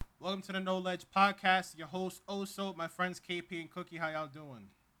Welcome to the No Ledge Podcast. Your host, Oso, my friends KP and Cookie. How y'all doing?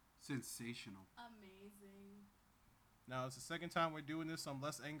 Sensational. Amazing. Now, it's the second time we're doing this, so I'm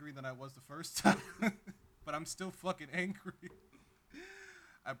less angry than I was the first time. But I'm still fucking angry.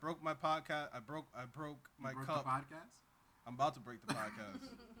 I broke my podcast. I broke my cup. The podcast? I'm about to break the podcast.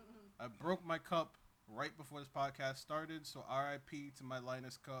 I broke my cup right before this podcast started, so RIP to my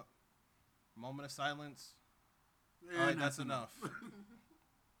Linus cup. Moment of silence. Yeah, All right, that's enough.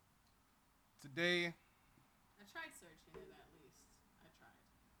 Today, I tried searching it at least. I tried.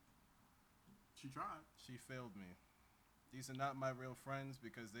 She tried. she failed me. These are not my real friends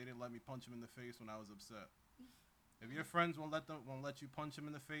because they didn't let me punch them in the face when I was upset. If your friends won't let you punch them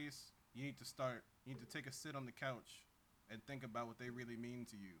in the face, you need to start. You need to take a sit on the couch and think about what they really mean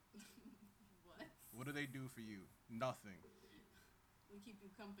to you. What? What do they do for you? Nothing. We keep you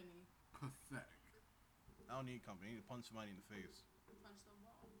company. Pathetic. I don't need company. I need to punch somebody in the face. Punch the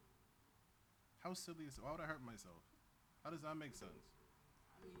wall. How silly is it? Why would I hurt myself? How does that make sense?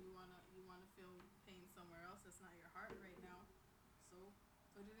 I mean, you wanna feel pain somewhere else. That's not your heart right now. So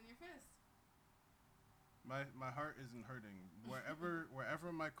put it in your fist. My heart isn't hurting. Wherever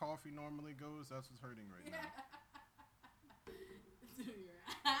my coffee normally goes, that's what's hurting right now. To your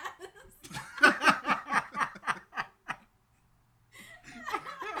ass.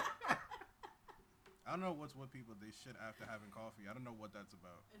 I don't know what people they shit after having coffee. I don't know what that's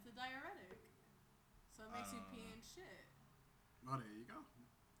about. It's a diuretic. So it makes you pee and shit. Oh, there you go.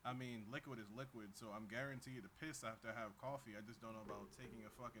 I mean, liquid is liquid, so I'm guaranteed to piss after I have coffee. I just don't know about taking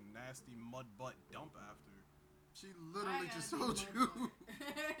a fucking nasty mud butt dump after. She literally just told you.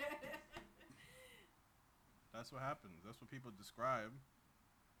 That's what happens. That's what people describe.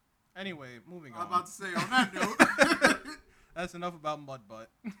 Anyway, moving on. I'm about to say, on that note. That's enough about mud butt.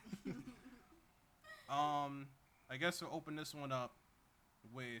 I guess we'll open this one up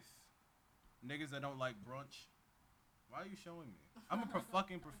with niggas that don't like brunch. Why are you showing me? I'm a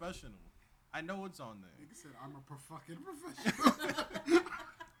fucking professional. I know what's on there. Nigga said, I'm a fucking professional.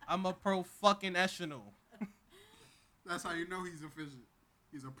 I'm a pro fucking professional. That's how you know he's efficient.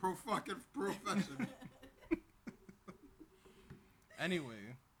 He's a pro fucking professional.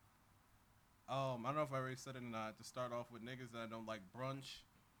 Anyway, I don't know if I already said it or not. To start off with niggas that don't like brunch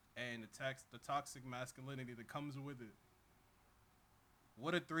and the toxic masculinity that comes with it.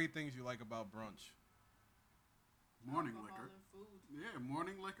 What are 3 things you like about brunch? Morning Alcohol liquor. and food. Yeah,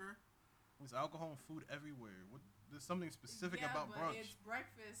 morning liquor. There's alcohol and food everywhere. There's something specific Yeah, about but brunch. it's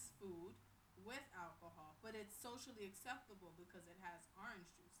breakfast food with alcohol, but it's socially acceptable because it has orange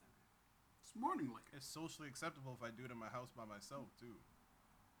juice in it. It's morning liquor. It's socially acceptable if I do it in my house by myself too.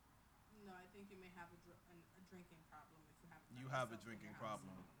 No, I think you may have a drinking problem if you have. You have a drinking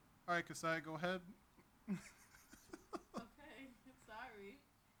problem. All right, Kasai, go ahead. Okay, sorry.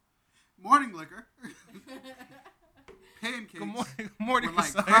 Morning liquor. Pancakes. Good morning, with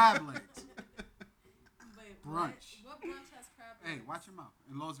like Kasai. crab legs. Wait, Brunch. What brunch has crab legs? Hey, watch your mouth.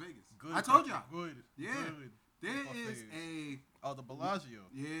 In Las Vegas. Good. I told y'all. Good. Yeah. Good. There Buffets. is a... Oh, the Bellagio.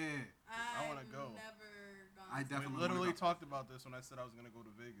 Yeah. I wanna go. Never gone. I to definitely We literally wanna go. talked about this when I said I was gonna go to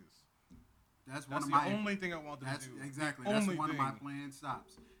Vegas. That's That's one of the my... only thing I wanted That's to do. exactly. The That's only one of my thing. planned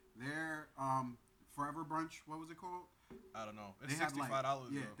stops. Their Forever Brunch, what was it called? I don't know. It's They have $65 like,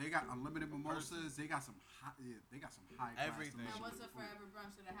 though. yeah, they got unlimited mimosas. They got some high, class Everything. And delicious what's a food. forever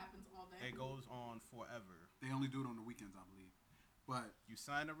brunch that happens all day? It goes on forever. They only do it on the weekends, I believe. But You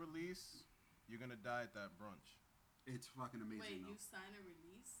sign a release, you're gonna die at that brunch. it's fucking amazing. Wait, though. you sign a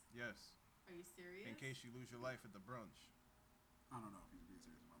release? Yes. Are you serious? In case you lose your life at the brunch. I don't know if he's being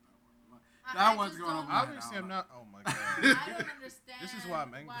serious about that one. But I that one's just going don't- over my head. Obviously, I I'm don't not. Oh my god. I don't understand. This is why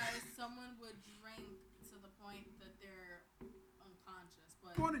I'm angry. Why someone would drink to the point that they're unconscious,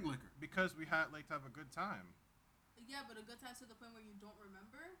 but know. Morning liquor. Because we like to have a good time. yeah, but a good time to the point where you don't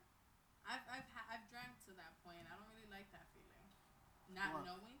remember. I've drank to that point. I don't really like that feeling, not Well,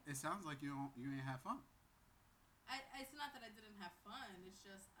 knowing. It sounds like you ain't have fun. It's not that I didn't have fun. It's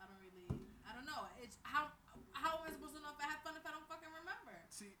just I don't know. It's how am I supposed to know if I had fun if I don't fucking remember?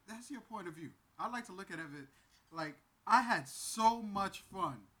 See, that's your point of view. I like to look at it like I had so much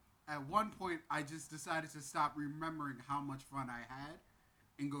fun. At one point, I just decided to stop remembering how much fun I had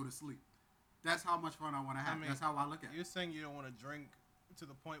and go to sleep. That's how much fun I want to have. I mean, That's how I look at it. You're saying you don't want to drink to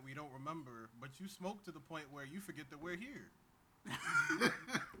the point where you don't remember, but you smoke to the point where you forget that we're here. When did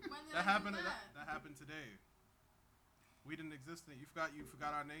That I happened. do That happened today. We didn't exist. You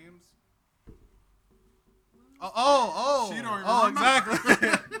forgot our names. Oh! She don't even Oh, remember. exactly,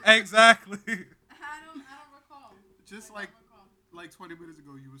 exactly. I don't recall. Just I like don't recall. like 20 minutes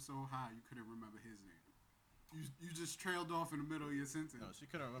ago, you were so high you couldn't remember his name. You just trailed off in the middle of your sentence. No, she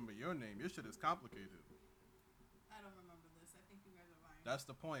couldn't remember your name. Your shit is complicated. I don't remember this. I think you guys are lying. That's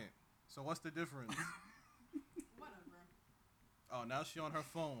the point. So what's the difference? Whatever. Oh, now she on her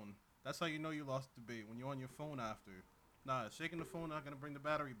phone. That's how you know you lost the debate, when you're on your phone after. Nah, shaking the phone not gonna bring the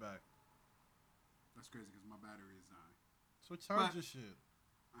battery back. That's crazy because my battery is dying. So charge your shit.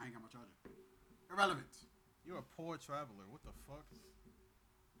 I ain't got my charger. Irrelevant. You're a poor traveler. What the fuck?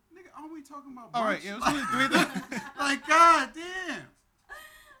 Nigga, aren't we talking about brunch? All right, yeah, let's do three things. Like, god damn.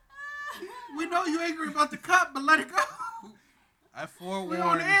 We know you angry about the cup, but let it go. I We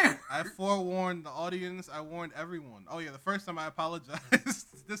on air. forewarned the audience. I warned everyone. Oh yeah, the first time I apologized.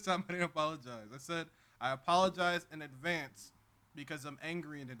 This time I didn't apologize. I said I apologize in advance because I'm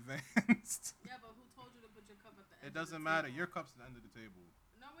angry in advance. Yeah, but who told you to put your cup at the end? It doesn't matter. Your cup's at the end of the table.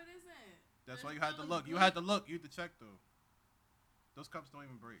 No, it isn't. That's It why you had to still look. looks You good. had to look. You had to check though. Those cups don't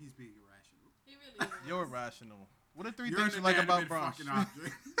even break. He's being irrational. He really is. You're irrational. What are 3 You're things an you like about inanimate brunch? fucking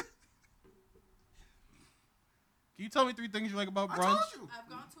object. Can you tell me 3 things you like about I brunch? told you. I've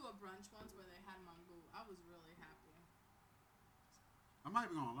gone to a brunch once where they had mango. I was really happy. I'm not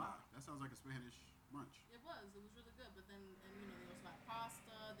even gonna lie. That sounds like a Spanish brunch. It was really good. But then, and you know, they also had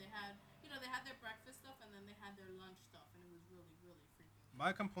pasta. They had, you know, they had their breakfast stuff and then they had their lunch stuff, and it was really freaking good.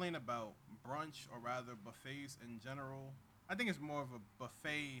 My complaint about brunch, or rather buffets in general, I think it's more of a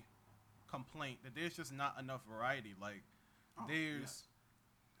buffet complaint that there's just not enough variety. Like, there's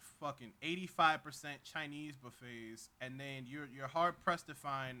fucking 85% Chinese buffets, and then you're hard pressed to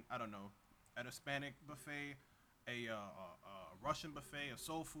find, I don't know, a Hispanic buffet, a Russian buffet, a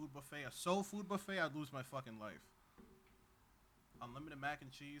soul food buffet. A soul food buffet, I'd lose my fucking life. Unlimited mac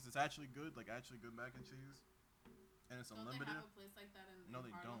and cheese. It's actually good, like actually good mac and cheese, and it's Don't unlimited. they have a place like that in No, they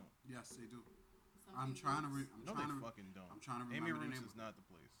Harlem? don't. Yes, they do. Something I'm trying to. Roots? I'm No, trying they to. fucking don't. I'm trying to Amy remember the Roots name. is not the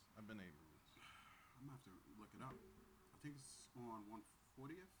place. I've been to Amy Roots. I'm gonna have to look it up. I think it's on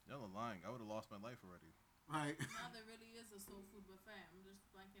 140th. Y'all are lying. I would have lost my life already. Like, No, there really is a soul food buffet. I'm just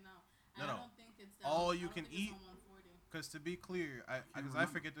blanking out. No, And no. I don't think it's All I you don't can think eat. It's on 140. Because to be clear, Can't I remember.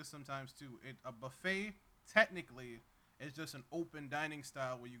 forget this sometimes too. A buffet technically is just an open dining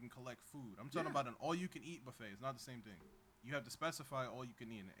style where you can collect food. I'm talking Yeah. about an all-you-can-eat buffet. It's not the same thing. You have to specify all you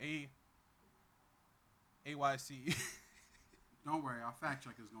can eat. AYC. don't worry, our fact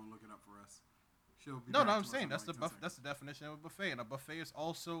checker's gonna look it up for us. She'll be. No, back no, to I'm us saying in that's like the 10 seconds. that's the definition of a buffet. And a buffet is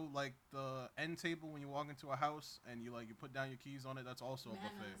also like the end table when you walk into a house and you put down your keys on it. That's also a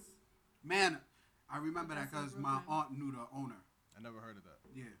buffet. Manners. Man, I remember that That's in because my Brooklyn. aunt knew the owner. I never heard of that.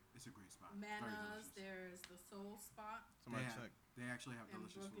 Yeah, it's a great spot. Very Manners. delicious. There's the Soul Spot. Somebody Yeah. check. They actually have In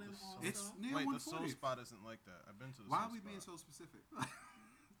delicious Brooklyn food. also. It's near Wait, the soul 140th. spot isn't like that. I've been to the Why soul are we spot. being so specific?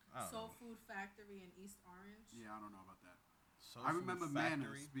 I don't Soul know. Food Factory in East Orange. Yeah, I don't know about that. Soul I Food remember Factory.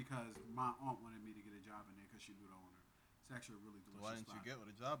 Manners because my aunt wanted me to get a job in there because she knew the owner. It's actually a really So delicious why didn't you spot. get with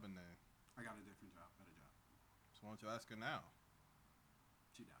a job in there? I got a different job, better job. So why don't you ask her now?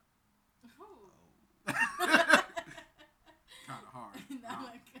 She died. Oh. Kind of hard. Now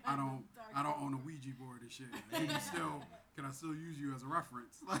I don't dark own a humor. Ouija board and shit. Can I still use you as a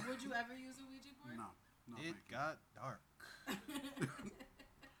reference? Like, Would you ever use a Ouija board? no, It thank you. got dark.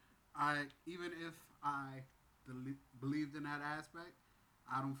 Even if I believed in that aspect,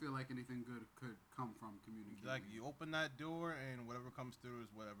 I don't feel like anything good could come from communicating. Like you open that door and whatever comes through is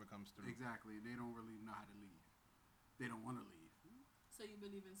whatever comes through. Exactly, and they don't really know how to leave. They don't want to leave. So you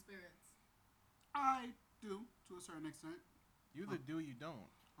believe in spirits? I do to a certain extent. You either do or you don't.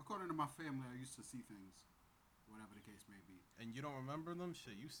 According to my family, I used to see things, whatever the case may be. And you don't remember them?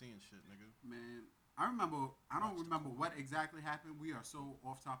 Shit, you seeing shit, nigga. Man, I remember. I don't Watch the remember food. what exactly happened. We are so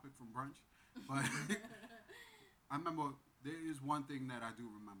off topic from brunch, but I remember there is one thing that I do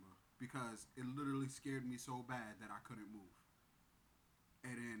remember because it literally scared me so bad that I couldn't move.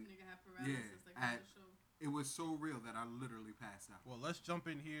 And then Nigga have paralysis like on the show. it was so real that I literally passed out. Well, let's jump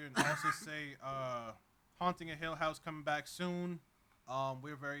in here and also say Haunting a Hill House coming back soon.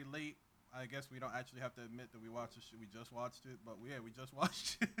 We're very late. I guess we don't actually have to admit that we watched the shit. We just watched it, but we just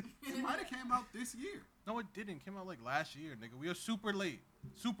watched it. It might have came out this year. No, it didn't. It came out like last year, nigga. We are super late.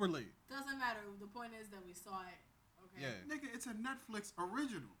 Super late. Doesn't matter. The point is that we saw it. Okay. Yeah. Nigga, it's a Netflix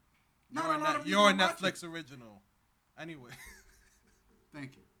original. You're Not a lot of people you're a watch Netflix it. original. Anyway.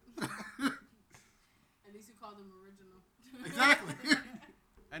 Thank you. At least you called them original. Exactly.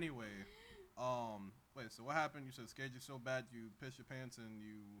 Anyway, wait. So what happened? You said scared you so bad you pissed your pants and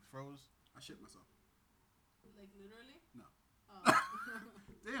you froze. I shit myself. Like literally? No. Oh.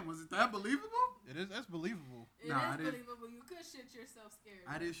 Damn, was it that believable? It is. That's believable. It Nah, I is didn't- believable. You could shit yourself scared.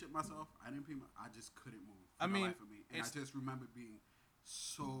 I didn't shit myself. I didn't pee my. I just couldn't move. For I the mean, life of me. And I it's- just remember being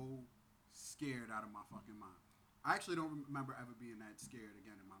so scared out of my fucking mind. I actually don't remember ever being that scared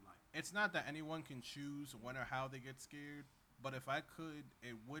again in my life. It's not that anyone can choose when or how they get scared, but if I could,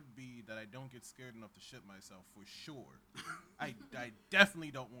 it would be that I don't get scared enough to shit myself for sure. I definitely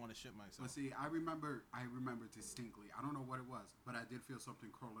don't want to shit myself. But see, I remember distinctly. I don't know what it was, but I did feel something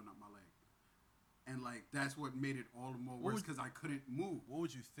crawling up my leg. And, like, that's what made it all the more worse because I couldn't move. What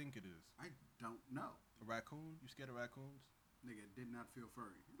would you think it is? I don't know. A raccoon? You scared of raccoons? Nigga, did not feel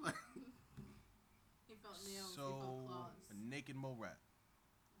furry. Like, He felt nails. He So, felt claws. a naked mole rat.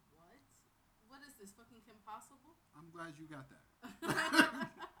 What? What is this? Fucking Kim Possible? I'm glad you got that.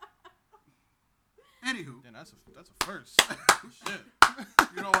 Anywho. Then that's a first. Shit.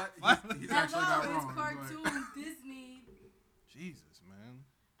 You know what? He's actually not Hello, wrong. it's cartoon Disney. Jesus, man.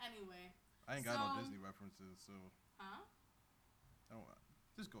 Anyway. I ain't got no Disney references, so. Huh?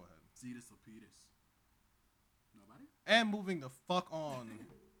 Just go ahead. Zetus Lapidus. Nobody? And moving the fuck on.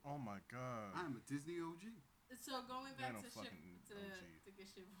 Oh my god. I am a Disney OG. So going back no to ship fucking to get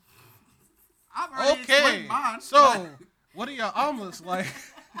shit. I've already explained mine. So, what are your omelets like?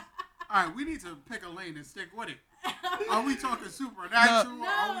 All right, we need to pick a lane and stick with it. Are we talking supernatural? No. Or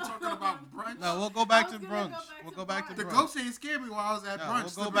are we talking about brunch? No, we'll go back to brunch. We'll go back to The brunch. ghost ain't scared me while I was at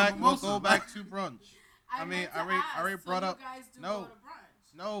brunch. We'll sipping mimosa. go back to brunch. I mean, meant to I already ask, brought so up. You guys do No. go to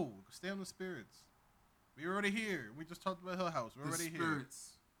brunch. No, stay on the spirits. We're already here. We just talked about Hill House. We're already The here. spirits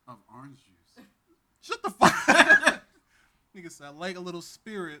of orange juice. Shut the fuck. Nigga said I like a little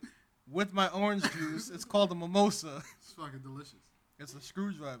spirit with my orange juice. It's called a mimosa. It's fucking delicious. It's a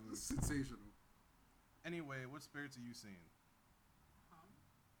screwdriver. It's sensational. Anyway, what spirits are you seeing? Huh?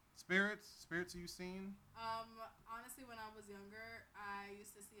 Spirits are you seeing? Honestly, when I was younger, I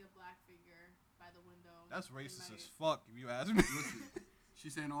used to see a black figure by the window. That's racist as fuck, if you ask me. Listen,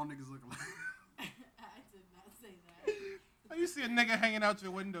 she's saying all niggas look alike. I did not say that. How you see a nigga hanging out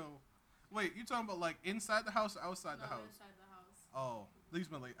your window? Wait, you talking about like inside the house or outside the house? Inside the house. Oh, at least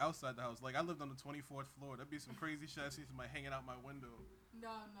like outside the house. Like I lived on the 24th floor. That'd be some crazy shit. I see somebody hanging out my window.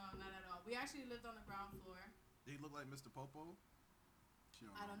 No, not at all. We actually lived on the ground floor. Did he look like Mr. Popo?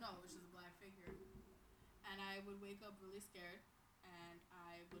 I don't know. It was just a black figure. And I would wake up really scared. And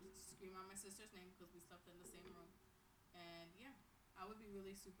I would scream out my sister's name because we slept in the same room. And yeah, I would be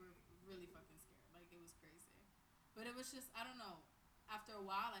really fucking scared. Like, it was crazy. But it was just, I don't know. After a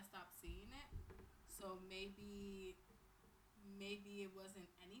while, I stopped seeing it. So maybe it wasn't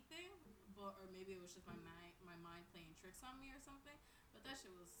anything. Or maybe it was just my mind playing tricks on me or something. But that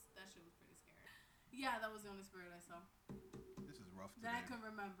shit was pretty scary. Yeah, that was the only spirit I saw. This is rough today. That I can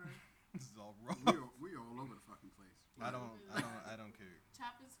remember. This is all rough. We all over the fucking place. I don't care.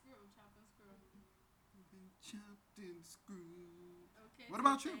 Chop and screw. Chopped and screwed. Okay. What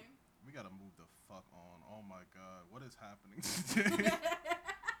about you? We gotta move the fuck on. Oh my god, what is happening today?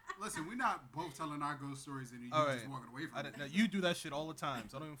 Listen, we're not both telling our ghost stories and you All just right. walking away from it. Now, you do that shit all the time,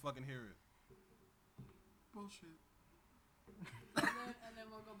 so I don't even fucking hear it. Bullshit. And then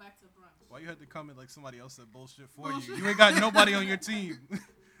we'll go back to brunch. Why you had to come in like somebody else said bullshit for Bullshit. you? You ain't got nobody on your team.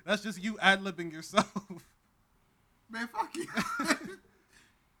 That's just you ad-libbing yourself. Man, fuck you.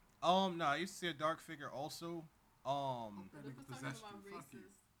 No, I used to see a dark figure also. That What nigga if we're possessed talking you. about Fuck you.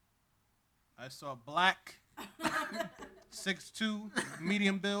 I saw black, 6'2",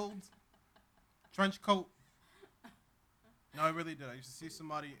 medium build, trench coat. No, I really did. I used to see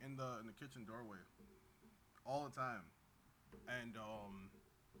somebody in the kitchen doorway all the time, and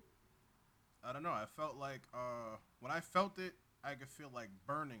I don't know. I felt like when I felt it, I could feel like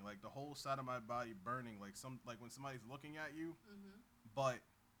burning, like the whole side of my body burning, like when somebody's looking at you. Mm-hmm. But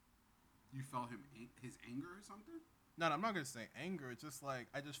You felt his anger or something? no, I'm not gonna say anger. It's just like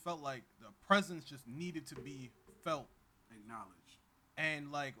I just felt like the presence just needed to be felt, Acknowledged.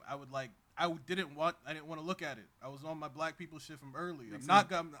 and like I didn't want to look at it. I was on my black people shit from earlier. Makes I'm not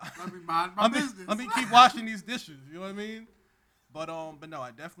sense. gonna. Let me mind my business. Let me keep washing these dishes. You know what I mean? But no,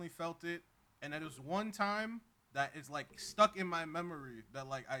 I definitely felt it, and there was one time that is like stuck in my memory that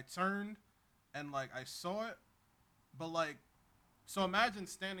like I turned, and like I saw it, but like, so imagine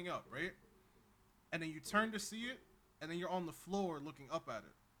standing up, right, and then you turn to see it, and then you're on the floor looking up at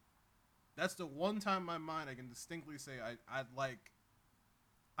it. That's the one time in my mind I can distinctly say I'd like.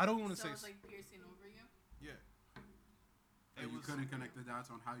 I don't want to So say. it was like piercing over you? Yeah. And you couldn't connect the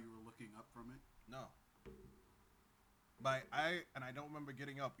dots on how you were looking up from it? No. But I don't remember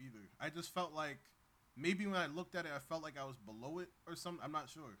getting up either. I just felt like maybe when I looked at it, I felt like I was below it or something. I'm not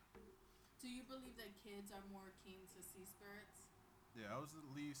sure. Do you believe that kids are more keen to see spirits? Yeah,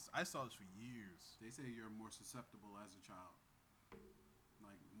 I saw this for years. They say you're more susceptible as a child.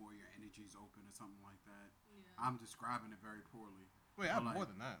 Like, more your energy's open or something like that. Yeah. I'm describing it very poorly. Wait, I have Well, more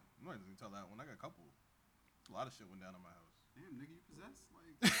like- than that. I'm not even gonna tell that one. I got a couple. A lot of shit went down in my house. Damn, nigga, you possessed?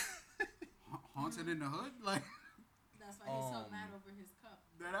 Like, haunted in the hood? Like, That's why he's so mad over his cup.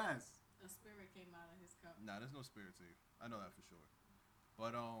 that ass. A spirit came out of his cup. Nah, there's no spirits here. I know that for sure.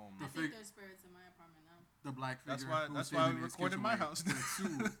 But I think there's spirits in my apartment now. The black figure. That's why we record in my house. That's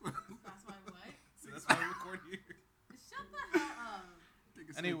why what? So that's why we record here. Shut the hell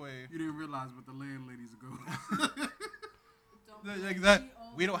up. Anyway, you didn't realize what the landladies go. Like that.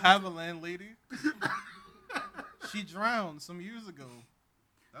 We don't have a landlady. She drowned some years ago.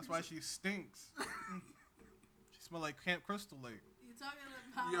 That's why she stinks. She smell like Camp Crystal Lake. You talking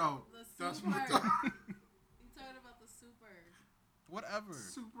about the super? That's you talking about the super? Whatever.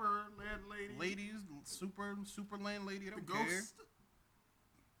 Super landlady. Ladies, super landlady. I don't the care. ghost.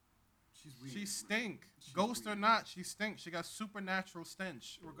 She's weird. She stink. She's Ghost weird. or not, she stinks. She got supernatural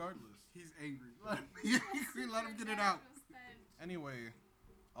stench, regardless. He's angry. Let him get it out. Anyway,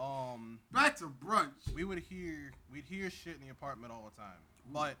 back to brunch. we'd hear shit in the apartment all the time.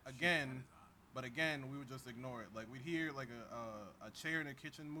 But again, we would just ignore it. Like we'd hear like a chair in the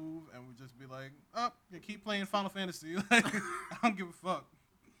kitchen move, and we'd just be like, "Oh, you keep playing Final Fantasy." Like, I don't give a fuck.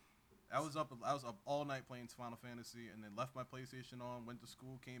 I was up all night playing Final Fantasy, and then left my PlayStation on. Went to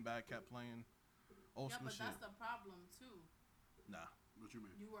school, came back, kept playing. Old school shit. Yeah, but that's the problem too. Nah. What you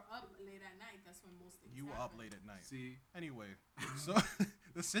mean? You were up late at night. That's when most things You were happen. up late at night. See. Anyway, so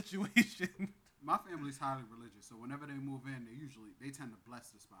the situation. My family's highly religious, so whenever they move in, they tend to bless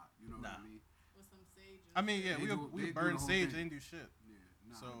the spot. You know what I mean? With some sage. I mean, yeah, we burn sage. They didn't do shit. Yeah.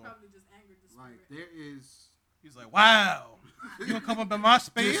 Nah. So probably just angered the spirit. Like there is. He's like, wow, you gonna come up in my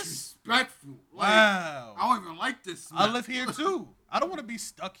space? Disrespectful. Like, wow. I don't even like this smell. I live here too. I don't want to be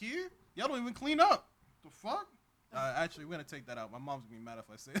stuck here. Y'all don't even clean up. The fuck? Actually, we're gonna take that out. My mom's gonna be mad if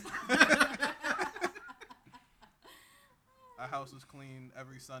I say it. Our house is clean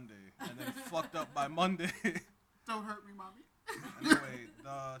every Sunday, and then fucked up by Monday. Don't hurt me, mommy. Anyway,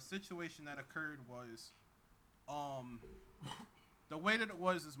 the situation that occurred was, the way that it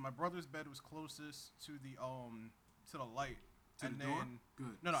was is my brother's bed was closest to the light. To and the then door?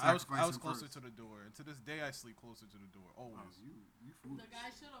 Good. No, I was closer to the door, and to this day I sleep closer to the door always. Oh, you foolish. The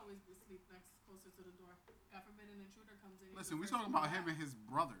guy should always be sleep next closer to the door. God forbid an intruder comes in. Listen, we talking about him and his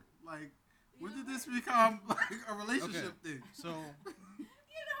brother. Like, when did this become like a relationship thing? So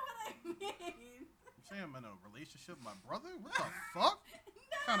you know what I mean? I'm saying I'm in a relationship with my brother? What the fuck?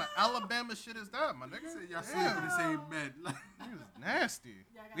 What kind of Alabama shit is that, my nigga? Said y'all sleep in the same bed. Like, It was nasty.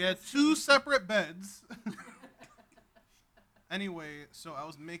 Yeah, We had 2 separate beds. Anyway, so I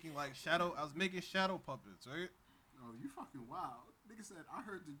was making shadow puppets, right? oh, you fucking wild. Nigga said, I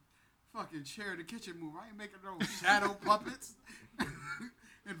heard the fucking chair in the kitchen move. I ain't making no shadow puppets.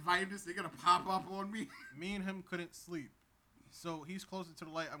 Inviting this nigga to pop up on me. Me and him couldn't sleep. So he's closer to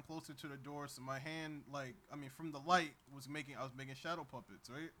the light, I'm closer to the door. So my hand, from the light, I was making shadow puppets,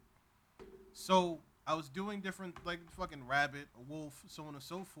 right? So I was doing different, like fucking rabbit, a wolf, so on and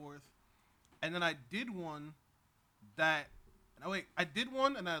so forth. And then I did one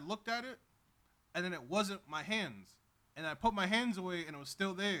and I looked at it, and then it wasn't my hands. And I put my hands away, and it was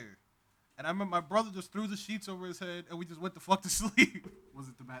still there. And I remember my brother just threw the sheets over his head, and we just went the fuck to sleep. Was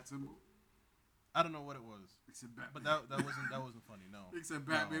it the bat symbol? I don't know what it was. He said Batman. But that wasn't funny, no. He said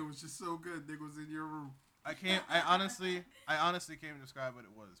Batman was just so good, nigga was in your room. I honestly can't even describe what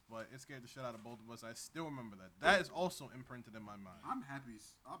it was, but it scared the shit out of both of us. I still remember that. That is also imprinted in my mind. I'm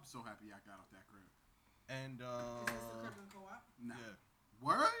so happy I got out that crib. And Is this the crib in co-op? Nah. yeah,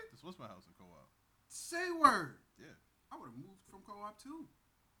 Word? this was my house in co-op. Say word. Yeah. I would have moved from co-op too.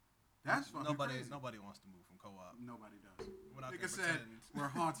 That's fucking crazy. Nobody wants to move from co-op. Nobody does. We're not Nigga gonna said pretend.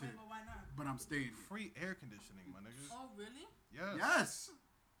 we're haunted, Wait, but why not? but I'm staying here. Free air conditioning, my niggas. Oh, really? Yes. Yes.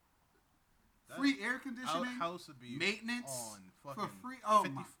 That- Free air Our conditioning, house would be maintenance on for fucking free. Oh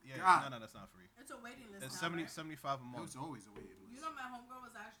 50, my yeah, god. No, that's not free. It's a waiting list It's now, 70, right? 75 a It month. was always a waiting list. You know, my homegirl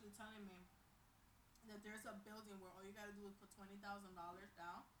was actually telling me that there's a building where all you gotta do is put $20,000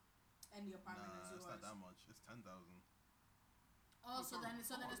 down, and the apartment is Nah, yours. it's not that much. It's 10,000. Oh, so then it's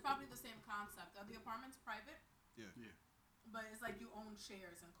probably the same concept. Are the apartments private? Yeah. Yeah. But it's like you own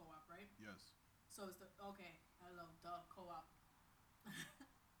shares in co-op, right? Yes. So it's okay. Hello, co-op.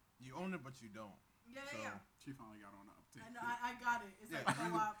 You own it, but you don't. Yeah, So- yeah. She finally got on the update. I know. I got it. It's Yeah, like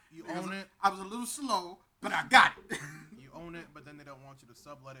co-op. You Because own it. I was a little slow, but I got it. You own it, but then they don't want you to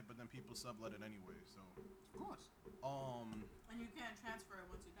sublet it. But then people sublet it anyway. So, Of course. And you can't transfer it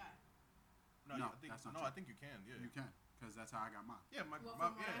once you die. No, I think that's not no. true. I think you can. Yeah. You can, because that's how I got mine. Yeah, Well, from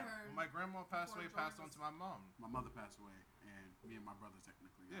what I heard, when my grandma passed away, before passed on George to my mom. My mother passed away, and me and my brother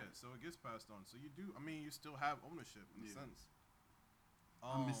technically. Yeah, so it gets passed on. So you do. I mean, you still have ownership in a Yeah. sense.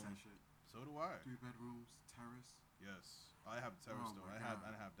 I miss that shit. So do I. 3 bedrooms, terrace. Yes, I have terrace Oh though. my I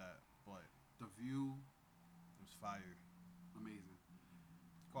God. have that, but The view, it was fire. amazing.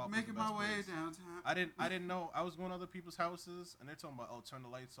 Co-op was Making the my best way place. downtown. I didn't know. I was going to other people's houses, and they're talking about, oh, turn the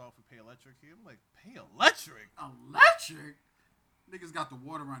lights off and pay electric here. I'm like, pay electric? Electric? Niggas got the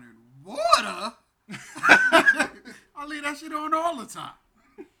water running. Water? I leave that shit on all the time.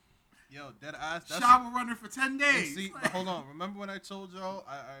 Yo, dead ass. Shower running for 10 And days. see, but hold on. Remember when I told y'all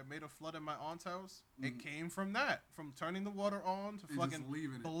I made a flood in my aunt's house? It came from that. From turning the water on to And fucking just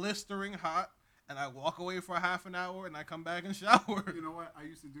leaving it. blistering hot, and I walk away for a half an hour, and I come back and shower. You know what? I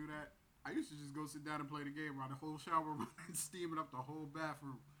used to do that. I used to just go sit down and play the game while the whole shower running, steaming up the whole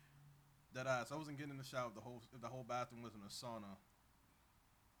bathroom. Dead ass. I wasn't getting in the shower if the whole bathroom was in a sauna.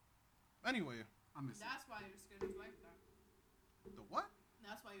 Anyway. I miss That's why your skin is like that. The what?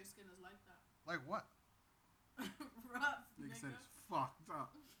 That's why your skin is like that. Like what? Rough, Nigga nigga. said it's fucked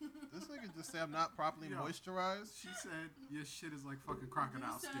up. This nigga just said I'm not properly Yo. moisturized. She said your shit is like fucking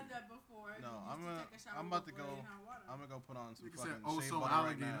crocodile You said skin. that before. No, You used to take a shower I'm about to before go. you had water. I'm gonna go put on some Nigga said, fucking "Oh, shea so butter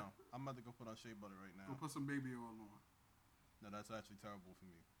alligator." right now. I'm about to go put on shea butter right Go now. put some baby oil on. No, that's actually terrible for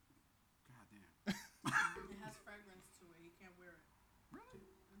me. God damn. It has fragrance to it. You can't wear it. Really?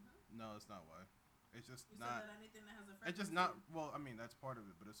 No, it's not why. It's just You not. said that anything that has a fragrance. It's just not. Well, I mean that's part of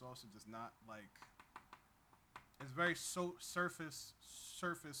it, but it's also just not like. It's very surface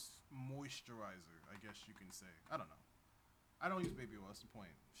moisturizer, I guess you can say. I don't know. I don't use baby oil. That's the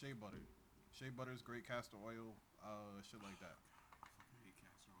point. Shea butter. Shea butter is great. Castor oil, shit like that. I fucking hate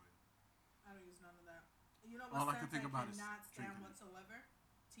castor oil. I don't use none of that. You know All what I can scent think about is cannot stand drinking it. whatsoever?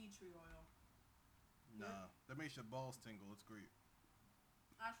 Tea tree oil. Nah, that makes your balls tingle. It's great.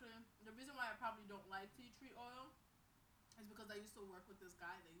 Actually, the reason why I probably don't like tea tree oil is because I used to work with this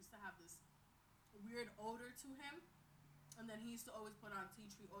guy that used to have this weird odor to him, and then he used to always put on tea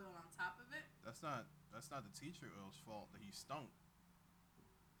tree oil on top of it. That's not the tea tree oil's fault that he stunk.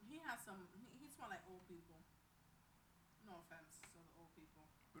 He has some. He smelled like old people. No offense to the old people.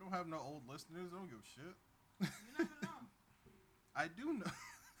 We don't have no old listeners. I don't give a shit. You never know. I do know.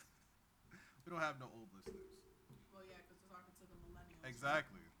 We don't have no old listeners. Well, yeah, because we're talking to the millennials.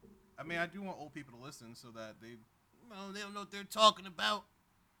 Exactly. I mean, I do want old people to listen so that they don't know what they're talking about.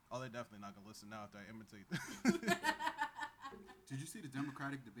 Oh, they're definitely not gonna listen now after I imitate them. Did you see the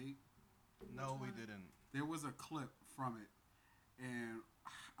Democratic debate? No, we didn't. There was a clip from it, and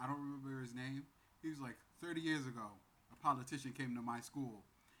I don't remember his name. He was like, 30 years ago, a politician came to my school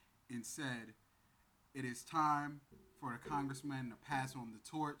and said, it is time for the congressmen to pass on the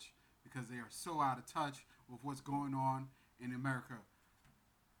torch because they are so out of touch with what's going on in America.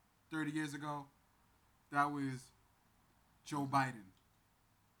 30 years ago, that was Joe Biden.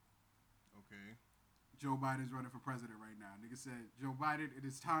 Okay. Joe Biden's running for president right now. Nigga said, Joe Biden, it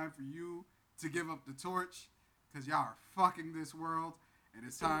is time for you to give up the torch because y'all are fucking this world, and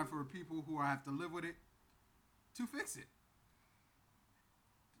it's time for people who have to live with it to fix it.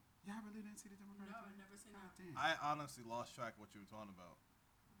 Y'all really didn't see the Democratic? No, I've never seen that. Damn. I honestly lost track of what you were talking about.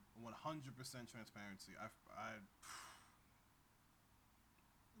 100% transparency.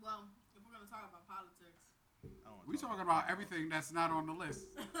 Well, if we're gonna talk about politics, I don't wanna We talk talking about everything that's not on the list.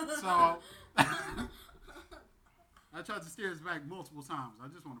 So I tried to steer us back multiple times. I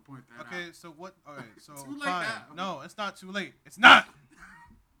just want to point that out. Okay, so what? All right, so Too late fine. now. No, it's not too late. It's not.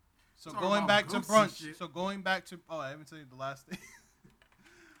 So Talking going about back to ghosts and brunch. shit. So going back to I haven't told you the last thing.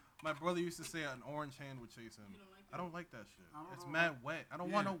 My brother used to say an orange hand would chase him. you don't like it. I don't like that shit. I don't It's know. mad wet. I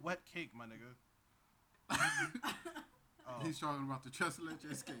don't want Yeah. no wet cake, my nigga. Oh. He's talking about the tres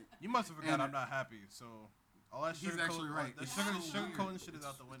leches cake. You must have forgot And- I'm not happy. So all that He's sugar actually right. The It's sugar so sugarcoating weird. shit is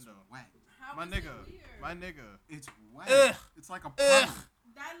out the window. It's wet. How My is nigga, it weird? my nigga. It's wet. Ugh. It's like a Ugh. puddle.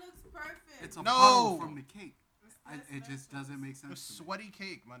 That looks perfect. It's a No. puddle from the cake. It's It just doesn't make sense It's to me. sweaty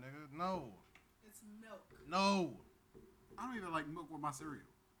cake, my nigga. No, It's milk. no. I don't even like milk with my cereal.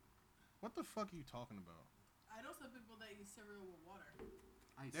 What the fuck are you talking about? I know some people that eat cereal with water.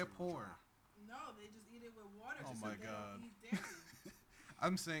 I eat They're cereal poor. dry. No, they just eat it with water. Oh just my so they God. Don't eat dairy.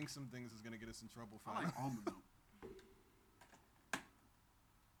 I'm saying some things that's gonna get us in trouble. I Fine. like almond milk.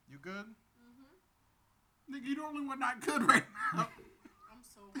 You good? Nigga, you the only one not good right now. I'm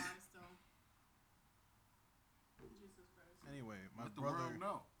so high still. Jesus Christ. Anyway, Let the world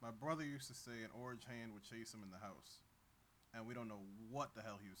know. my brother used to say an orange hand would chase him in the house, and we don't know what the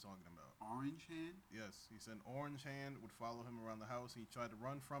hell he was talking about. Orange hand? Yes, he said an orange hand would follow him around the house. He tried to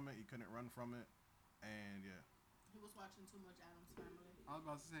run from it. He couldn't run from it, and yeah. He was watching too much Addams Family. I was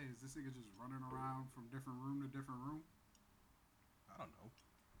about to say, is this nigga just running around from different room to different room? I don't know.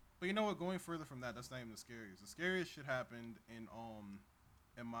 But you know what? Going further from that, that's not even the scariest. The scariest shit happened in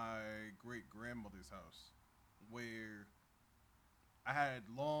in my great grandmother's house, where I had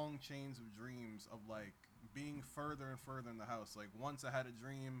long chains of dreams of like being further and further in the house. Like once I had a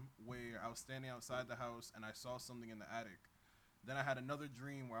dream where I was standing outside the house and I saw something in the attic. Then I had another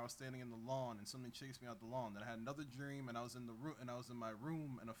dream where I was standing in the lawn and something chased me out the lawn. Then I had another dream and I was in the room and I was in my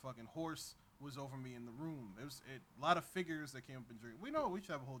room and a fucking horse was over me in the room. It was a lot of figures that came up in dreams. We should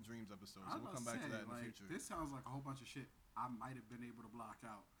have a whole dreams episode, so we'll come back to that in the future. This sounds like a whole bunch of shit I might have been able to block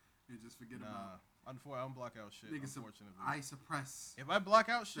out and just forget about. Unfortunately, I don't block out shit. Unfortunately, I suppress. If I block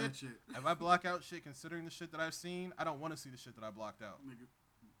out shit, shit. If I block out shit, considering the shit that I've seen, I don't want to see the shit that I blocked out. Nigga.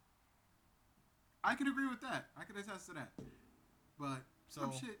 I can agree with that. I can attest to that. But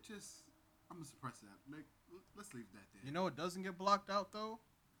some shit, just I'm gonna suppress that. Like, let's leave that there. You know what doesn't get blocked out though?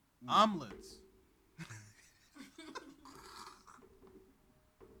 Omelets.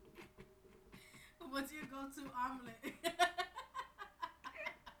 What's your go-to omelet?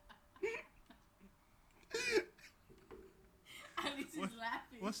 At least he's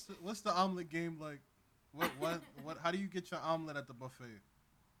laughing. What's the omelet game like? What? How do you get your omelet at the buffet?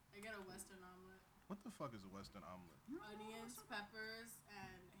 I get a Western omelet. What the fuck is a Western omelet? Onions, peppers,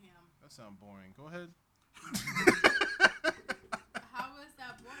 and ham. That sounds boring. Go ahead. How is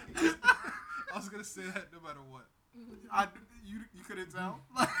that boring? I was gonna say that no matter what. Mm-hmm. You couldn't tell.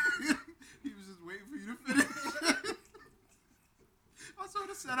 He was just waiting for you to finish. I saw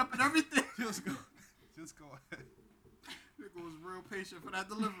the setup and everything. Just go ahead. Nigga was real patient for that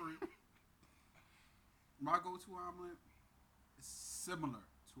delivery. My go-to omelet is similar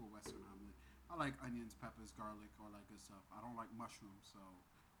to a Western omelet. I like onions, peppers, garlic, all that good stuff. I don't like mushrooms, so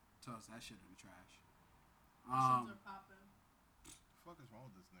toss that shit in the trash. Mushrooms are popping. What the fuck is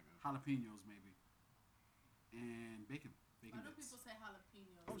wrong with this nigga? Jalapenos, maybe. And bacon. Why do people say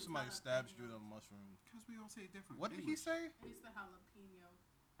jalapenos? Hope somebody stabs you with a mushroom. Because we all say it different. What did he say? He said jalapeno.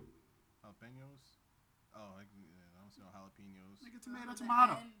 Jalapenos? Oh, I don't see no jalapenos. Nigga, tomato.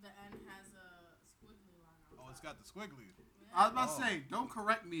 The N has a squiggly line on top. Oh, it's got the squiggly. Yeah. I was about to say, don't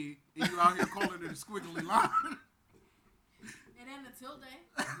correct me and you out here calling it a squiggly line. It ain't a tilde.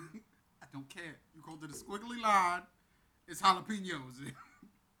 I don't care. You called it a squiggly line. It's jalapenos.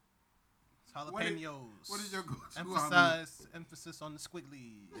 It's jalapenos. What is your go-to? Emphasis on the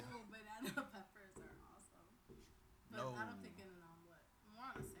squiggly. Oh, banana peppers are awesome. But No. I don't think in an omelet. More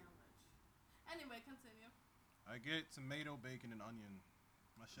on a sandwich. Anyway, continue. I get tomato, bacon, and onion.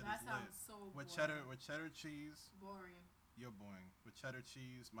 My shit That is sounds lit. so With boring. cheddar cheese. Boring. You're boring. With cheddar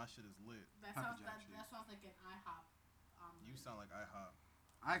cheese, my shit is lit. That Pepper sounds jack cheese. that sounds like an IHOP omelet. You sound like IHOP.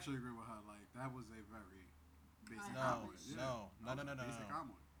 I actually agree with her. Like, that was a very basic No, omelet. no. Basic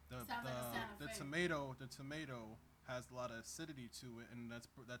omelet. Sounds like a Santa Fe. The tomato has a lot of acidity to it, and that's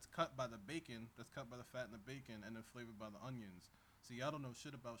cut by the bacon. That's cut by the fat in the bacon, and then flavored by the onions. So y'all don't know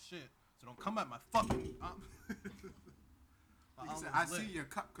shit about shit. So don't come at my fucking. Like said, I see your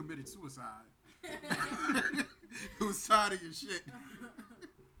cup committed suicide. It was tired of your shit.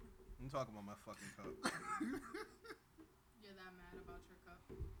 I'm talking about my fucking cup. You're that mad about your cup.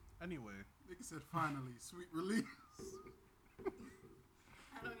 Anyway. Nigga said, finally, sweet release.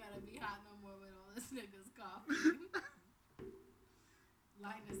 I don't gotta be hot no more with all this nigga's coffee.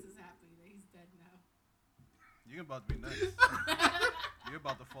 Linus is happy that he's dead now. You're about to be next. You're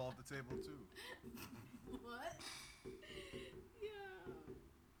about to fall off the table too. What? Yeah.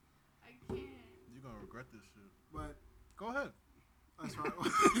 I can't. You're gonna regret this shit. But go ahead. that's right.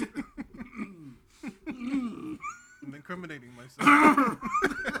 I'm incriminating myself.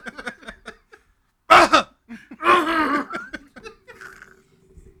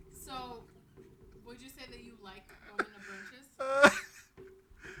 So, would you say that you like going to brunches?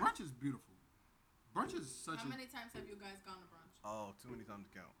 Brunch is beautiful. Brunch is such How many times have you guys gone to brunch? Oh, too many times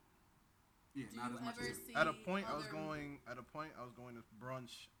to count. Yeah, Do not you as much ever as see At a point, I was other- going to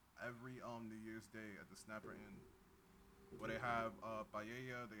brunch every New Year's Day at the Snapper Inn, where they have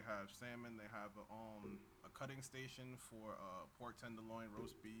paella, they have salmon, they have a cutting station for pork tenderloin,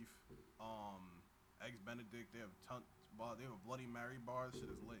 roast beef, eggs Benedict. They have they have a Bloody Mary bar. This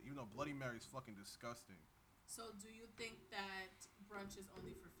shit is lit. Even though Bloody Mary is fucking disgusting. So, do you think that brunch is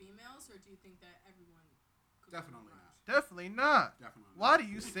only for females, or do you think that everyone could Definitely go to brunch? Definitely not. Definitely. Why do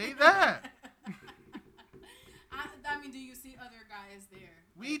you say that? I mean, do you see other guys there?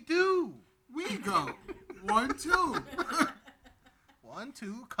 We do. We go 1, 2. 1,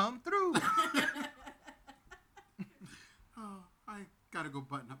 2, come through. Oh, I gotta go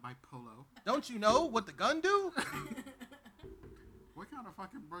button up my polo. Don't you know what the gun do? What kind of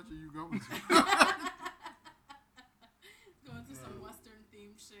fucking brunch are you going to? Going to some Western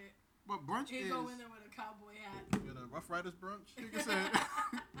themed shit. But brunch You is. go in there with a cowboy hat. Get a Rough Riders brunch. Nigga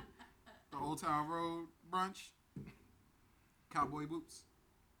said, Old Town Road brunch. Cowboy boots.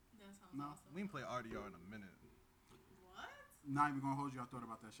 That sounds No. awesome. We can play RDR in a minute. What? Not even gonna hold you. I thought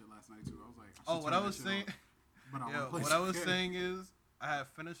about that shit last night too. I was like, Oh, what I was saying. But Yeah, what I was saying is, I had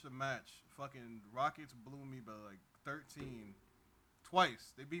finished a match. Fucking Rockets blew me by like 13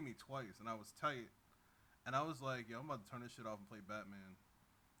 twice. They beat me twice, and I was tight. And I was like, yo, I'm about to turn this shit off and play Batman.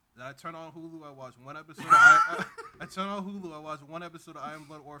 Then I turned on Hulu. I watched one episode. I turned on Hulu. I watched one episode of Iron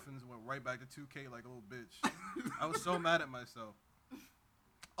Blood Orphans and went right back to 2K like a little bitch. I was so mad at myself.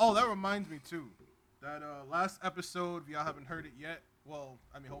 Oh, that reminds me too. That last episode, if y'all haven't heard it yet, well,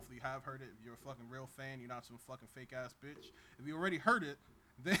 I mean, hopefully you have heard it. If you're a fucking real fan, you're not some fucking fake ass bitch. If you already heard it,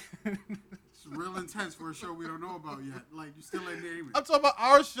 then it's real intense for a show we don't know about yet. Like, you still ain't name it. I'm talking about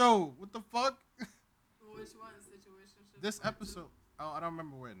our show. What the fuck? Which one? Situationship? This episode. Oh, I don't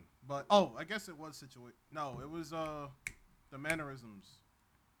remember when. But, oh, I guess it was situation. No, it was the mannerisms.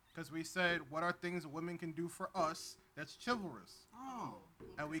 Because we said, what are things women can do for us that's chivalrous? Oh.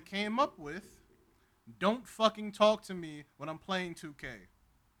 Okay. And we came up with, don't fucking talk to me when I'm playing 2K.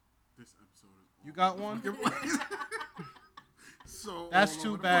 This episode is You got one? So That's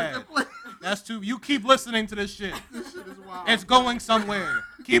too bad. That's too. You keep listening to this shit. This shit is wild. It's going somewhere.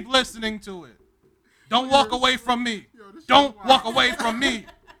 Keep listening to it. Don't walk away from me. Yo, this shit Don't is wild. walk away from me.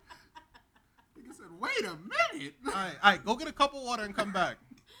 Nigga said, wait a minute. All right, go get a cup of water and come back.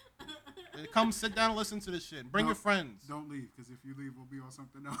 And come sit down and listen to this shit. Bring your friends. Don't leave, because if you leave, we'll be on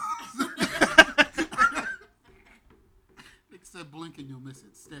something else. Nigga said blink and you'll miss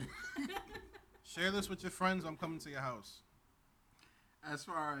it. Stay. Share this with your friends. I'm coming to your house. As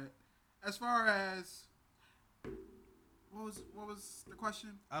far as what was the question?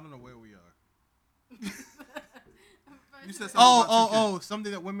 I don't know where we are. You said something Oh,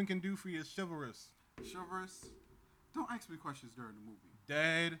 something that women can do for you is chivalrous. Chivalrous. Don't ask me questions during the movie.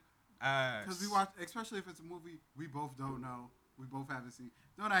 Dead ass. Because we watch, especially if it's a movie we both don't know, we both haven't seen.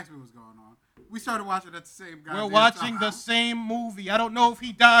 Don't ask me what's going on. We started watching at the same goddamn We're watching time. the same movie. I don't know if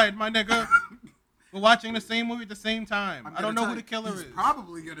he died, my nigga. We're watching the same movie at the same time. I don't know who the killer is. He's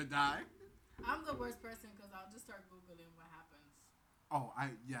probably gonna die. I'm the worst person because I'll just start Googling what happens. Oh,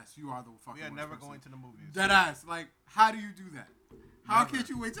 yes, you are the fucking. We are worst never person. going to the movies. Dead ass. Like, how do you do that? How Never. can't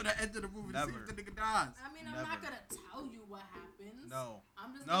you wait till the end of the movie to see if the nigga dies? I mean, I'm Never. not gonna tell you what happens. No.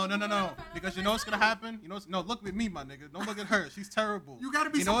 I'm just No. gonna Google it and find out Because for you know what's gonna myself. happen? No, look at me, my nigga. Don't look at her. She's terrible. You gotta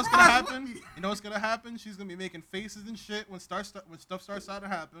be You know what's gonna surprised with happen? me. You know what's gonna happen? She's gonna be making faces and shit when stuff starts to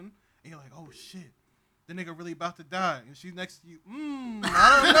happen. And you're like, oh shit, the nigga really about to die. And she's next to you.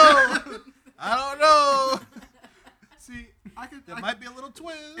 I don't know. I don't know. See, There might be a little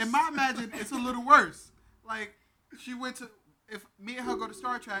twist. in my imagine, it's a little worse. Like, she went to, if me and her go to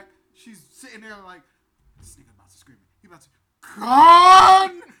Star Trek, she's sitting there like, this nigga about to scream. He about to,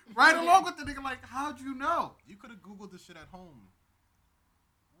 gone! Right along with the nigga, like, how'd you know? You could have Googled this shit at home.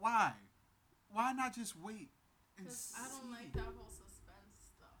 Why? Why not just wait and Because see? I don't like that whole suspense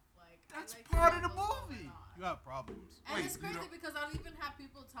stuff. Like, That's I like part to of the know what's movie. going on. You have problems. And Wait, it's you crazy don't- because I'll even have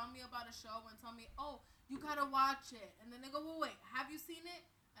people tell me about a show and tell me, oh, you gotta watch it. And then they go, well, wait, have you seen it?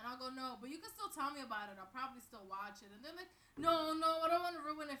 And I'll go, no, but you can still tell me about it. I'll probably still watch it. And they're like, no, I don't want to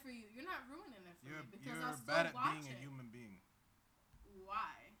ruin it for you. You're not ruining it for me because I'll You're still bad at watch being it. a human being.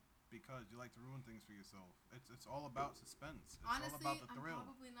 Why? Because you like to ruin things for yourself. It's all about suspense. It's Honestly, all about the I'm thrill.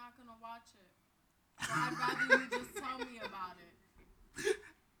 probably not gonna watch it. So I'd rather you just tell me about it.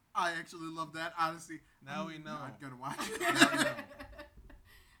 I actually love that. Honestly, Now we know. I'm gonna watch it. Now we know.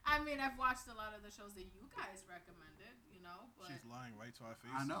 I mean, I've watched a lot of the shows that you guys recommended, you know, but She's lying right to our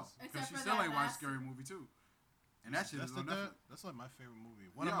faces. I know. Except Because she for still that ain't watched last- Scary Movie 2. And that shit is on Netflix. That's like my favorite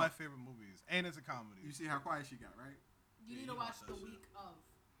movie. One Yo. of my favorite movies. And it's a comedy. You see how quiet she got, right? you Yeah, need to you watch watch the that shit. week of.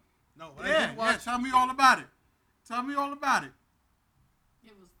 No, what I Yeah, did watch. tell me all about it. Tell me all about it.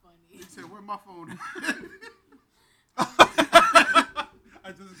 It was funny. He said, where my phone?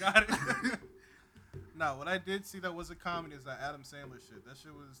 I just got it. No, what I did see that was a comedy is that Adam Sandler shit. That shit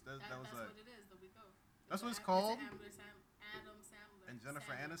was that was That's like. what it is, the week of. That's what it's Adam called? Adam Sandler. And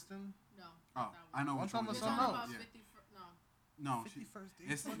Jennifer Sandler. Aniston. No. Oh, that I know I'm which talking one. about You're it is. something talking else. about Yeah. 50 no. No, 51st Date.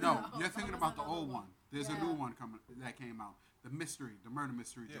 it's, No, you're that thinking was about the another old one. one. There's a Yeah. new one coming that came out. The murder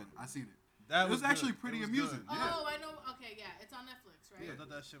mystery Yeah. joint. I seen it. That It was good. actually pretty It was amusing. good. Yeah. Oh, I know. Okay, yeah. It's on Netflix, right? I thought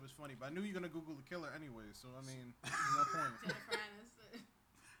that shit was funny, but I knew you were gonna Google the killer anyway. So I mean, there's no point. Jennifer Aniston.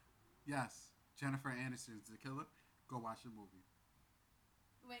 Yes, Jennifer Aniston's the killer. Go watch the movie.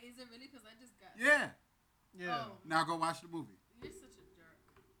 Wait, is it really? Because I just got. Yeah. Yeah. Oh, Now go watch the movie. you're such a jerk.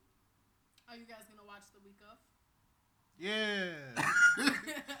 Are you guys gonna watch the week of? Yeah. Either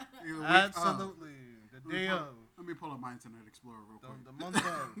week of. Absolutely. The Let me day pull- of. Let me pull up my Internet Explorer real quick. The month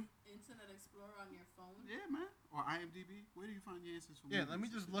of. Internet Explorer on your phone? Yeah, man. Or IMDb. Where do you find your answers for Yeah, movies? let me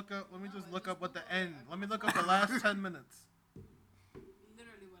just look up. Let me No, just I look just up what the Google it. end. I go Let me on look my up the phone. last 10 minutes.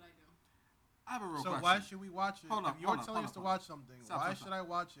 Literally what I do. I have a real So question. why should we watch it? Hold up, If you're hold up, telling hold us to up, watch something, Stop, why stop, should I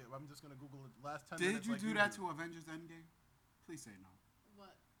watch it? I'm just gonna Google it. Last 10 Did minutes. you like do that do. to Avengers Endgame? Please say no.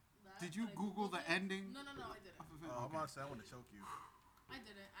 What? Did you I Google Googled the it? ending? No, I didn't. Of Avengers? Oh, I'm Okay. gonna say I want to choke you. I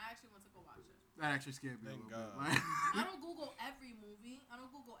didn't. I actually went to go watch it. That actually scared me Thank a little God. bit. I don't Google every movie. I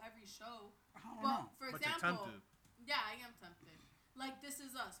don't Google every show. I don't But know. for But you're example, tempted. yeah, I am tempted. Like This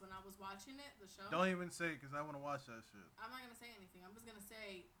Is Us. When I was watching it, the show. Don't even say it because I want to watch that shit. I'm not gonna say anything. I'm just gonna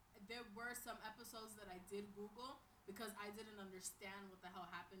say there were some episodes that I did Google because I didn't understand what the hell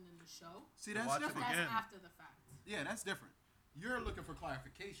happened in the show. See, that's Watch it different. That's again. after the fact. Yeah, that's different. You're looking for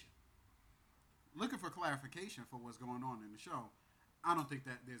clarification. Looking for clarification for what's going on in the show. I don't think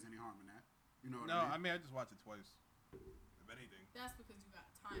that there's any harm in that. You know what No, I mean? I just watched it twice. If anything. That's because you got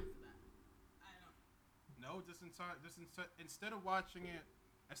time for that. I don't. No, instead of watching it,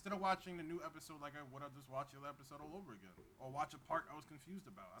 instead of watching the new episode like I would, I'll just watch the other episode all over again, or watch a part I was confused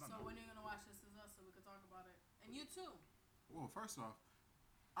about. I don't So know. when are you gonna watch This Is Us so we can talk about it? And you too. Well, first off,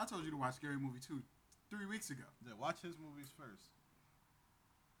 I told you to watch Scary Movie 2 3 weeks ago. Yeah, watch his movies first.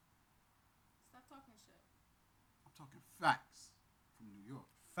 Stop talking shit. I'm talking facts from New York.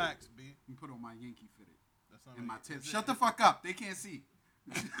 Facts, B. You put on my Yankee fitted That's not and my really- tips. is Shut it- the fuck up. They can't see.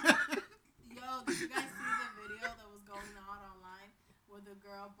 Yo, did you guys see the video that was going on online where the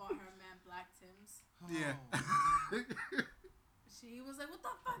girl bought her man black Tims? Yeah. She was like, "What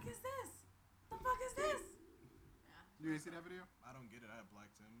the fuck is this? What the fuck is this?" Yeah. You didn't see that video? I don't get it. I have black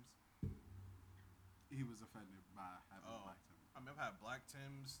Tims. He was offended by having Oh. black Tim. I mean, I've had black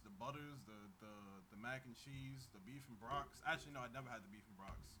Tims, the butters, the mac and cheese, the beef and Brock's. Actually, no, I never had the beef and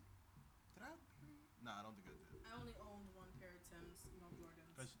Brock's. Did I? Nah, I don't think I did. I only owned one pair of Tims, no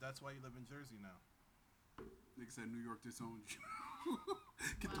Jordans. That's why you live in Jersey now. Nigga said New York disowned you.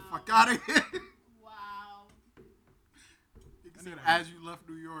 Get the Wow. fuck out of here. Wow. Nigga said Anyway. as you left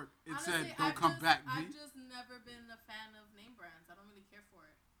New York, it Honestly, said don't I've come just- back, I've B. just never been a fan of name brands. I don't really care for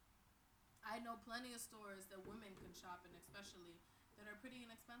it. I know plenty of stores that women can shop in, especially that are pretty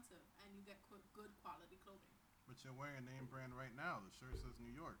inexpensive, and you get good quality clothing. But you're wearing name brand right now. The shirt says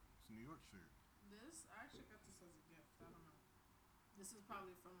New York. It's a New York shirt. This I actually got this as a gift. I don't know. This is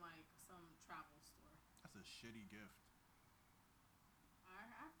probably from like some travel store. That's a shitty gift.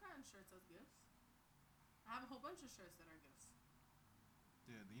 I've gotten shirts as gifts. I have a whole bunch of shirts that are gifts.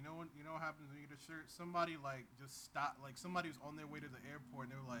 Yeah, you know what happens when you get a shirt? Somebody like just stop, like somebody was on their way to the airport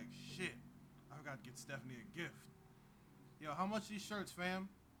and they were like, "Shit, I forgot to get Stephanie a gift." Yo, how much these shirts, fam?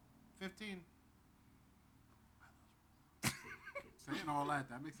 15. Saying all that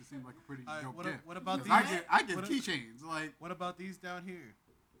makes it seem like a pretty Alright, dope what, gift. what about 'Cause these? I get what, keychains. Like, what about these down here?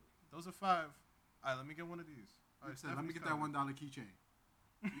 Those are 5. All right, let me get one of these. All right, let me Stephanie's get that coming. $1 keychain.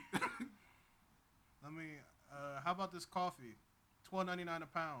 Let me. How about this coffee? $12.99 a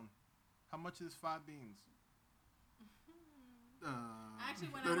pound. How much is 5 beans? Actually,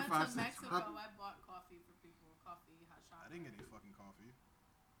 when I went 35 to cents. Mexico, I bought coffee for people. Coffee, hot chocolate. I didn't get any fucking coffee.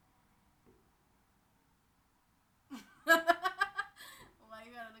 Why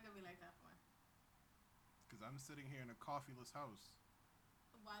you gotta look at me like that for? Because I'm sitting here in a coffeeless house.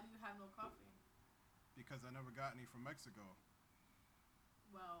 Why do you have no coffee? Because I never got any from Mexico.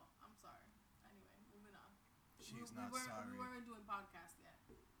 Well, I'm sorry. Anyway, moving on. She's not sorry. We weren't doing podcasts yet.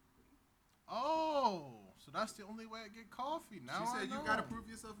 Oh, so that's the only way I get coffee. Now she I said know. you gotta prove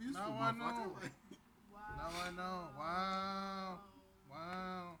yourself useful, Now I motherfucker. know. Wow. Now I know. Wow.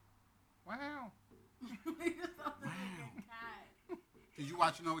 Wow. Wow. We just thought this was a cat. Did you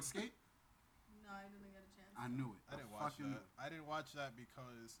watch No Escape? No, I didn't get a chance. I knew it. I didn't watch fucking that. I didn't watch that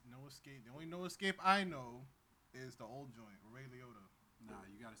because No Escape. The only No Escape I know is the old joint with Ray Liotta. Nah,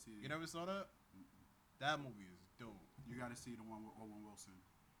 you gotta see it. You never saw that? That movie is dope. You gotta see the one with Owen Wilson.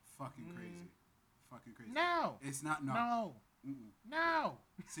 Fucking crazy. Fucking crazy. No. It's not, no. No. Mm-mm. No.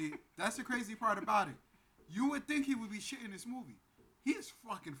 See, that's the crazy part about it. You would think he would be shit in this movie. He is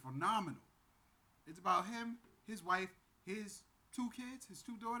fucking phenomenal. It's about him, his wife, his 2 kids, his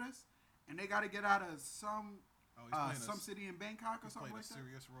 2 daughters, and they got to get out of some city in Bangkok or He's something playing like a that.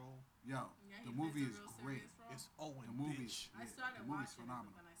 serious role. Yo, Yeah, the he movie plays is a real great. serious role. It's Owen, The movie, bitch. I started the movie's watching phenomenal.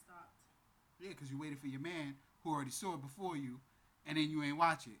 it, but then I stopped. Yeah, because you waited for your man who already saw it before you, and then you ain't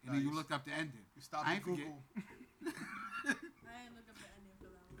watch it, and then you Nice. looked up the ending. You stopped I at ain't forget. Google. I didn't look up the ending for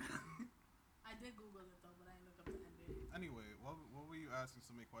that one. I did Google it though, but I didn't look up the ending. Anyway, what were you asking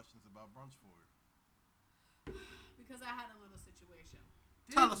so many questions about brunch for? Because I had a little situation.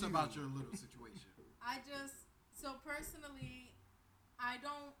 Tell us about your little situation. So personally, I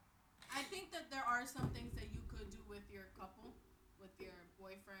don't I think that there are some things that you could do with your couple, with your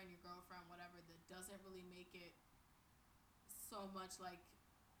boyfriend, your girlfriend, whatever, that doesn't really make it so much like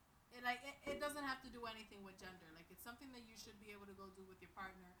it doesn't have to do anything with gender. Like, it's something that you should be able to go do with your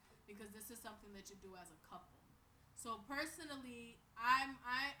partner because this is something that you do as a couple. So personally, I'm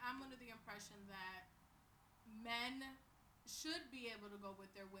under the impression that men should be able to go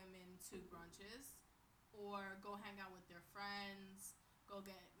with their women to brunches or go hang out with their friends, go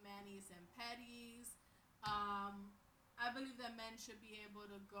get manis and petties. I believe that men should be able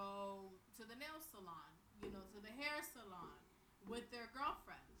to go to the nail salon, to the hair salon with their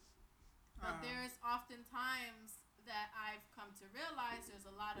girlfriends. But there's often times that I've come to realize there's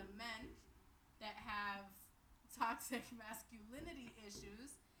a lot of men that have toxic masculinity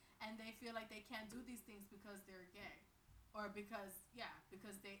issues and they feel like they can't do these things because they're gay. Or because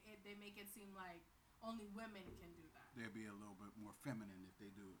they make it seem like only women can do that. They'd be a little bit more feminine if they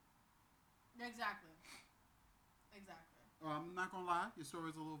do it. Exactly. I'm not gonna lie, your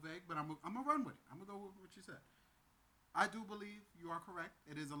story's a little vague, but I'm gonna run with it. I'm gonna go with what you said. I do believe you are correct.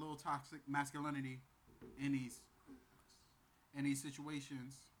 It is a little toxic masculinity in these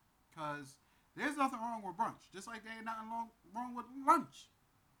situations, because there's nothing wrong with brunch, just like there ain't nothing wrong with lunch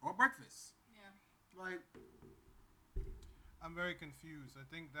or breakfast. Yeah. Like, I'm very confused. I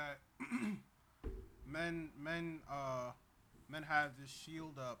think that men have this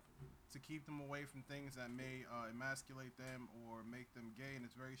shield up to keep them away from things that may emasculate them or make them gay, and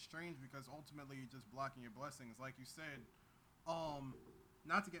it's very strange because ultimately you're just blocking your blessings. Like you said,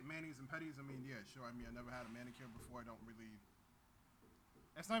 not to get manis and petties. I mean, yeah, sure. I mean, I never had a manicure before. I don't really.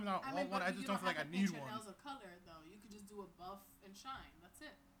 It's not even I want one. I just don't feel like I need one. Nails a color though. You could just do a buff and shine. That's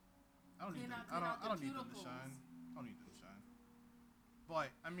it. I don't need them. I don't need them to shine. I don't need them to shine.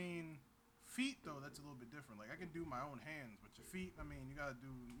 But I mean, feet though, that's a little bit different. Like, I can do my own hands, but your feet, I mean, you gotta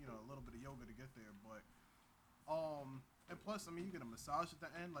do a little bit of yoga to get there. But and plus, I mean, you get a massage at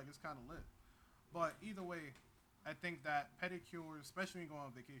the end, like, it's kind of lit. But either way, I think that pedicures, especially when you go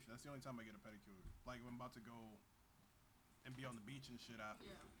on vacation, that's the only time I get a pedicure. Like, when I'm about to go and be on the beach and shit after.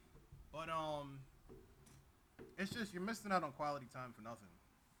 Yeah. But it's just you're missing out on quality time for nothing.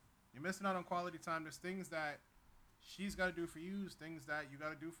 You're missing out on quality time. There's things that she's got to do for you, things that you got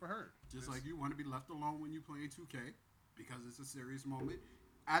to do for her. Just like you want to be left alone when you play 2K because it's a serious moment.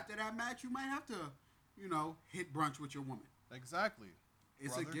 After that match, you might have to, hit brunch with your woman. Exactly.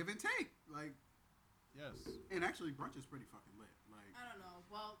 It's a give and take. Like, yes. And actually, brunch is pretty fucking lit. Like, I don't know.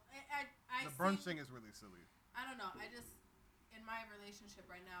 Well, I the brunch thing is really silly. I don't know. In my relationship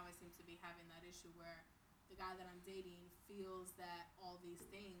right now, I seem to be having that issue where the guy that I'm dating feels that all these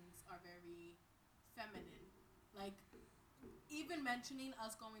things are very feminine. Like, even mentioning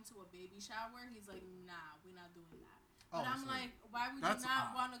us going to a baby shower, he's like, nah, we're not doing that. But I'm like, why would you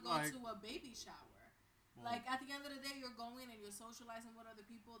not want to go to a baby shower? Well, like, at the end of the day, you're going and you're socializing with other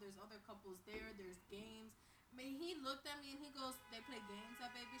people. There's other couples there. There's games. I mean, he looked at me and he goes, they play games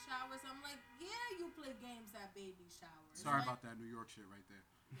at baby showers? I'm like, yeah, you play games at baby showers. Sorry about that New York shit right there.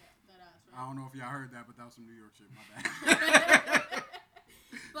 Yeah, that ass, right? I don't know if y'all heard that, but that was some New York shit. My bad.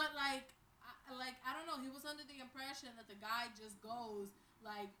 But, I don't know. He was under the impression that the guy just goes,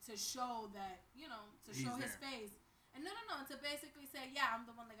 to show that, to show his face. And no, to basically say, yeah, I'm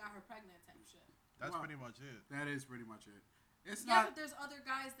the one that got her pregnant type shit. That's pretty much it. That is pretty much it. It's not. But there's other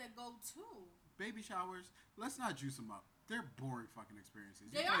guys that go too. Baby showers, let's not juice them up. They're boring fucking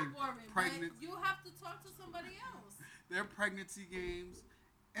experiences. They are boring, but you have to talk to somebody else. They're pregnancy games,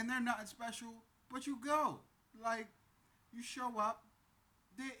 and they're not special, but you go. Like, you show up.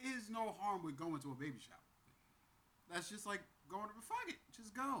 There is no harm with going to a baby shower. That's just like going to the fuck it.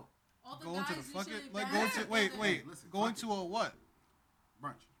 Just go. Going to the fuck it? Like, wait. Listen, going to a what?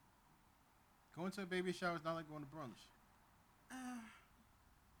 Brunch. Going to a baby shower is not like going to brunch.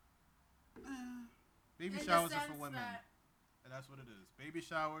 Baby showers are for women. And that's what it is. Baby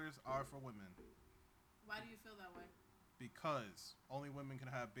showers are for women. Why do you feel that way? Because only women can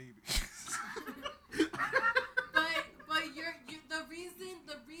have babies.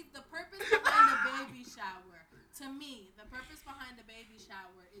 but the purpose behind the baby shower, to me, the purpose behind the baby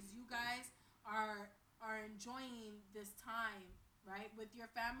shower is you guys are enjoying this time, right, with your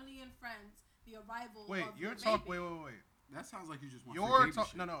family and friends. The arrival. Wait, wait. That sounds like you just want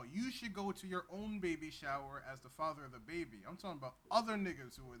No. You should go to your own baby shower as the father of the baby. I'm talking about other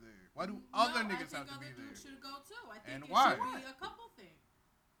niggas who were there. Why do other niggas have to be there? I think other dudes should go too. I think why? Should be a couple thing.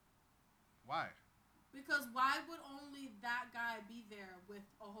 Why? Because why would only that guy be there with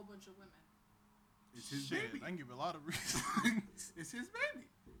a whole bunch of women? It's his baby. I can give a lot of reasons. It's his baby.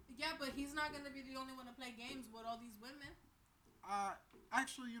 Yeah, but he's not going to be the only one to play games with all these women.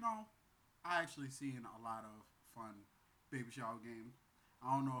 Actually, I actually seen a lot of fun baby shower games.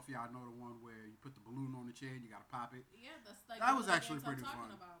 I don't know if y'all know the one where you put the balloon on the chair and you gotta pop it. Yeah, that's like That one was of the actually games I'm pretty talking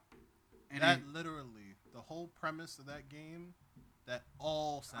fun. about. And That then, literally, the whole premise of that game, that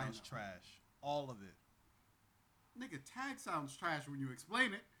all sounds know. trash. All of it. nigga, tag sounds trash when you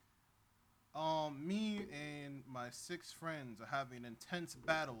explain it. Me and my 6 friends are having an intense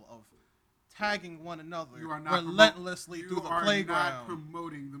battle of tagging one another You are not relentlessly through the You are playground. not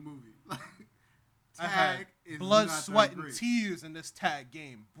promoting the movie. I had Tag is blood, not sweat, that and great. tears in this tag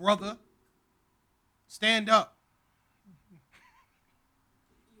game, brother. Stand up.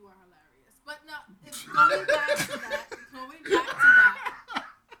 You are hilarious. But no, it's going back to that,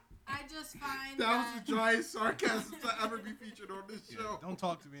 I just find That was the driest sarcasm to ever be featured on this Yeah, show. don't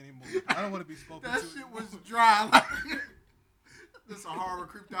talk to me anymore. I don't want to be spoken That to. shit anymore. was dry. Like, this horror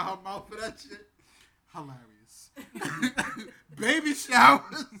creeped out her mouth for that shit. Hilarious. Baby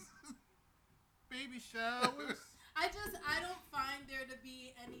showers. Baby showers. I don't find there to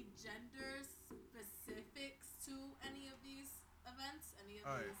be any gender specifics to any of these events, any of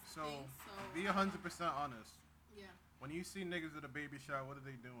Alright, these so things. So be 100% honest. Yeah. When you see niggas at a baby shower, what are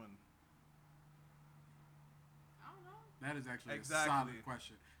they doing? I don't know. That is actually Exactly. a solid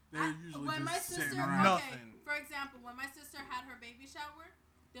question. They're usually when my just sister, sitting around. Nothing. for example, when my sister had her baby shower,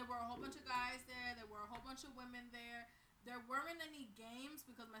 there were a whole bunch of guys there. There were a whole bunch of women there. There weren't any games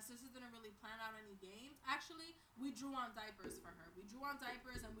because my sister didn't really plan out any games. Actually, we drew on diapers for her. We drew on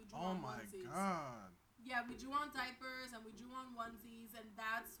diapers and we drew Oh on my onesies. god. Yeah, we drew on diapers and we drew on onesies, and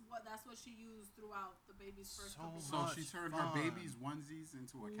that's what she used throughout the baby's first So couple So months. she turned fun. her baby's onesies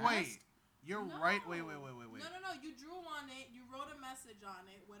into a cast? Wait. You're No. right. Wait. No. You drew on it. You wrote a message on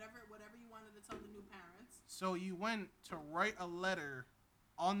it. Whatever you wanted to tell the new parents. So you went to write a letter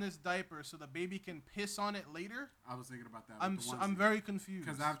on this diaper so the baby can piss on it later? I was thinking about that. I'm very confused.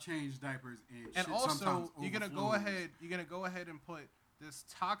 Because I've changed diapers and And shit also, sometimes you're gonna overflows. go ahead and put this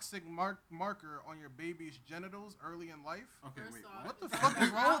toxic marker on your baby's genitals early in life. Okay, First wait. off, What the it's fuck on is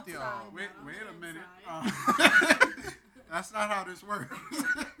the wrong with y'all? outside, Wait, not on wait the a minute. inside. That's not how this works.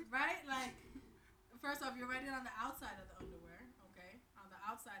 Right? Like, first off, you're writing on the outside of the underwear, okay? On the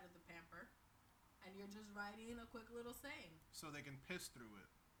outside of the pamper. And you're just writing a quick little saying. So they can piss through it.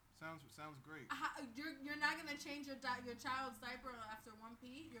 Sounds great. You're not going to change your child's diaper after one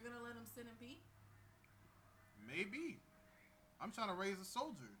pee? You're going to let him sit and pee? Maybe. I'm trying to raise a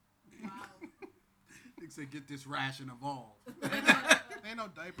soldier. Wow. They say get this ration evolved. Ain't no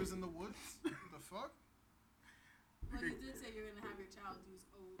diapers in the woods. What the fuck? Well, you did say you're going to have your child use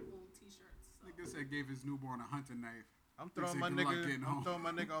old t-shirts. So. Nigga said gave his newborn a hunting knife. I'm They throwing say my good luck nigga. getting I'm home. throwing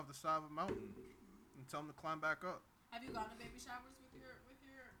my nigga off the side of a mountain and tell him to climb back up. Have you gone to baby showers with your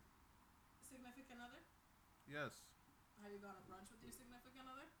significant other? Yes. Have you gone to brunch with your significant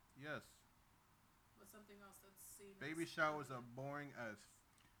other? Yes. What's something else that's seen? Baby showers are boring as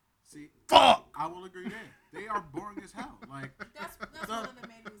See, fuck. I will agree there. They are boring as hell. Like, That's one of the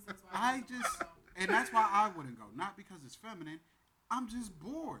main reasons why I don't just, wanna go. and that's why I wouldn't go. Not because it's feminine. I'm just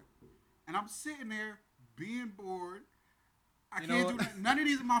bored. And I'm sitting there being bored. I You can't know do what? that. None of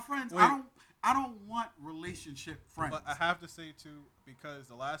these are my friends. Wait. I don't want relationship friends. But I have to say too, because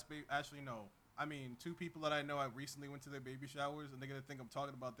the last baby, actually no, I mean 2 people that I know I recently went to their baby showers, and they're gonna think I'm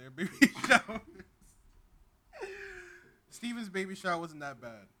talking about their baby showers. Steven's baby shower wasn't that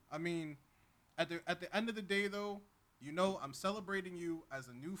bad. I mean, at the end of the day though, you know I'm celebrating you as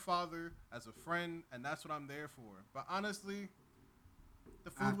a new father, as a friend, and that's what I'm there for. But honestly,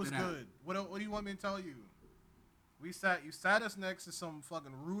 the food After was that. good. What do you want me to tell you? You sat us next to some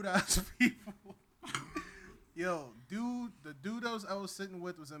fucking rude ass people. Yo, the dude I was sitting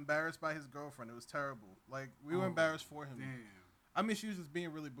with was embarrassed by his girlfriend. It was terrible. Like, we were embarrassed for him. Damn. I mean, she was just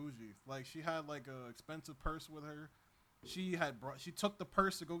being really bougie. Like, she had like a expensive purse with her. She took the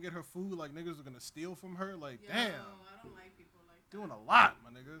purse to go get her food. Like, niggas were gonna steal from her. Like, Yo, damn, I don't like people like that. doing a lot, my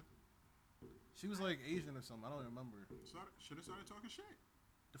nigga. She was like Asian or something. I don't remember. Should have started talking shit.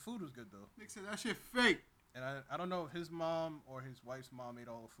 The food was good though. Nigga said that shit fake. And I don't know if his mom or his wife's mom made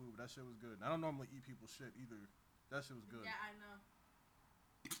all the food, but that shit was good. And I don't normally eat people's shit either. That shit was good. Yeah, I know.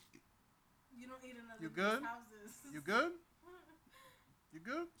 You don't eat another You good? houses. You good? You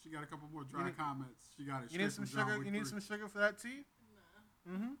good? She got a couple more dry need- comments. She got it. You need some sugar? You need some sugar for that tea?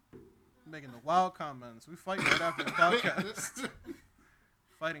 Nah. Mm-hmm. Making the wild comments. We fighting right after the podcast.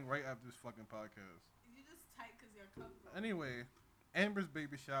 Fighting right after this fucking podcast. You just tight because you're comfortable. Anyway, Amber's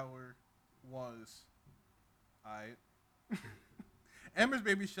baby shower was... Alright. Amber's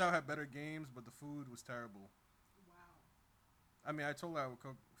baby shower had better games, but the food was terrible. Wow. I mean, I told her I would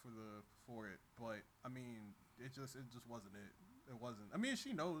cook for it, but I mean, it just wasn't it. It wasn't. I mean,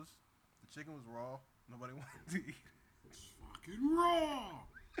 she knows. The chicken was raw. Nobody wanted to eat it. It's fucking raw.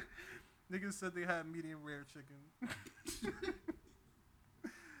 Niggas said they had medium rare chicken.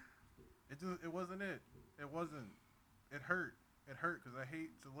 It wasn't it. It wasn't. It hurt. It hurt because I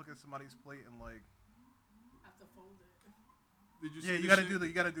hate to look at somebody's plate and like. Have to fold it. Did you Yeah, see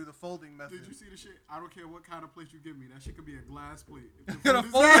you gotta do the folding method. Did you see the shit? I don't care what kind of plate you give me. That shit could be a glass plate. If You're the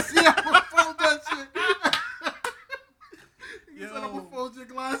gonna food is fold ass, yeah, I'm gonna fold that shit. You said I'm Yo, gonna fold your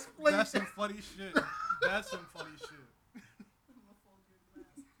glass plate. That's some funny shit. That's some funny shit. I'm gonna fold your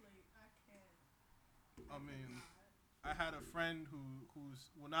glass plate. I can't. I mean, I had a friend who's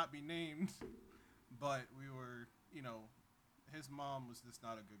will not be named, but we were, his mom was just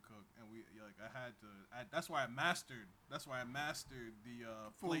not a good cook, and that's why I mastered the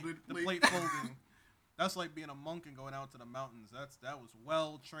plate folding. That's like being a monk and going out to the mountains. That was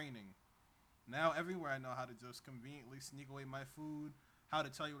well training. Now everywhere I know how to just conveniently sneak away my food, how to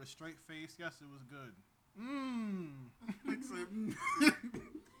tell you with a straight face, yes, it was good.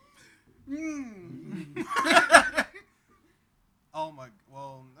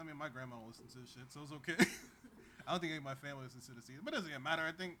 My grandma listens to this shit, so it's okay. I don't think any of my family listens to this either, but it doesn't matter.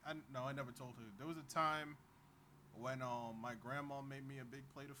 I never told her. There was a time when my grandma made me a big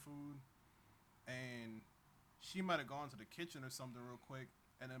plate of food, and she might have gone to the kitchen or something real quick,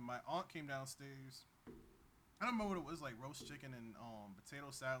 and then my aunt came downstairs. I don't remember what it was, like roast chicken and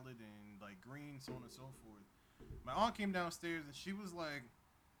potato salad and like greens, so on and so forth. My aunt came downstairs and she was like,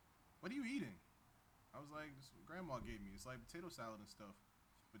 "What are you eating?" I was like, "This is what Grandma gave me. It's like potato salad and stuff."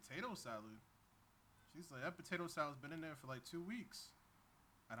 Potato salad? She's like, "That potato salad's been in there for like 2 weeks."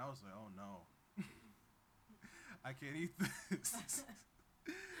 And I was like, "Oh no. I can't eat this."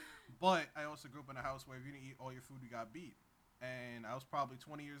 But I also grew up in a house where if you didn't eat all your food, you got beat. And I was probably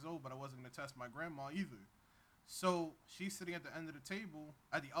 20 years old, but I wasn't going to test my grandma either. So she's sitting at the end of the table,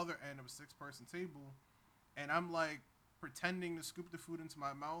 at the other end of a 6-person table, and I'm like pretending to scoop the food into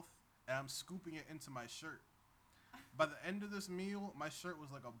my mouth, and I'm scooping it into my shirt. By the end of this meal, my shirt was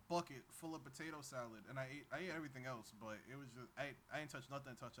like a bucket full of potato salad, and I ate everything else, but it was just I didn't touch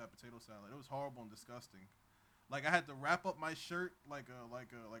nothing. Touch that potato salad. It was horrible and disgusting. Like I had to wrap up my shirt like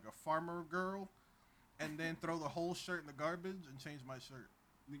a farmer girl, and then throw the whole shirt in the garbage and change my shirt.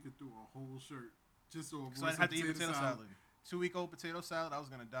 Nigga threw a whole shirt just so I had to eat potato salad. 2-week-old potato salad. I was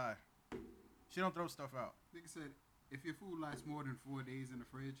gonna die. She don't throw stuff out. Nigga said if your food lasts more than 4 days in the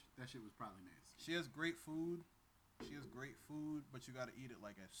fridge, that shit was probably nasty. She has great food. But you gotta eat it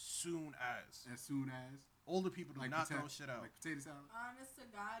like as soon as. As soon as. Older people do like not throw shit out. Like potato salad. Honest to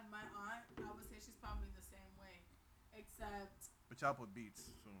God, my aunt, I would say she's probably the same way, except. But y'all put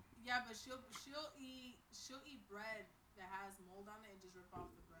beets, so. Yeah, but she'll eat bread that has mold on it and just rip off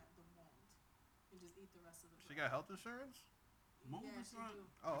the mold, and just eat the rest of the bread. She got health insurance? Mold yeah, is she not. do.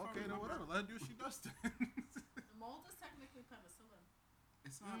 Oh, okay, then whatever. Let her do what she does then. The mold is technically penicillin.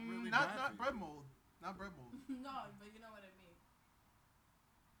 It's not really not bad bread mold. Not bread mold. No, but you know what I mean.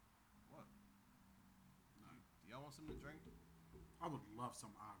 What? No. Y'all want something to drink? I would love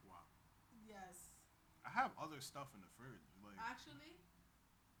some agua. Yes. I have other stuff in the fridge. Like Actually,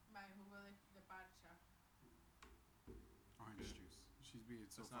 my jugo de parcha. Orange juice. She's being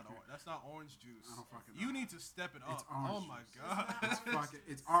so that's not orange juice. I don't fucking know. You need to step it up. It's orange Oh my juice. god.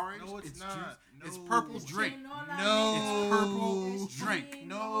 It's orange. No, it's not. Juice. No. It's purple It's drink. No. It's purple drink.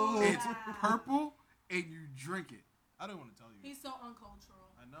 No. It's purple and you drink it. I don't want to tell you. He's so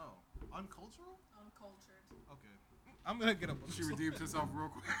uncultural. I know. Uncultural? Uncultured. Okay. I'm gonna get up. She redeemed herself real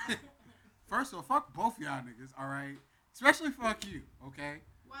quick. First of all, fuck both y'all niggas, alright? Especially fuck you, okay?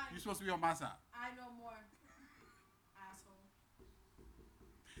 Why? You're supposed to be on my side. I know more. Asshole.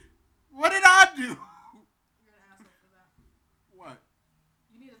 What did I do? You're an asshole for that. What?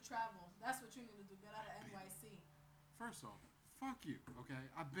 You need to travel. That's what you need to do. Get out of NYC. First off, fuck you,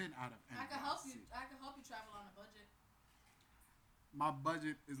 okay? I've been out of NYC. I can help you. I can help you travel on a budget. My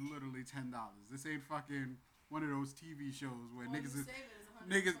budget is literally $10. This ain't fucking one of those TV shows where niggas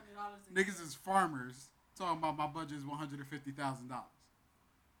is farmers talking about my budget is $150,000.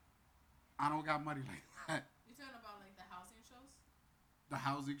 I don't got money like that. You talking about like the housing shows? The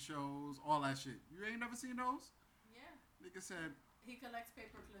housing shows, all that shit. You ain't never seen those? Yeah. Nigga said he collects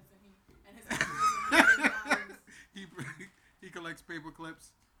paper clips and his $1 million. he collects paper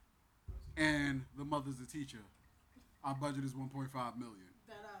clips, and the mother's a teacher. Our budget is $1.5 million.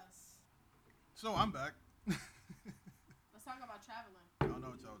 That us. So I'm back. Let's talk about traveling. I don't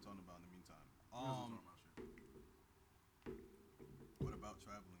know what y'all were talking about in the meantime. What about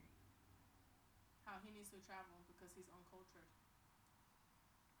traveling? How he needs to travel because he's uncultured.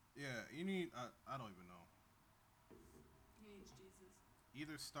 Yeah, you need. I don't even know. He needs Jesus.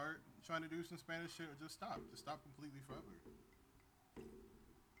 Either start trying to do some Spanish shit or just stop. Just stop completely forever.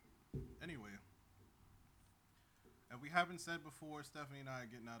 Anyway, if we haven't said before, Stephanie and I are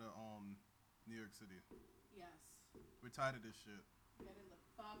getting out of New York City. Yes. We're tired of this shit. Getting the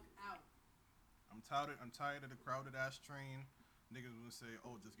fuck out. I'm tired of the crowded ass train. Niggas will say,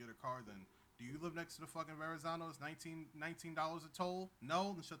 "Oh, just get a car then." Do you live next to the fucking Verrazano? It's $19 a toll.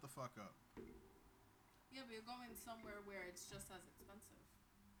 No, then shut the fuck up. Yeah, but you're going somewhere where it's just as expensive.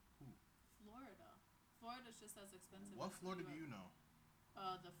 Who? Florida. Florida's just as expensive. What as Florida New do York. you know?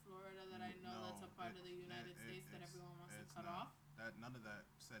 The Florida that I know that's a part of the United States that everyone wants to cut off. That none of that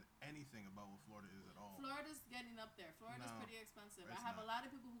said anything about what Florida is at all. Florida's getting up there. Florida's pretty expensive. I have a lot of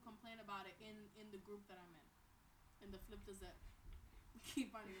people who complain about it in the group that I'm in the Flip the Zip.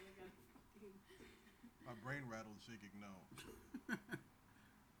 Keep on even again. My brain rattled shaking. No.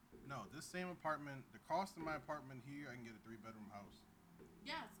 No, this same apartment, the cost of my apartment here, I can get a 3-bedroom house.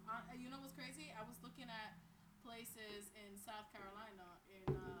 Yes. You know what's crazy? I was looking at places in South Carolina,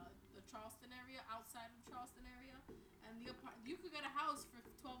 in the Charleston area, outside of Charleston area, and you could get a house for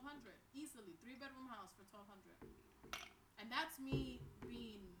 $1,200 easily, 3-bedroom house for $1,200, and that's me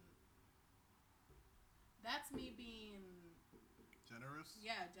being generous.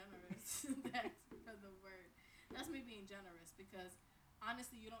 Yeah, generous. That's the word. That's me being generous because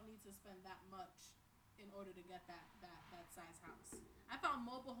honestly, you don't need to spend that much in order to get that size house. I found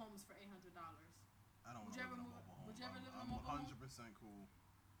mobile homes for $800. I don't want to live in a mobile home. Would you ever live in a I'm mobile home? 100% cool.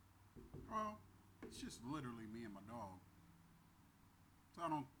 Well, it's just literally me and my dog. So I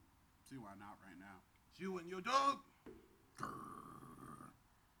don't see why not right now. You and your dog.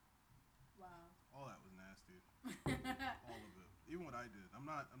 Wow. All that was nasty. All of it. Even what I did. I'm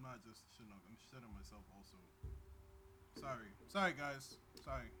not just shitting on. I'm shitting on myself also. Sorry guys.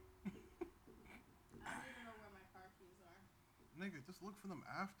 Sorry. I don't even know where my car keys are. Nigga, just look for them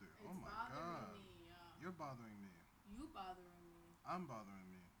after. It's oh my bothering god. me, yeah. You're bothering me. You bothering me. I'm bothering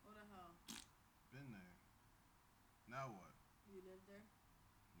me. What the hell? Been there. Now what? You live there?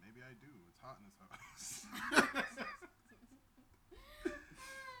 Maybe I do. It's hot in this house.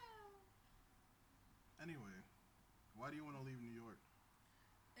 Anyway, why do you want to leave New York?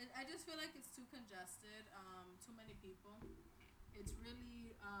 I just feel like it's too congested. Too many people. It's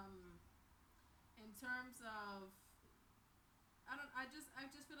really in terms of I just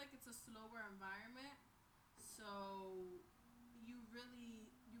feel like it's a slower environment. So you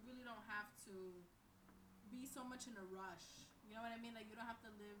really don't have to be so much in a rush. You know what I mean? Like you don't have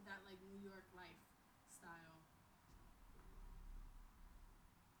to live that like New York lifestyle.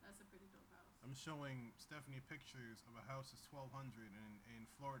 That's a pretty dope house. I'm showing Stephanie pictures of a house that's $1,200 in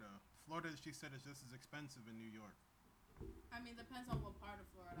Florida. Florida, she said, is just as expensive in New York. I mean, depends on what part of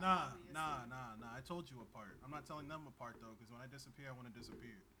Florida. Nah. I told you apart. I'm not telling them apart though, because when I disappear, I want to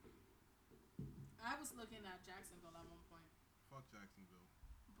disappear. I was looking at Jacksonville at one point. Fuck Jacksonville.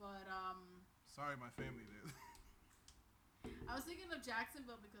 But sorry, my family did. I was thinking of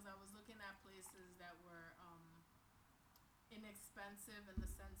Jacksonville because I was looking at places that were inexpensive in the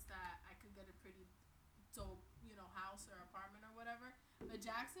sense that I could get a pretty dope, house or apartment or whatever. But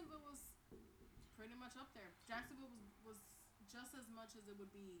Jacksonville was pretty much up there. Jacksonville was just as much as it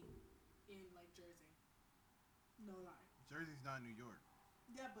would be in like Jersey. No lie. Jersey's not New York.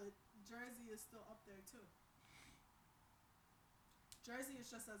 Yeah, but Jersey is still up there too. Jersey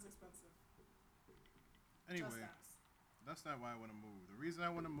is just as expensive. Anyway, that's not why I want to move. The reason I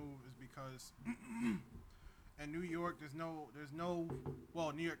want to move is because in New York,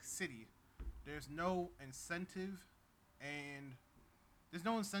 New York City, there's no incentive, and there's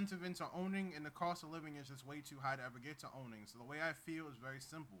no incentive into owning, and the cost of living is just way too high to ever get to owning. So the way I feel is very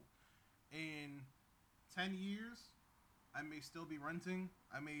simple. In 10 years, I may still be renting.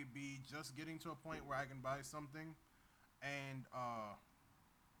 I may be just getting to a point where I can buy something, and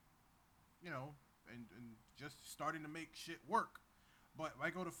and just starting to make shit work. But if I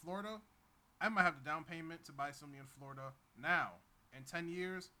go to Florida, I might have the down payment to buy something in Florida now. In 10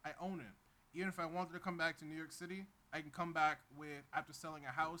 years, I own it. Even if I wanted to come back to New York City, I can come back with, after selling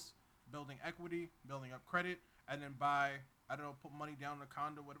a house, building equity, building up credit, and then put money down in a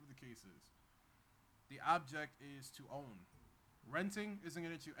condo, whatever the case is. The object is to own. Renting isn't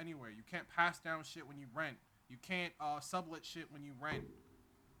going to get you anywhere. You can't pass down shit when you rent. You can't sublet shit when you rent.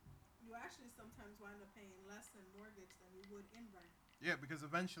 You actually sometimes wind up paying less in mortgage than you would in rent. Yeah, because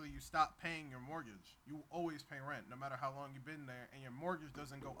eventually you stop paying your mortgage. You always pay rent, no matter how long you've been there, and your mortgage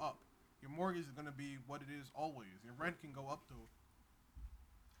doesn't go up. Your mortgage is going to be what it is always. Your rent can go up, though.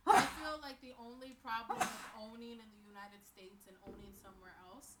 I feel like the only problem with owning in the United States and owning somewhere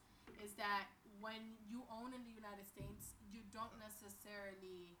else is that when you own in the United States, you don't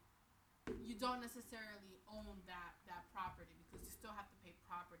necessarily own that property because you still have to pay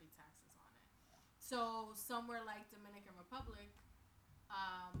property taxes on it. So somewhere like Dominican Republic,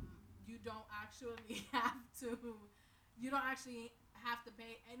 you don't actually have to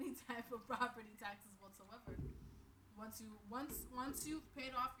pay any type of property taxes whatsoever. Once you've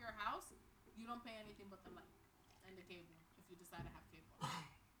paid off your house, you don't pay anything but the light and the cable if you decide to have cable.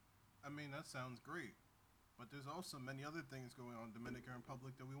 I mean, that sounds great. But there's also many other things going on in Dominican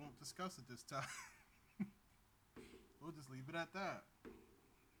Republic that we won't discuss at this time. We'll just leave it at that.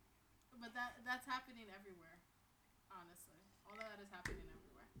 But that's happening everywhere, honestly. All of that is happening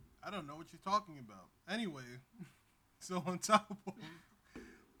everywhere. I don't know what you're talking about. Anyway, so on top of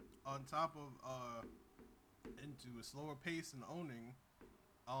into a slower pace and owning,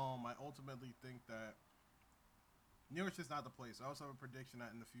 I ultimately think that New York's just not the place. I also have a prediction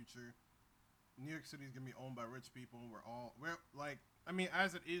that in the future, New York City is gonna be owned by rich people.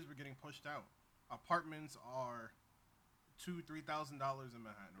 As it is, we're getting pushed out. Apartments are $2,000-$3,000 in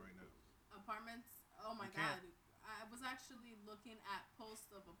Manhattan right now. Apartments? Oh my God! I was actually looking at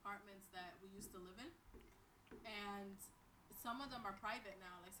posts of apartments that we used to live in, and some of them are private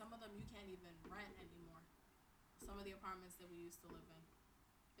now. Like some of them you can't even rent anymore. Some of the apartments that we used to live in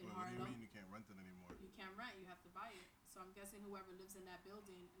What do you Harlem. mean you can't rent it anymore? You can't rent. You have to buy it. So I'm guessing whoever lives in that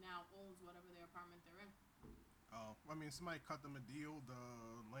building now owns whatever their apartment they're in. Somebody cut them a deal. The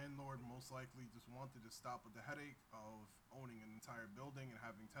landlord most likely just wanted to stop with the headache of owning an entire building and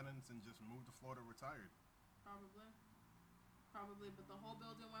having tenants and just move to Florida retired. Probably, but the whole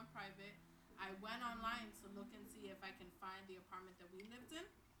building went private. I went online to look and see if I can find the apartment that we lived in,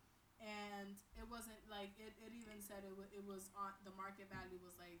 and it wasn't like it even said it was on the market value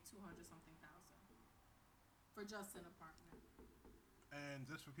was like 200 something thousand for just an apartment. And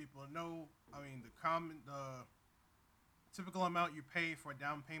just for people to know, the typical amount you pay for a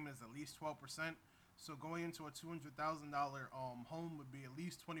down payment is at least 12%. So going into a $200,000 home would be at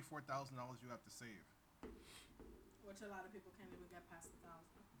least $24,000 you have to save. Which a lot of people can't even get past 1,000.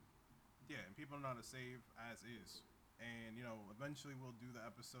 Yeah, and people know how to save as is. And, eventually we'll do the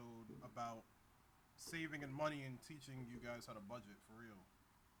episode about saving and money and teaching you guys how to budget for real.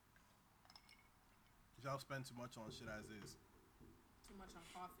 Because y'all spend too much on shit as is. Too much on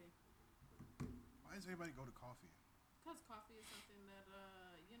coffee. Why does everybody go to coffee? Because coffee is something that,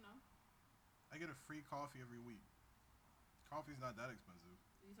 I get a free coffee every week. Coffee's not that expensive.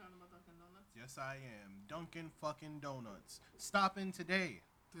 Are you talking about Dunkin' Donuts? Yes, I am. Dunkin' fucking Donuts. Stop in today.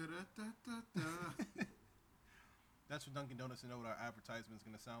 That's what Dunkin' Donuts, what our advertisement's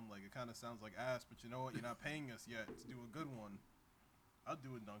going to sound like. It kind of sounds like ass, but you know what? You're not paying us yet to do a good one. I'll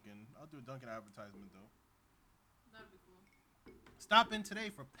do a Dunkin' advertisement, though. That'd be cool. Stop in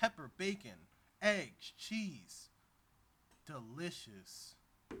today for pepper, bacon, eggs, cheese. Delicious.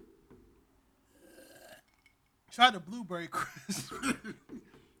 Try the blueberry crisp.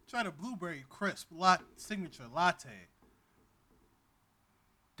 Try the blueberry crisp signature latte.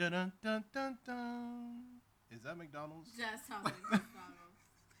 Dun dun dun dun dun. Is that McDonald's? That sounds like McDonald's.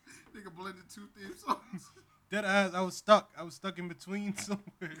 Nigga blended two theme songs. Dead ass. I was stuck in between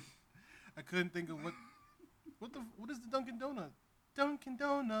somewhere. I couldn't think of what is the Dunkin' Donut? Dunkin'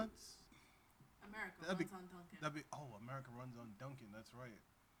 Donuts. America runs on Dunkin'. America runs on Dunkin'. That's right.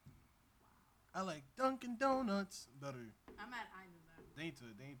 I like Dunkin' Donuts better. I'm mad I knew that. They ain't.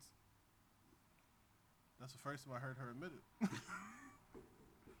 That's the first time I heard her admit it.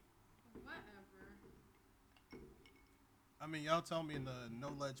 Whatever. I mean, y'all tell me in the No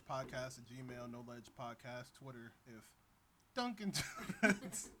Ledge Podcast at Gmail, No Ledge Podcast Twitter, if Dunkin'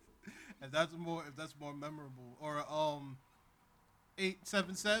 Donuts, if that's more memorable, or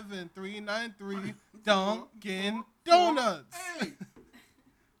 877-393 Dunkin' Donuts. Hey.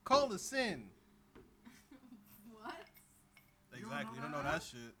 Call us in. What? Exactly. You don't know that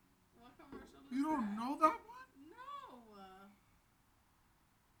shit. What commercial is You don't know that one? No.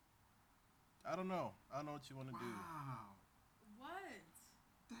 I don't know. I don't know what you want to do. Wow. What?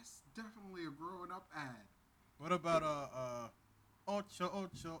 That's definitely a growing up ad. What about Ocho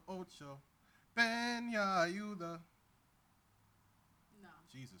Ocho Ocho Peña Ayuda? No.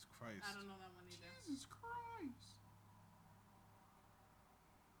 Jesus Christ. I don't know that one either. Jesus Christ.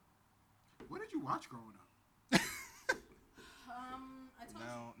 What did you watch growing up? I told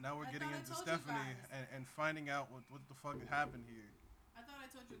you. Now we're getting into told you Stephanie guys. and finding out what the fuck happened here. I thought I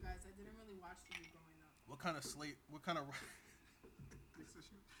told you guys I didn't really watch TV growing up. What kind of slate? What kind of?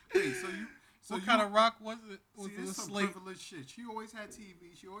 Hey, so you what kind of rock was it? Was See, it a this some slate? privileged shit. She always had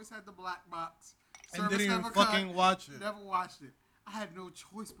TV. She always had the black box. And Service didn't even never fucking cut. watch it. Never watched it. I had no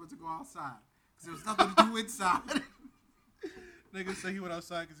choice but to go outside because there was nothing to do inside. Nigga said he went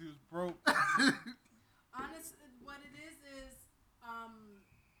outside because he was broke. Honestly, what it is,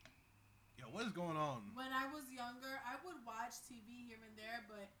 Yo, what is going on? when I was younger, I would watch TV here and there,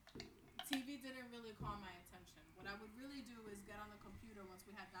 but TV didn't really call my attention. What I would really do is get on the computer once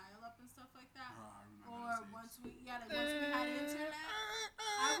we had dial-up and stuff like that, or once we had internet.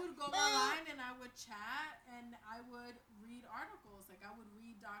 I would go online and I would chat and I would read articles. Like I would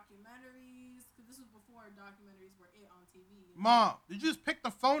read documentaries because this was before documentaries were on TV. You know? Mom, you just picked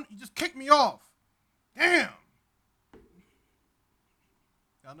the phone. You just kicked me off. Damn.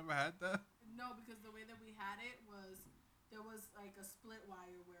 Y'all never had that? No, because the way that we had it was there was like a split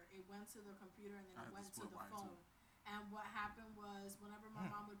wire where it went to the computer and then it went to the phone. Too. And what happened was whenever my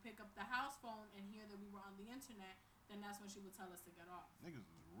mom would pick up the house phone and hear that we were on the internet, then that's when she would tell us to get off. Niggas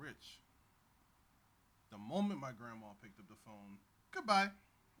was rich. The moment my grandma picked up the phone, goodbye.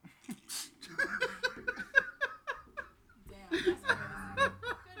 Damn, that's crazy.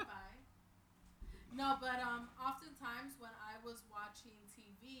 Goodbye. No, but oftentimes when I was watching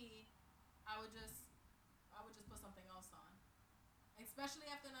TV, I would just put something else on. Especially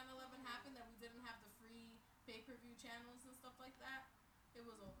after 9/11 happened, that we didn't have the free pay-per-view channels and stuff like that. It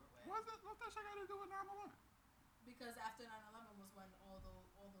was over with. What that shit got to do with 9/11? Because after 9/11 was when all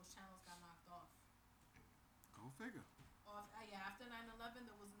those channels got knocked off. Go figure. After 9/11,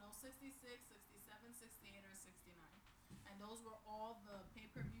 there was no 66, 67, 68, or 69. And those were all the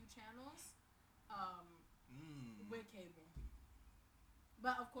pay-per-view channels with cable.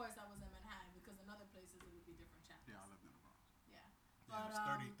 But, of course, I was in Manhattan because in other places it would be different channels. Yeah, I lived in the Bronx. Yeah. But, it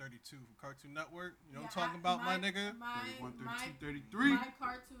was 32 from Cartoon Network. You know what I'm talking about, my nigga? 31, 32, 33. My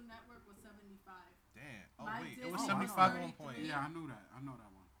Cartoon Network was 75. Damn. Oh, My wait. Disney It was was 75 at one 33. point. Yeah, I knew that. I know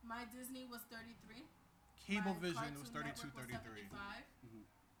that one. My Disney was 33. Cablevision was Cartoon 32, Network 33. Was 75.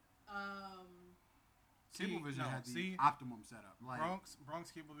 Cablevision had the see, optimum setup. Like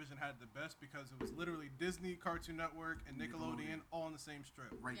Bronx Cablevision had the best because it was literally Disney, Cartoon Network, and Nickelodeon all on the same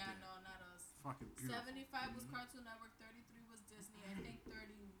strip. Right yeah, there. no, not us. Fucking beautiful. 75 was Cartoon Network, 33 was Disney. I think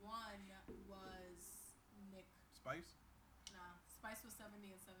 31 was Nick. Spice? Nah, Spice was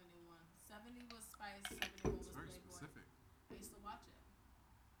 70 and 71. 70 was Spice, 71 was It's very Playboy. specific. I used to watch it.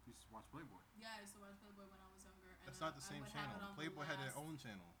 You used to watch Playboy. Yeah, I used to watch Playboy when I was younger. And That's not the same channel. Playboy had their own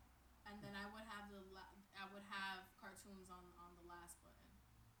channel. And then I would have cartoons on the last button.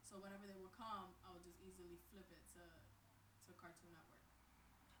 So whenever they would come, I would just easily flip it to Cartoon Network.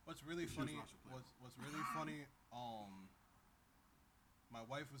 What's really funny? What's really funny? My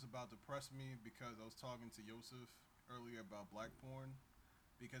wife was about to press me because I was talking to Yosef earlier about black porn,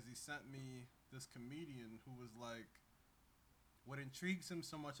 because he sent me this comedian who was like, what intrigues him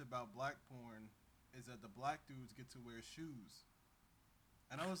so much about black porn is that the black dudes get to wear shoes.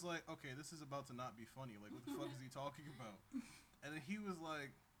 And I was like, okay, this is about to not be funny. Like, what the fuck is he talking about? And then he was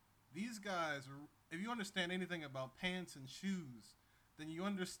like, these guys, if you understand anything about pants and shoes, then you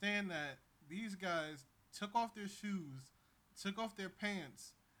understand that these guys took off their shoes, took off their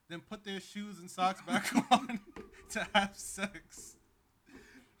pants, then put their shoes and socks back on to have sex.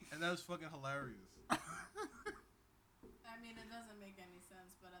 And that was fucking hilarious. I mean, it doesn't make any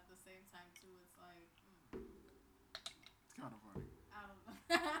sense, but at the same time, too, it's like... It's kind of funny. I don't know.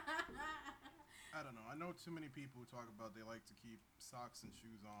 I don't know. I know too many people who talk about they like to keep socks and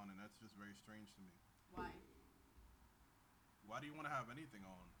shoes on, and that's just very strange to me. Why? Why do you want to have anything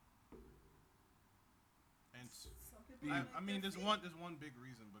on? And I mean, there's one big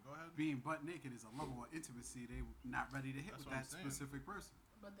reason, but go ahead. Being butt naked is a level of intimacy they not ready to hit with that specific person.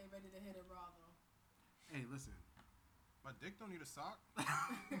 But they ready to hit it raw, though. Hey, listen. My dick don't need a sock. He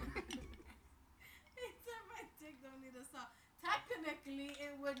said my dick don't need a sock. Technically,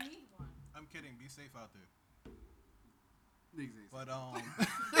 it would need one. I'm kidding. Be safe out there. But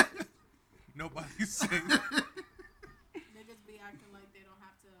nobody's safe. Niggas be acting like they don't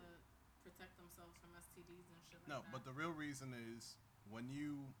have to protect themselves from STDs and shit like that. No, but the real reason is when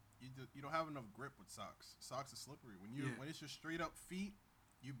you don't have enough grip with socks. Socks are slippery. When it's your straight up feet,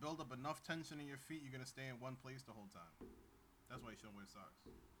 you build up enough tension in your feet, you're gonna stay in one place the whole time. That's why you shouldn't wear socks.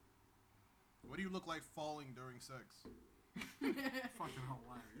 What do you look like falling during sex? Fucking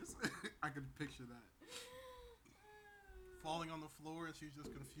hilarious. I can picture that. Falling on the floor and she's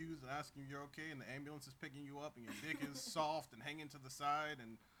just confused and asking you you're okay, and the ambulance is picking you up and your dick is soft and hanging to the side,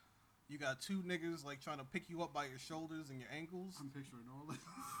 and you got two niggas like trying to pick you up by your shoulders and your ankles. I'm picturing all this.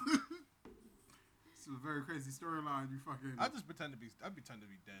 It's a very crazy storyline. You fucking. I'd pretend to be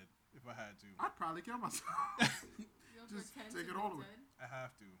dead if I had to. I'd probably kill myself. Just take it all the way. I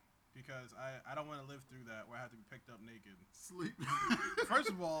have to. because I don't want to live through that where I have to be picked up naked. Sleep. First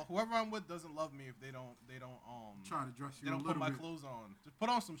of all, whoever I'm with doesn't love me if they don't trying to dress you. They don't put my clothes on. Just put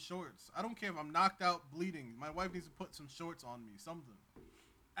on some shorts. I don't care if I'm knocked out bleeding. My wife needs to put some shorts on me. Something.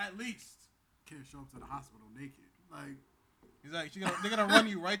 At least. Can't show up to the hospital naked. Like. He's like, they're gonna run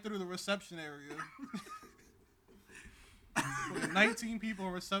you right through the reception area. 19 people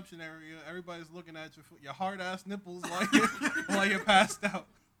in reception area. Everybody's looking at your hard ass nipples while you're passed out.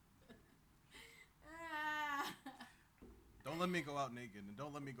 Don't let me go out naked, and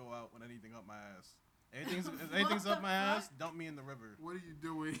don't let me go out with anything up my ass. If anything's up my ass, dump me in the river. What are you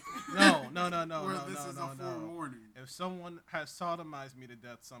doing? No. This is a forewarning. If someone has sodomized me to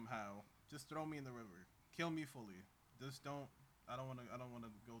death somehow, just throw me in the river. Kill me fully. Just don't. I don't want to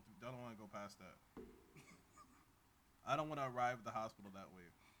go past that. I don't want to arrive at the hospital that way.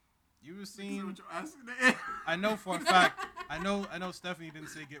 You were seen. What you're asking to I know for a fact. I know Stephanie didn't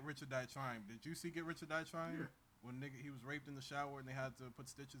say get rich or die trying. Did you see Get Rich or Die Trying? Yeah. When he was raped in the shower and they had to put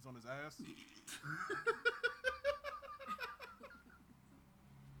stitches on his ass.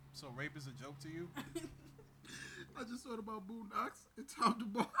 So rape is a joke to you? I just thought about Boondocks. It's how the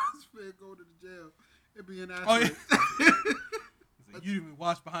boss man go to the jail and be an ass. Oh, yeah. Like, you didn't even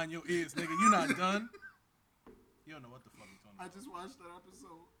wash behind your ears, nigga. You not done. You don't know what the fuck you're talking about. I just watched that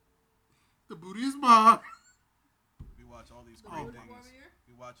episode. The booty is mine. We watch all these The great Booty things. Warrior?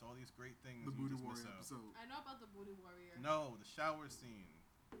 We watch all these great things. The we Booty just miss Warrior out. episode. I know about the Booty Warrior. No, the shower scene.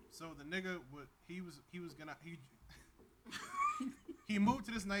 So the nigga he moved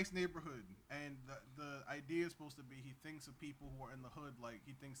to this nice neighborhood, and the idea is supposed to be he thinks of people who are in the hood, like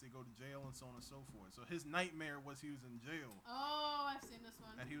he thinks they go to jail and so on and so forth. So his nightmare was he was in jail. Oh, I've seen this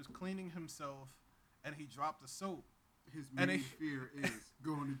one. And he was cleaning himself, and he dropped the soap. His main fear is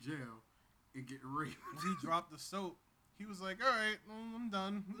going to jail and getting raped. When he dropped the soap, he was like, "All right, I'm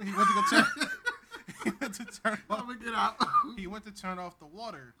done." He went to go turn. He went to turn off. I'm gonna get out. He went to turn off the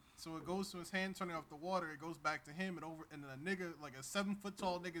water. So it goes to his hand turning off the water. It goes back to him, and a nigga, like a 7-foot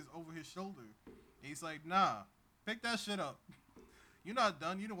tall nigga, is over his shoulder. And he's like, "Nah, pick that shit up. You're not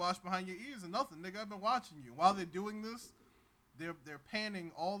done. You done wash behind your ears and nothing, nigga. I've been watching you." While they're doing this, they're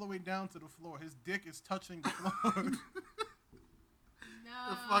panning all the way down to the floor. His dick is touching the floor.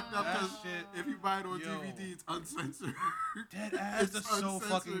 The fucked up That shit. shit, If you buy it on yo. DVD, it's uncensored. Dead ass. It's That's so uncensored,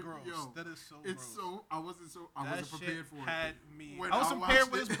 fucking gross. yo. That is so It's gross. so. I wasn't prepared for it. Had me. When I was watched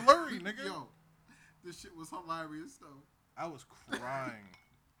prepared when it- it's blurry, nigga. Yo, this shit was hilarious though. I was crying.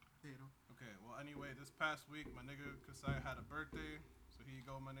 Potato. Okay, well, anyway, this past week, my nigga Kasai had a birthday, so here you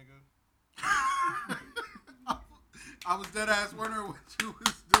go, my nigga. I was dead ass wondering what you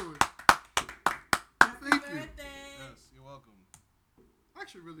was doing. Thank you. Birthday. Yes, you're welcome. I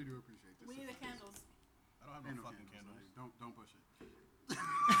actually really do appreciate this. We need the candles. I don't have Ain't no no fucking candles. Like, don't push it.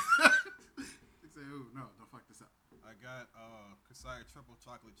 They say, "Ooh, no, don't fuck this up." I got Kasai triple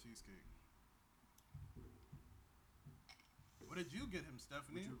chocolate cheesecake. What did you get him,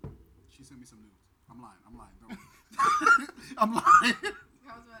 Stephanie? She sent me some nudes. I'm lying. Don't. I'm lying.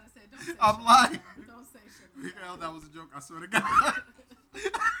 I was about to say, don't say I'm shit. lying. Don't say shit. like Hell, that. that was a joke. I swear to God.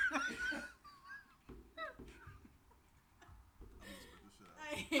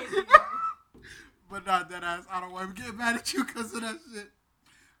 I hate you. But not that ass. I don't want to get mad at you because of that shit.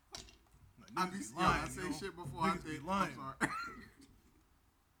 I say shit before I Niggas be think. lying. I'm sorry.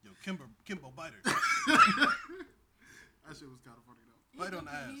 Yo, Kimbo Biter. That shit was kind of funny though. Bite on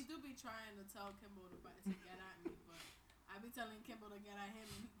the ass. He do be trying to tell Kimbo to get at me, but I be telling Kimbo to get at him,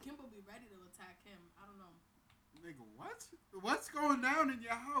 and Kimbo be ready to attack him. I don't know. Nigga, what? What's going down in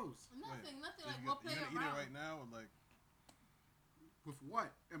your house? Nothing. Wait, Like, you we'll play gonna eat around. it right now, or like? With what?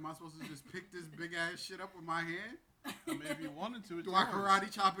 Am I supposed to just pick this big ass shit up with my hand? I mean, if you wanted to, it's Do I yours.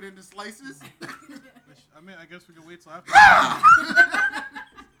 karate chop it into slices? I mean, I guess we can wait till after.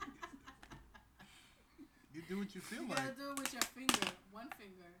 You do what you feel You like. gotta do it with your finger. One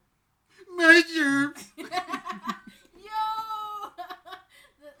finger. Major. Yo!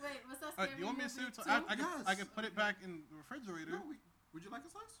 Wait, what's that? Alright, you want me to save it till movie I too? Yes. can put it back in the refrigerator. No, would you like a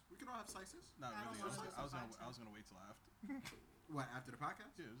slice? We could all have slices. Not I really. don't want I was slices. gonna wait till after. What, after the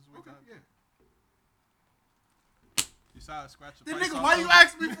podcast? Yeah, just wait Okay, till after. yeah. You saw I scratch the Then price nigga, off why those? you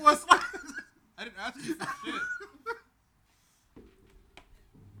ask me for a slice? I didn't ask you for shit.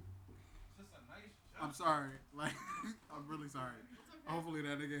 Just a nice job. I'm sorry. Like, I'm really sorry. It's okay. Hopefully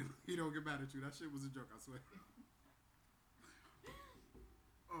that nigga, he don't get mad at you. That shit was a joke, I swear.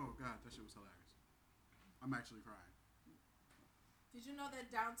 Oh, God, that shit was hilarious. I'm actually crying. Did you know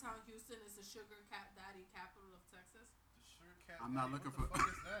that downtown Houston is the sugar daddy capital of Texas? The Sugar Cat I'm not Daddy, looking what for- the fuck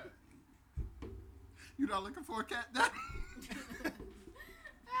is that? You not looking for a cat daddy?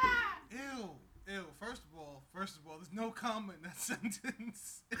 Ah! comma in that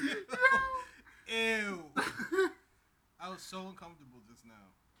sentence. Ew. I was so uncomfortable just now.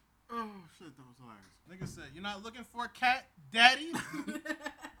 Oh shit, that was hilarious. Nigga said, "You're not looking for a cat, daddy?"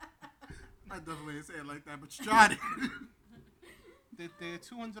 I definitely didn't say it like that, but you tried it. They're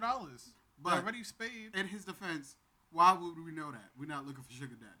 $200. But They're already spayed. in his defense, why would we know that? We're not looking for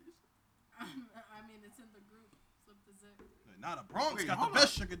sugar daddies. I mean, it's in the group. Flip the zip. Not a Bronx Wait, got the hold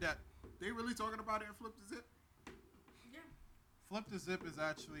best up. sugar daddy. They really talking about it and Flip the Zip? Yeah. Flip the Zip is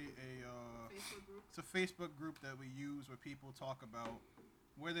actually Facebook group. it's a Facebook group that we use where people talk about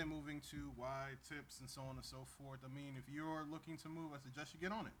where they're moving to, why, tips, and so on and so forth. I mean, if you're looking to move, I suggest you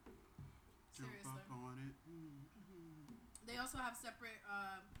get on it. Seriously. Jump up on it. They also have separate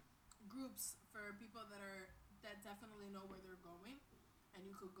groups for people that definitely know where they're going, and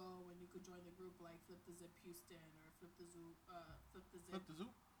you could go and you could join the group like Flip the Zip Houston or Flip the Zip, Flip the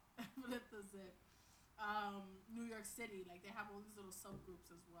Zoop. Flip the Zip, New York City. Like they have all these little subgroups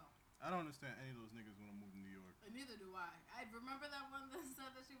as well. I don't understand any of those niggas want to move to New York. And neither do I. I remember that one that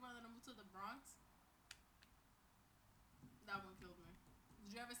said that she wanted to move to the Bronx. That one killed me.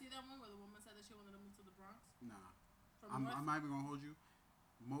 Did you ever see that one where the woman said that she wanted to move to the Bronx? Nah. From North? I'm not even gonna hold you.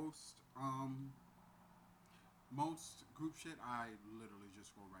 Most group shit I literally just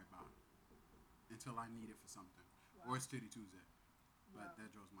scroll right by until I need it for something. Wow. Or it's Titty Tuesday. But Wow. that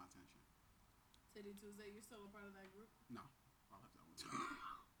draws my attention. Titty Tuesday, you're still a part of that group? No. I left that one too.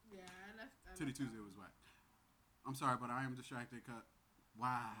 Yeah, I left. Titty Tuesday was whack. I'm sorry, but I am distracted.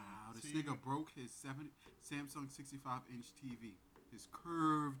 Wow, this nigga broke his Samsung 65-inch TV. His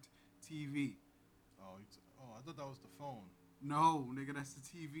curved TV. Oh, I thought that was the phone. No, nigga, that's the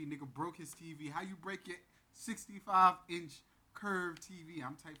TV. Nigga broke his TV. How you break your 65-inch curved TV?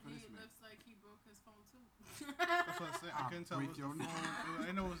 I'm tight for this man. He looks like he broke his phone too. That's what I said. I couldn't tell it was the phone. I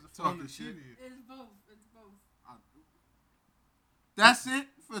didn't know it was the phone or the Talking shit. TV. It's both. It's both. That's it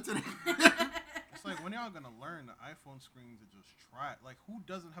for today. It's like, when y'all gonna learn the iPhone screens are just trash? Like, who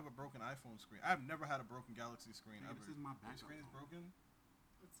doesn't have a broken iPhone screen? I've never had a broken Galaxy screen Nigga, ever. this is my Your backup screen is phone. broken?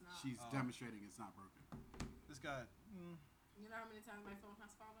 It's not. She's demonstrating it's not broken. This guy, You know how many times my phone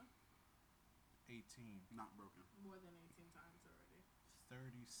has fallen? 18. Not broken. More than 18 times already.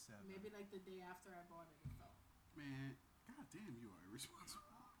 37. Maybe like the day after I bought it, it fell. Man, goddamn, you are irresponsible.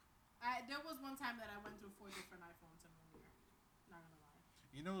 There was one time that I went through 4 different iPhones in 1 year. Not gonna lie.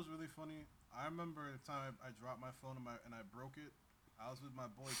 You know what's really funny? I remember the time I dropped my phone and I broke it. I was with my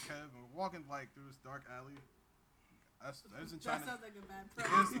boy Kev and we're walking like through this dark alley. I was in That China. sounds like a bad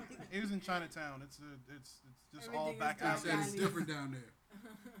It was in Chinatown. It's just all Everything is back dark alley. Said it's different down there.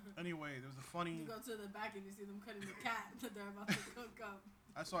 Anyway, there was a funny. You go to the back and you see them cutting the cat that they're about to cook up.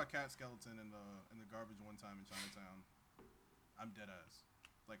 I saw a cat skeleton in the garbage one time in Chinatown. I'm dead ass.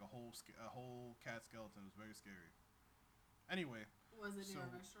 Like a whole cat skeleton. It was very scary. Anyway. Was it near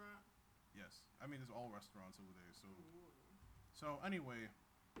a restaurant? Yes. I mean, there's all restaurants over there. So anyway,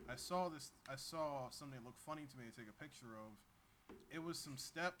 I saw something that looked funny to me to take a picture of. It was some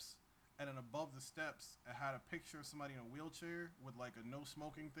steps, and then above the steps, it had a picture of somebody in a wheelchair with like a no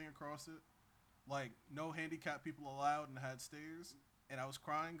smoking thing across it. Like, no handicapped people allowed, and it had stairs. And I was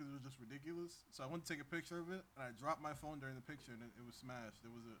crying because it was just ridiculous. So I went to take a picture of it, and I dropped my phone during the picture, and it was smashed.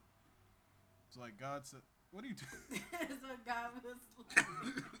 It's like God said, "What are you doing?" So God was like,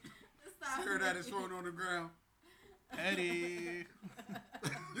 Stared at his phone on the ground. Petty.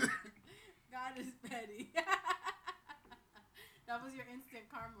 God is petty. That was your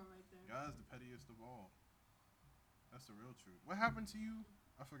instant karma right there. God's the pettiest of all. That's the real truth. What happened to you?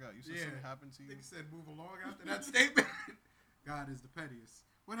 I forgot. You said something happened to you. Nigga said move along after that statement. God is the pettiest.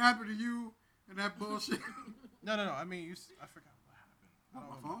 What happened to you and that bullshit? No. I mean, I forgot what happened. What,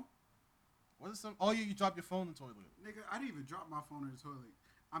 my phone? Was it some? Oh yeah, you dropped your phone in the toilet. Nigga, I didn't even drop my phone in the toilet.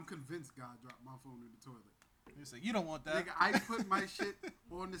 I'm convinced God dropped my phone in the toilet. You say you don't want that. Nigga, I put my shit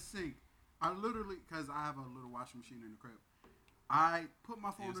on the sink. I literally, because I have a little washing machine in the crib. I put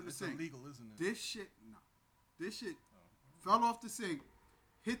my phone in the sink. It's illegal, isn't it? This shit fell off the sink,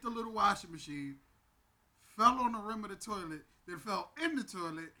 hit the little washing machine, fell on the rim of the toilet, then fell in the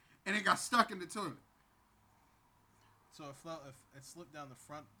toilet, and it got stuck in the toilet. So it slipped down the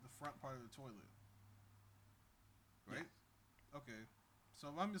front part of the toilet, right? Yeah. Okay. So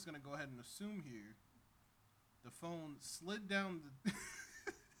I'm just gonna go ahead and assume here, the phone slid down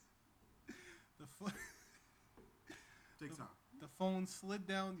Take time. The phone slid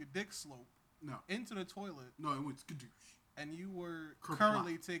down your dick slope. No. Into the toilet. No, it went skadoosh. And you were Kerplop.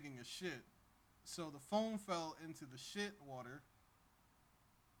 currently taking a shit. So the phone fell into the shit water.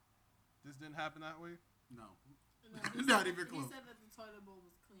 This didn't happen that way? No. No, Not even close. He said that the toilet bowl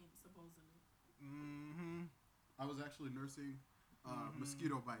was clean, supposedly. Mm-hmm. I was actually nursing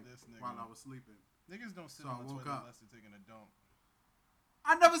mosquito bite while I was sleeping. Niggas don't sit So on the I woke toilet up. unless they're taking a dump.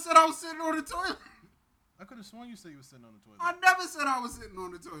 I never said I was sitting on the toilet. I could have sworn you said you were sitting on the toilet. I never said I was sitting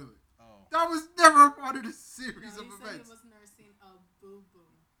on the toilet. Oh. That was never a part of the series of he events. said he was nursing a boo-boo.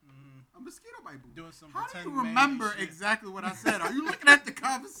 A mosquito bite boo. Doing some How do you pretend remember manly shit. exactly what I said? Are you looking at the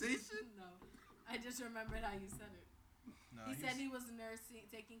conversation? No, I just remembered how you said it. Nah, He said he was nursing,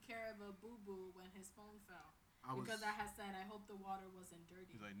 taking care of a boo-boo when his phone fell. Because I had said, I hope the water wasn't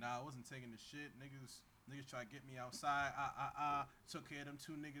dirty. He's like, nah, I wasn't taking the shit. Niggas try to get me outside. Took care of them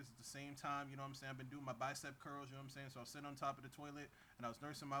two niggas at the same time. You know what I'm saying? I've been doing my bicep curls. You know what I'm saying? So I was sitting on top of the toilet and I was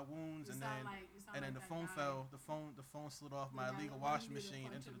nursing my wounds. You And then the phone fell. The phone slid off my illegal washing machine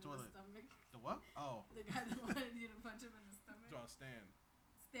into the toilet. The what? Oh. The guy that wanted you to punch him in the stomach. Draw Stan.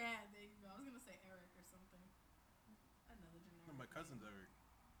 Stan, there you go. I was gonna say Eric or something. Another generic. No, my cousin's Eric.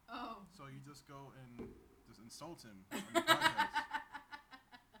 Oh. So you just go and just insult him on the podcast.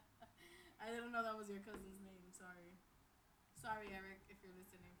 I didn't know that was your cousin's name. Sorry. Sorry, Eric, if you're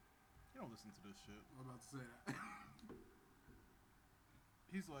listening. You don't listen to this shit. I was about to say that.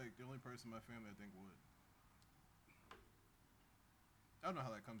 He's like the only person in my family I think would. I don't know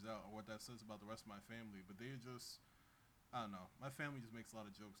how that comes out or what that says about the rest of my family, but they just, I don't know. My family just makes a lot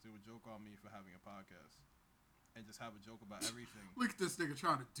of jokes. They would joke on me for having a podcast and just have a joke about everything. Look at this nigga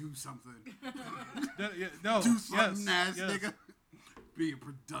trying to do something. Do something, nigga. Being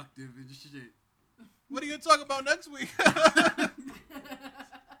productive and shit. What are you going to talk about next week?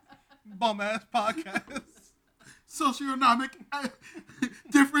 Bum ass podcast. Socioeconomic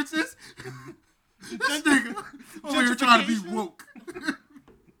differences. This nigga over here trying to be woke.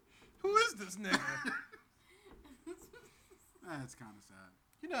 Who is this nigga? That's kind of sad.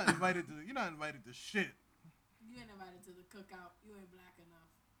 You're not invited to shit. You ain't invited to the cookout. You ain't black enough.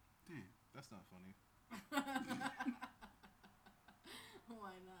 Damn, that's not funny.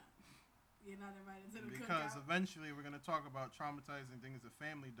 Why not? You're not invited to the cookout. Because eventually we're gonna talk about traumatizing things the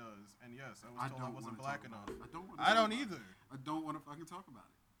family does, and yes, I was told I wasn't black enough. I don't either. I don't want to fucking talk about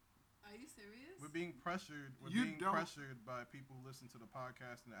it. Are you serious? We're being pressured. We're being pressured by people who listen to the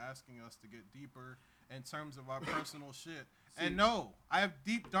podcast and asking us to get deeper in terms of our personal shit. See, and no, I have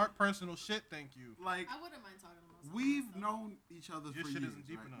deep, dark personal shit. Thank you. Like I wouldn't mind talking about. We've known each other for years. Your shit isn't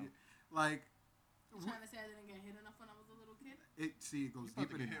deep enough. Like. You're trying to say I didn't get hit enough when I was a little kid? It goes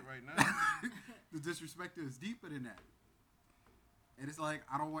deeper than hit that. Right now. The disrespect is deeper than that. And it's like,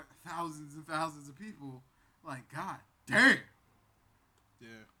 I don't want thousands and thousands of people. Like, God damn.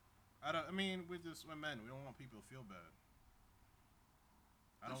 Yeah. we're men. We don't want people to feel bad.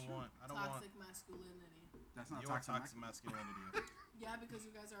 I don't want toxic masculinity. That's not toxic masculinity. Yeah, because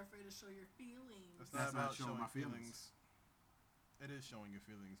you guys are afraid to show your feelings. That's not about showing my feelings. It is showing your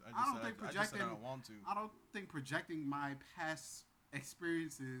feelings. I just said I don't want to. I don't think projecting my past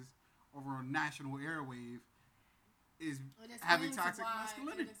experiences over a national airwave is having toxic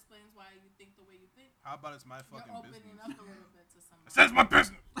masculinity. It explains why you think the way you think. How about it's my fucking You're business? opening up a little bit to somebody. It says my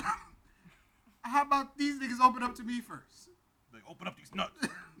business. How about these niggas open up to me first? They open up these nuts.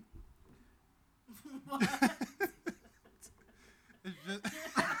 What? It's just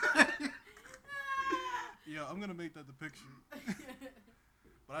yo, I'm gonna make that the picture.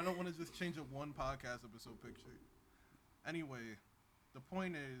 But I don't want to just change up one podcast episode picture. Anyway, the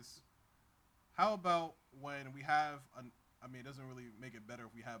point is, how about when we have it doesn't really make it better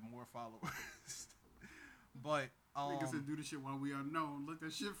if we have more followers. But niggas said do the shit while we unknown. Look,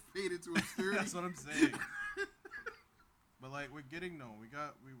 that shit faded to obscurity. That's what I'm saying. But like we're getting known. We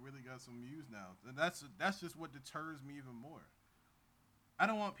really got some views now. And that's just what deters me even more. I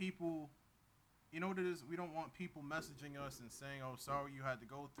don't want people, you know what it is? We don't want people messaging us and saying, oh, sorry you had to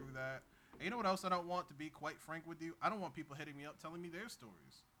go through that. And you know what else I don't want, to be quite frank with you? I don't want people hitting me up telling me their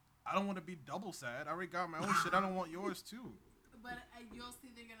stories. I don't want to be double sad. I already got my own shit. I don't want yours too. But you'll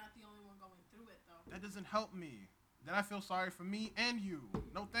see that you're not the only one going through it, though. That doesn't help me. Then I feel sorry for me and you.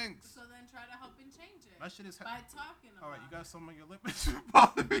 No thanks. So then try to help and change it. That shit is by talking about it. All right, you got something on your lip that's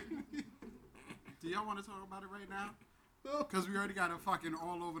bothering me. Do y'all want to talk about it right now? Because we already got a fucking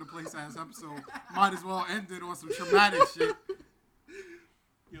all over the place ass episode. Might as well end it on some traumatic shit.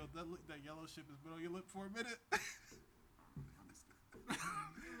 Yo, that yellow shit has been on your lip for a minute. What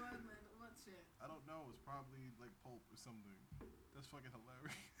shit? I don't know. It's probably like pulp or something. That's fucking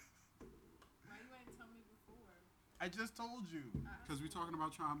hilarious. Why you ain't tell me before? I just told you. Because we're talking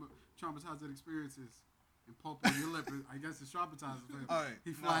about traumatizing experiences. And pulp on your lip, I guess it's traumatizing for him. All right,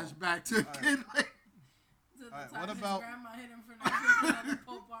 he flashed back to a kid like... All right, what about grandma hit him for not drinking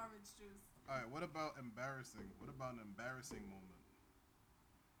Pope orange juice? All right, what about embarrassing? What about an embarrassing moment?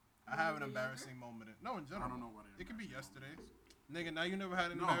 I have an embarrassing moment. No, in general. I don't know what it could be embarrassing yesterday. moment is. Nigga, now you never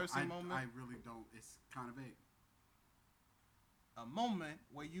had an embarrassing moment? I really don't. It's kind of vague. A moment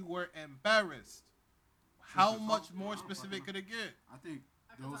where you were embarrassed. How much more specific could it get? I think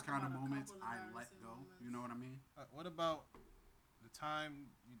those kind of moments I let go. You know what I mean? What about the time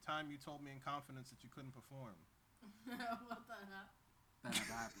you told me in confidence that you couldn't perform? What the hell? That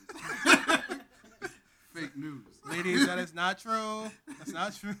never happens. Fake news. Ladies, that is not true. That's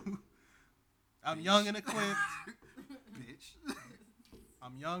not true. I'm young and equipped. Bitch.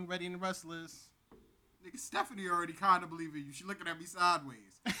 I'm young, ready, and restless. Nigga, Stephanie already kind of believing you. She looking at me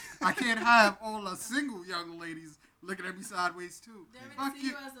sideways. I can't have all the single young ladies looking at me sideways, too. They're going to see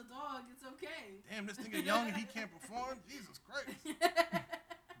you as a dog. It's okay. Damn, this nigga young and he can't perform? Jesus Christ.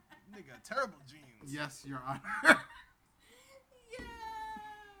 Nigga, terrible genes. Yes, Your Honor. Yeah.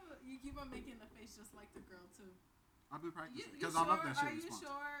 You keep on making the face just like the girl, too. I've been practicing because I love that shit. Are you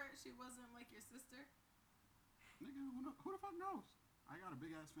sure she wasn't like your sister? Nigga, who the fuck knows? I got a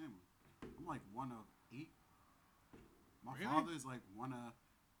big ass family. I'm like one of 8. My father is like he's one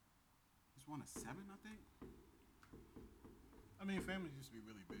of 7, I think. I mean, families used to be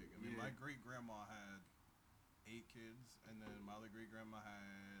really big. I mean, Yeah. my great grandma had 8 kids, and then my other great grandma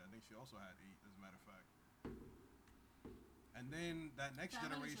had, I think she also had 8, as a matter of fact. And then that next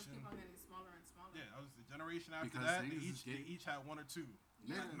Families generation. just keep on getting smaller and smaller. Yeah, that was the generation after Because that. things They each had 1 or 2.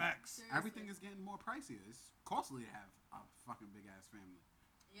 Yeah. Max. Seriously. Everything is getting more pricey. It's costly to have a fucking big ass family.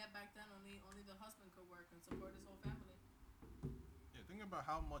 Yeah, back then only the husband could work and support his whole family. Yeah, think about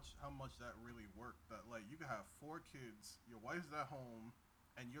how much that really worked. That like you could have 4 kids, your wife's at home,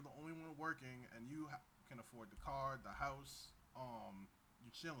 and you're the only one working, and you can afford the car, the house.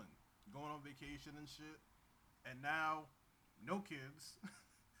 You're chilling, going on vacation and shit. And now, no kids,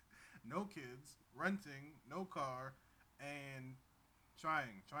 no kids, renting, no car, and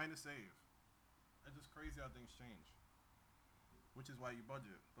trying to save. It's just crazy how things change. Which is why you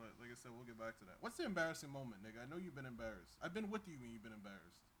budget. But like I said, we'll get back to that. What's the embarrassing moment, nigga? I know you've been embarrassed. I've been with you when you've been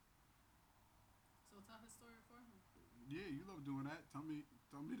embarrassed. So tell his story for him. Yeah, you love doing that. Tell me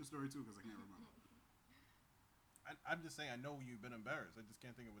the story too, because I can't remember. I'm just saying I know you've been embarrassed. I just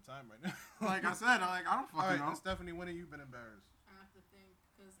can't think of a time right now. Like I said, I don't fucking know. And Stephanie, when have you been embarrassed? I have to think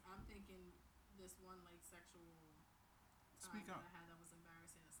because I'm thinking this one like sexual Speak time up. that I had that was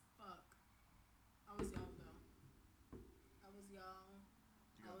embarrassing as fuck. I was young though. I was young.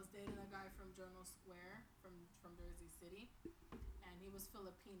 I was dating a guy from Journal Square from Jersey City, and he was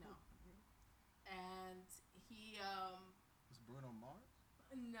Filipino. And he Was Bruno Mars?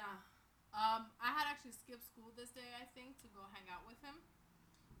 Nah. I had actually skipped school this day, I think, to go hang out with him.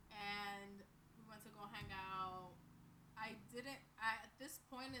 And we went to go hang out. At this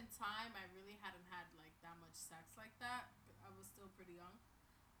point in time, I really hadn't had, like, that much sex like that. I was still pretty young.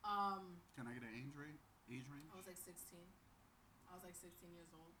 Can I get an age range? I was, like, 16. I was, like, 16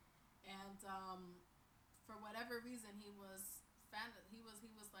 years old. And, for whatever reason, he was,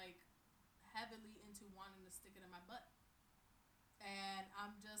 like, heavily into wanting to stick it in my butt. And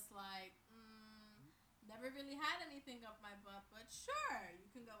I'm just like, never really had anything up my butt, but sure, you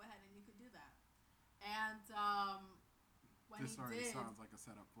can go ahead and you can do that. And when This he already did, sounds like a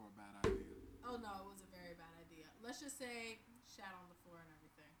setup for a bad idea. oh no, it was a very bad idea. Let's just say, shat on the floor and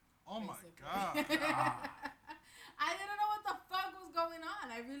everything. Oh basically. my god. I didn't know what the fuck was going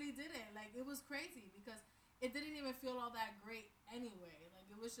on. I really didn't. Like, it was crazy because it didn't even feel all that great anyway. Like,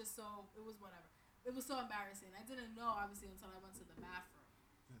 it was just it was whatever. It was so embarrassing. I didn't know, obviously, until I went to the bathroom.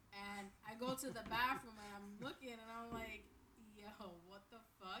 And I go to the bathroom, and I'm looking, and I'm like, yo, what the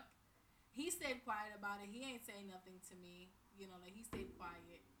fuck? He stayed quiet about it. He ain't saying nothing to me. You know, like, he stayed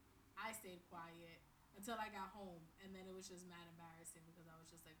quiet. I stayed quiet until I got home. And then it was just mad embarrassing because I was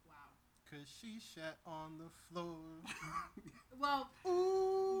just like, wow. Cause she shat on the floor. Well,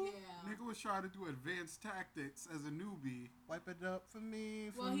 ooh. Yeah. Nigga was trying to do advanced tactics as a newbie. Wipe it up for me,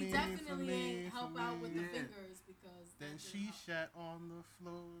 for well, me, he definitely ain't help out with the Yeah. fingers because Then that didn't she help. shat on the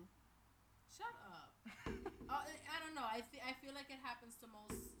floor. Shut up. I don't know. I feel like it happens to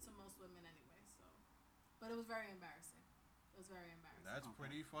most women anyway. So, but it was very embarrassing. It was very embarrassing. That's Okay.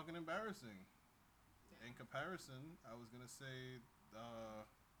 pretty fucking embarrassing. Yeah. In comparison, I was gonna say,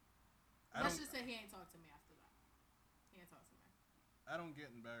 Let's just say he ain't talked to me after that. He ain't talked to me. I don't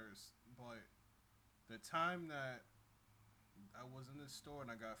get embarrassed, but the time that I was in this store and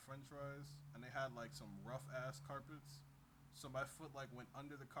I got French fries and they had like some rough ass carpets, so my foot like went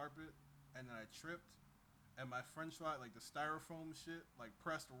under the carpet and then I tripped and my French fry, like the styrofoam shit, like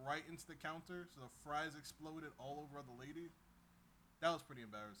pressed right into the counter, so the fries exploded all over the lady. That was pretty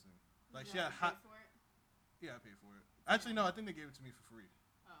embarrassing. Like Did she you had have to hot. pay for it? Yeah, I paid for it. Actually, no, I think they gave it to me for free.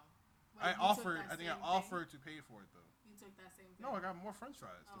 Oh. Wait, I you took offered. that I think I same offered to pay for it though. thing? You took that same thing? No, I got more French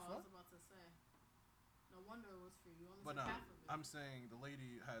fries. Oh, The I fuck? was about to say. No wonder it was free. You only But took no, half of it. I'm saying the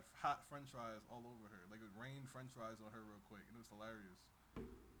lady had hot French fries all over her. Like it rained French fries on her real quick, and it was hilarious.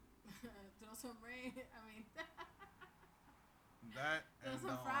 Throw some rain. I mean, That throw and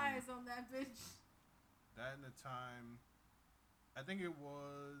some fries on that bitch. that and the time, I think it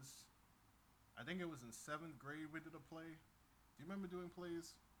was in 7th grade we did a play. Do you remember doing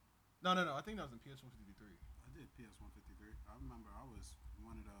plays? No. I think that was in PS 153. I did PS 153. I remember I was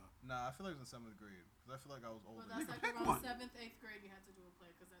one of the. Nah, I feel like it was in 7th grade because I feel like I was older. Well, that's Nigga, like pick around one. 7th, 8th grade. You had to do a play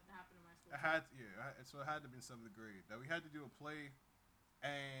because that happened in my school. So it had to be in 7th grade that we had to do a play,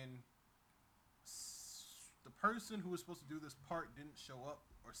 and the person who was supposed to do this part didn't show up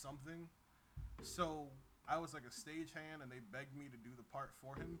or something. So I was like a stagehand, and they begged me to do the part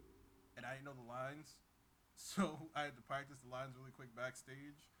for him, and I didn't know the lines, so I had to practice the lines really quick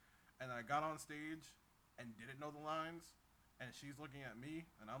backstage, and I got on stage and didn't know the lines, and she's looking at me,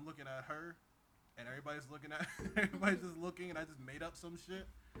 and I'm looking at her, and everybody's just looking, and I just made up some shit,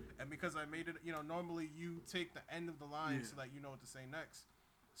 and because I made it, normally you take the end of the line so that you know what to say next.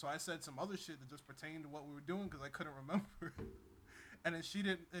 So I said some other shit that just pertained to what we were doing because I couldn't remember. And then she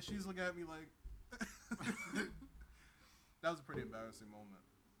didn't. And she's looking at me like. That was a pretty embarrassing moment.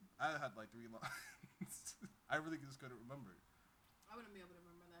 I had like 3 lines. I really just couldn't remember. I wouldn't be able to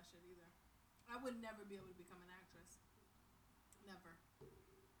remember that shit either. I would never be able to become an actress. Never.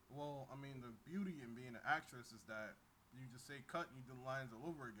 Well, I mean, the beauty in being an actress is that you just say cut and you do the lines all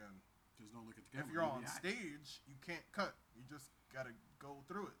over again. Just don't look at the camera. If you're on stage, you can't cut. You just gotta go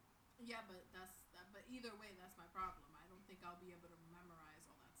through it. Yeah, but but either way, that's my problem. I don't think I'll be able to memorize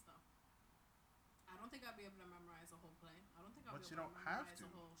all that stuff. I don't think I'll be able to memorize a whole play. I don't think I'll But be you able don't to have memorize to.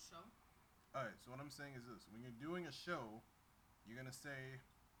 a whole show. All right. So what I'm saying is this: when you're doing a show, you're gonna say,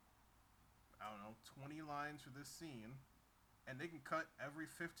 I don't know, 20 lines for this scene, and they can cut every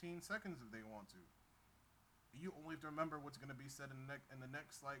 15 seconds if they want to. You only have to remember what's gonna be said in the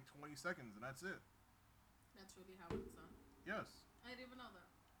next like 20 seconds, and that's it. That's really how it's done. Yes. I didn't even know that.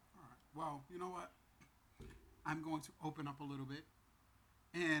 All right. Well, you know what? I'm going to open up a little bit,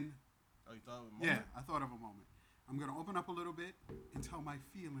 and Oh, you thought of a moment? yeah, I thought of a moment. I'm going to open up a little bit and tell my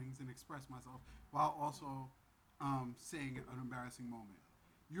feelings and express myself while also saying an embarrassing moment.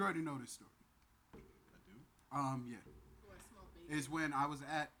 You already know this story. I do. Yeah. Or a small baby. Is when I was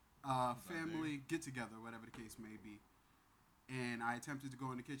at a family get together, whatever the case may be, and I attempted to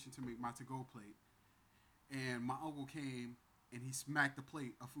go in the kitchen to make my to-go plate, and my uncle came and he smacked the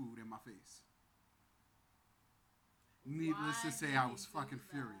plate of food in my face. Needless Why to say, did I he was do fucking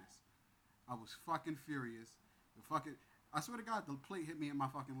that? furious. I was fucking furious. I swear to God, the plate hit me in my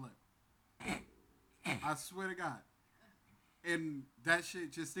fucking lip. I swear to God. And that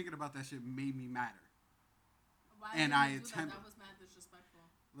shit, just thinking about that shit made me madder. Why and did I you do attempt- that? That was mad disrespectful.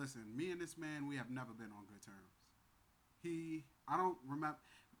 Listen, me and this man, we have never been on good terms. I don't remember,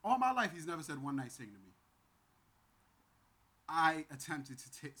 all my life, he's never said one nice thing to me. I attempted to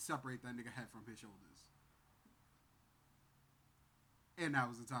separate that nigga head from his shoulders. And that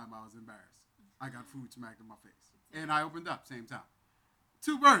was the time I was embarrassed. I got food smacked in my face. And I opened up, same time.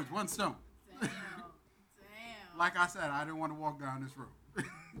 2 birds, 1 stone. Damn. Like I said, I didn't want to walk down this road.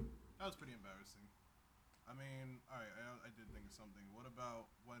 That was pretty embarrassing. I mean, all right, I did think of something. What about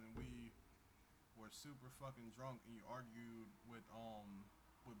when we were super fucking drunk and you argued with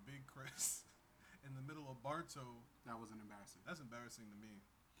Big Chris in the middle of Bartow? That wasn't embarrassing. That's embarrassing to me.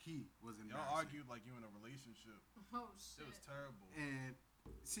 He was embarrassing. Y'all argued like you in a relationship. Oh shit. It was terrible. And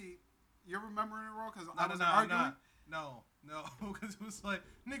see, you're remembering it wrong because No, I was arguing. No, because it was like,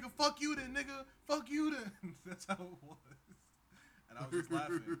 nigga, fuck you then, nigga, fuck you then. That's how it was. And I was just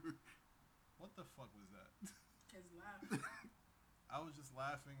laughing. What the fuck was that? His laugh. I was just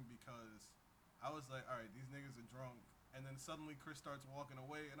laughing because I was like, all right, these niggas are drunk. And then suddenly Chris starts walking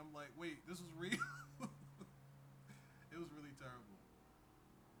away, and I'm like, wait, this was real? It was really terrible.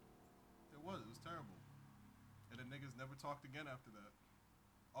 It was terrible. And the niggas never talked again after that.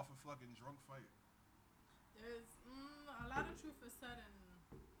 Off a fucking drunk fight. There's a lot of truth is said in.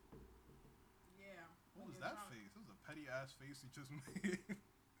 Yeah. What when was you're that drunk. face? It was a petty ass face you just made.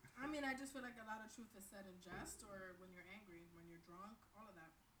 I mean, I just feel like a lot of truth is said in jest or when you're angry, when you're drunk, all of that.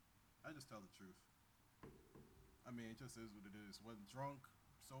 I just tell the truth. I mean, it just is what it is. Whether drunk,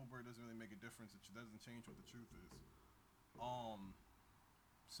 sober, it doesn't really make a difference. It doesn't change what the truth is.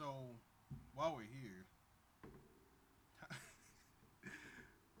 So while we're here,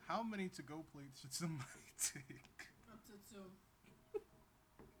 how many to-go plates should somebody take? Up to 2.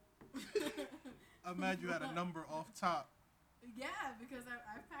 I'm mad you had a number off top. Yeah, because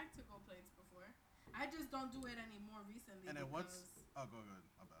I've packed to-go just don't do it anymore recently. And then what's? Oh, go ahead.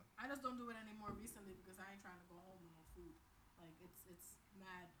 My bad. I just don't do it anymore recently because I ain't trying to go home with no food. Like it's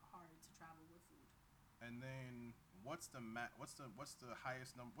mad hard to travel with food. And then what's the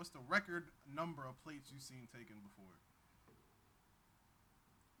highest number? What's the record number of plates you've seen taken before?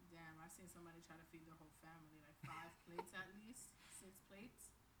 Damn, I've seen somebody try to feed their whole family like 5 plates at least, 6 plates.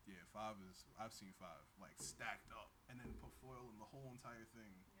 Yeah, 5 is. I've seen 5 like stacked up and then put foil in the whole entire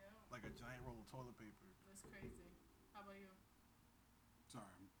thing, Yeah, like a giant roll of toilet paper. that's crazy. How about you?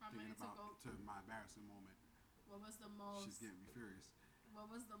 Sorry, How I'm thinking many to about go? my embarrassing moment. What was the most? She's getting me furious.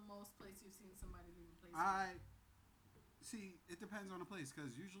 What was the most plates you've seen somebody leave a place? I see. It depends on the place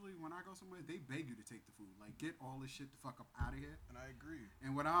because usually when I go somewhere, they beg you to take the food. Like, get all this shit the fuck up out of here. And I agree.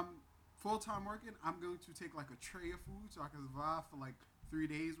 And when I'm full time working, I'm going to take like a tray of food so I can survive for like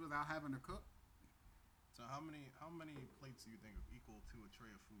 3 days without having to cook. So how many plates do you think are equal to a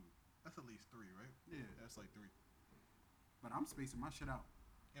tray of food? That's at least 3, right? Yeah. That's like 3. But I'm spacing my shit out.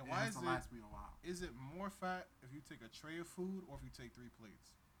 And why has to last me a while. Is it more fat if you take a tray of food or if you take 3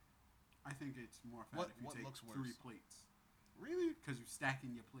 plates? I think it's more fat if you What take looks 3 worse? plates. Really? Because you're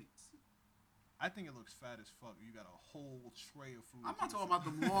stacking your plates. I think it looks fat as fuck. You got a whole tray of food. I'm not talking about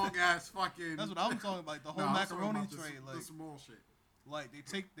the long ass fucking. That's what I'm talking about. Like the whole I'm talking macaroni about tray. the small shit. Like they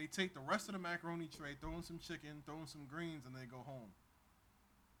take the rest of the macaroni tray, throw in some chicken, throw in some greens, and they go home.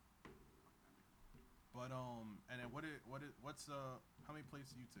 But and then what's how many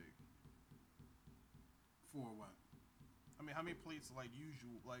plates do you take? For what? I mean, how many plates like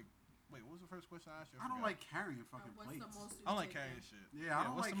usual? Like, wait, what was the first question I asked you? I don't like carrying fucking What's plates. the most I don't like carrying shit. Yeah, I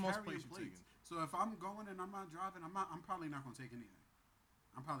don't what's like the most carrying plates you plates. taking? So if I'm going and I'm not driving, I'm probably not gonna take anything.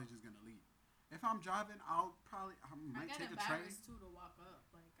 I'm probably just gonna leave. If I'm driving, I might I take get a tray. embarrassed too to walk up.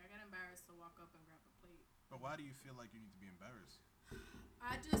 Like I get embarrassed to walk up and grab a plate. But why do you feel like you need to be embarrassed?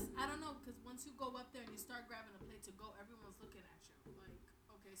 I don't know, because once you go up there and you start grabbing a plate to go, everyone's looking at you. Like,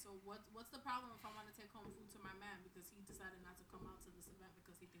 okay, so what's the problem if I want to take home food to my man because he decided not to come out to this event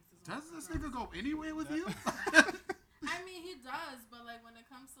because he thinks it's Does this nigga go anywhere with you? I mean, he does, but like when it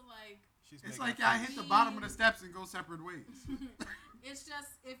comes to like, It's like I hit the bottom of the steps and go separate ways. it's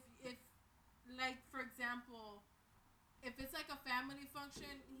just if like for example, if it's like a family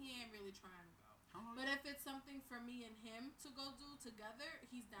function, he ain't really trying to go. But if it's something for me and him to go do together,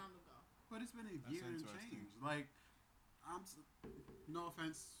 he's down to go. But it's been a year and change. Like, no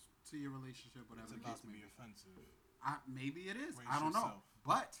offense to your relationship, whatever. It's about to be offensive. Maybe it is. Brace I don't know. yourself.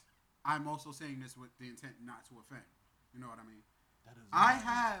 But I'm also saying this with the intent not to offend. You know what I mean? I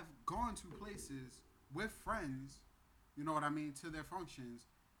have gone to places with friends, you know what I mean, to their functions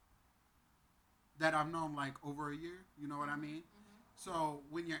that I've known like over a year. You know what I mean? So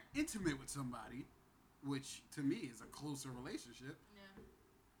when you're intimate with somebody, which to me is a closer relationship,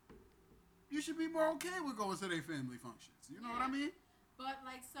 you should be more okay with going to their family functions. You know what I mean? But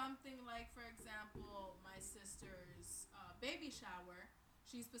like something like, for example, my sister's baby shower,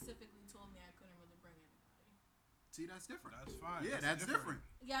 she specifically told me I couldn't really bring anybody. See, that's different. That's fine. Yeah, that's different.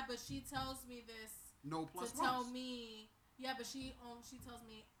 Yeah, but she tells me this no plus to tell me. Yeah, but she tells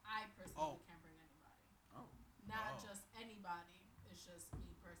me I personally can't bring anybody. Not just anybody. It's just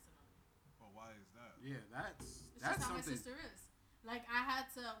me personally. Well, why is that? Yeah, that's just how something. My sister is. Like I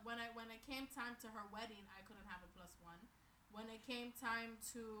had to when it came time to her wedding, I couldn't have a +1. When it came time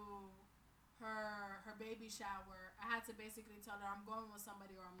to her baby shower, I had to basically tell her I'm going with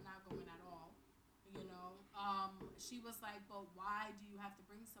somebody or I'm not going at all. You know, she was like, "But why do you have to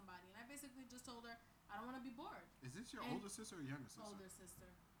bring somebody?" And I basically just told her I don't want to be bored. Is this your older sister or younger sister? Older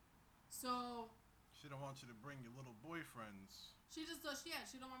sister. So. She don't want you to bring your little boyfriends. She just does. Yeah,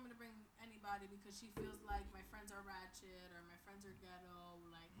 she don't want me to bring anybody because she feels like my friends are ratchet or my friends are ghetto.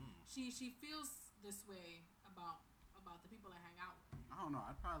 Like she feels this way about the people I hang out with. I don't know.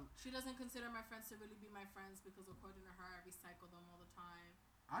 She doesn't consider my friends to really be my friends because according to her, I recycle them all the time.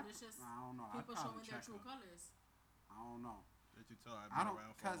 It's just I don't know. People showing their true colors. I don't know. Did you tell her I don't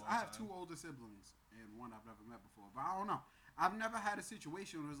because I have 2 older siblings and one I've never met before. But I don't know. I've never had a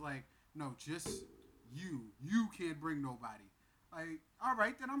situation where it's like, no, just you can't bring nobody. Like, all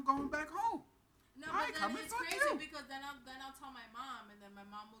right, then I'm going back home. No, but then it's crazy because then I'll tell my mom, and then my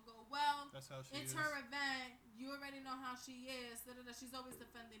mom will go, well, that's how she it's is. her event. You already know how she is. She's always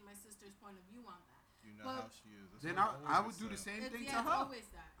defending my sister's point of view on that. You know how she is. Then I would do the same thing to her.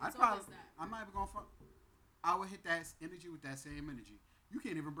 It's always that. I'm not even going to I would hit that energy with that same energy. You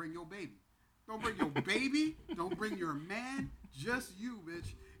can't even bring your baby. Don't bring your baby. Don't bring your man. Just you,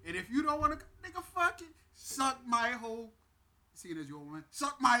 bitch. And if you don't want to, nigga, fuck it. Suck my whole, seeing as you're a woman,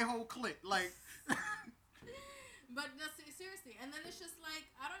 suck my whole clit. Like. But seriously. And then it's just like,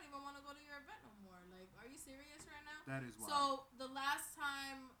 I don't even want to go to your event no more. Like, That is wild. So the last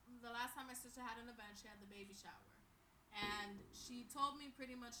time my sister had an event, she had the baby shower, and she told me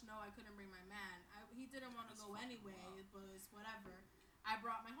pretty much no, I couldn't bring my man. He didn't want to go anyway, but it's whatever. I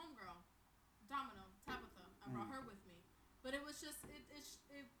brought my homegirl, Domino, Tabitha. I brought her with me, but it was just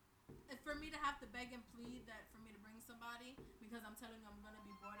for me to have to beg and plead that for me to bring somebody because I'm telling you I'm gonna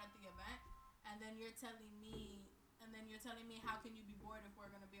be bored at the event, and then you're telling me how can you be bored if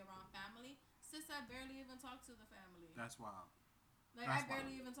we're gonna be around family? Sis, I barely even talk to the family. That's wild. I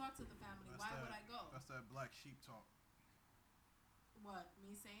barely even talk to the family. Why would I go? That's that black sheep talk. What,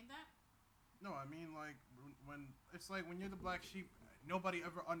 me saying that? No, I mean like when it's like when you're the black sheep, nobody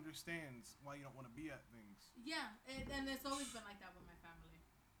ever understands why you don't want to be at things. Yeah, and it's always been like that with my family.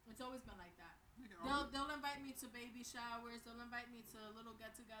 It's always been like that. They'll invite me to baby showers. They'll invite me to little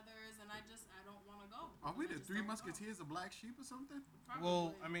get-togethers, and I don't want to go. Are we the Three Musketeers of Black Sheep or something? Probably.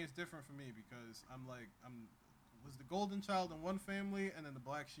 Well, I mean it's different for me because I'm was the golden child in one family and then the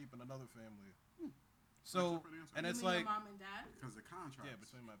black sheep in another family. So and you it's mean like your mom and dad? Because the contract. yeah,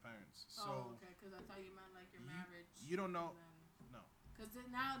 between my parents. Oh, okay. Because I thought you meant like your marriage. You don't know. No. Because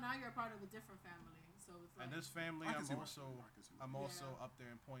now you're a part of a different family, so it's like. And this family, I'm also up there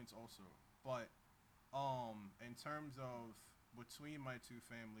in points also, but in terms of between my two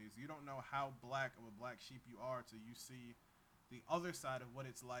families, you don't know how black of a black sheep you are till you see the other side of what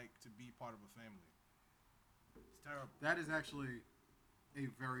it's like to be part of a family. It's terrible. That is actually a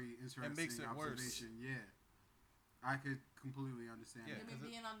very interesting observation. Worse. Yeah, I could completely understand. Yeah, you mean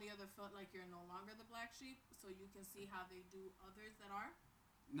being on the other foot, like you're no longer the black sheep, so you can see how they do others that are.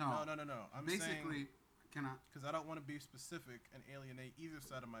 No. I'm basically, can I? Because I don't want to be specific and alienate either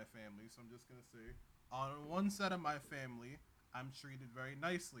side of my family, so I'm just gonna say, on one side of my family, I'm treated very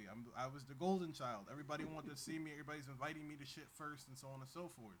nicely. I was the golden child. Everybody wanted to see me. Everybody's inviting me to shit first, and so on and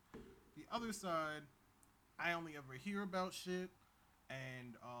so forth. The other side, I only ever hear about shit,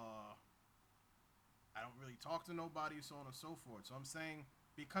 and I don't really talk to nobody, so on and so forth. So I'm saying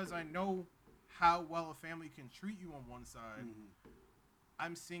because I know how well a family can treat you on one side.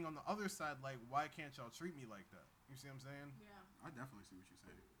 I'm seeing on the other side, like, why can't y'all treat me like that? You see what I'm saying? Yeah. I definitely see what you're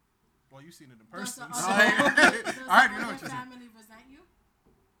saying. Well, you've seen it in person. Does So. the other family resent you?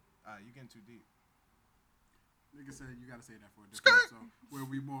 You're getting too deep. Nigga said you gotta say that for a different episode where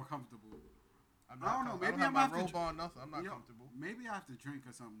we more comfortable. I don't know. Maybe I don't I'm have my robe on. Nothing. I'm not comfortable. Maybe I have to drink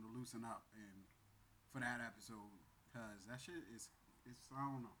or something to loosen up, and for that episode, cause that shit is I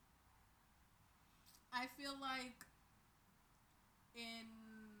don't know. I feel like in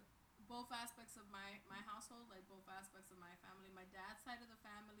both aspects of my household, like both aspects of my family, my dad's side of the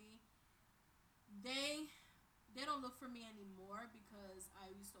family, they don't look for me anymore because I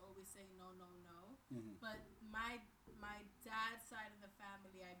used to always say no. But my dad's side of the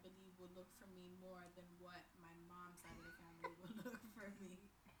family, I believe, would look for me more than what my mom's side of the family would look for me.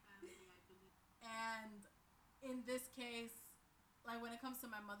 And in this case, like when it comes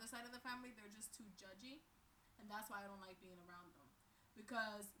to my mother's side of the family, they're just too judgy, and that's why I don't like being around them.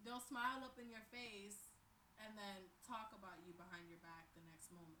 Because they'll smile up in your face and then talk about you behind your back the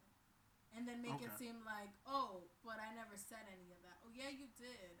next moment. And then make it seem like, oh, but I never said any of that. Oh, yeah, you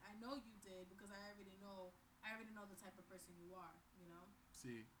did. I know you did because I already know the type of person you are, you know?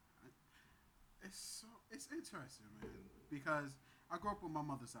 See, it's interesting, man, because I grew up with my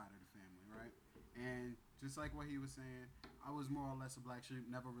mother's side of the family, right? And just like what he was saying, I was more or less a black sheep,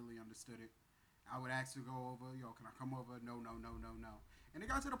 never really understood it. I would ask to go over, yo, can I come over? No. And it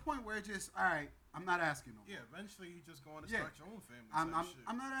got to the point where it just, all right, I'm not asking no more. Yeah, eventually you just go on to start your own family. I'm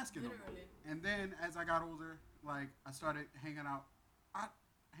not asking no more. And then as I got older, like, I started hanging out.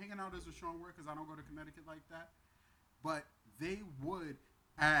 Hanging out is a strong word because I don't go to Connecticut like that. But they would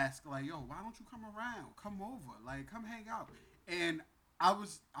ask, like, yo, why don't you come around? Come over. Like, come hang out. And I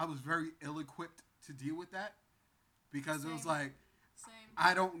was very ill-equipped to deal with that because it was like,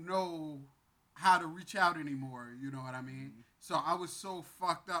 I don't know how to reach out anymore, you know what I mean? So I was so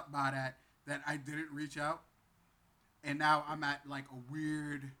fucked up by that I didn't reach out. And now I'm at like a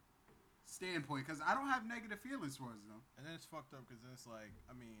weird standpoint because I don't have negative feelings towards them. And then it's fucked up because it's like,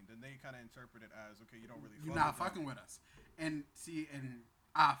 I mean, then they kind of interpret it as, okay, you don't really You're not fucking with us. And see, and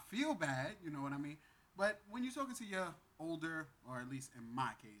I feel bad, you know what I mean? But when you're talking to your older, or at least in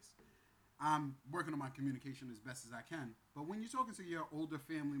my case, I'm working on my communication as best as I can. But when you're talking to your older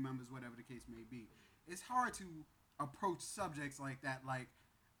family members, whatever the case may be, it's hard to approach subjects like that. Like,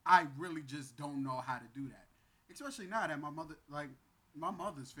 I really just don't know how to do that. Especially now that my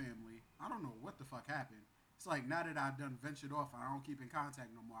mother's family, I don't know what the fuck happened. It's like, now that I've done ventured off and I don't keep in contact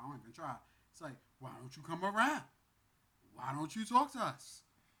no more, I don't even try. It's like, why don't you come around? Why don't you talk to us?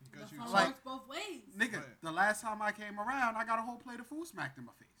 Because the you phone like- works both ways. Nigga, Right. the last time I came around, I got a whole plate of food smacked in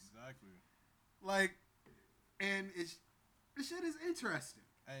my face. Exactly. Like, and this shit is interesting.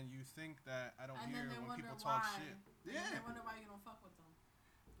 And you think that I don't And hear then they when wonder people why. talk shit. And Yeah. then they wonder why you don't fuck with them.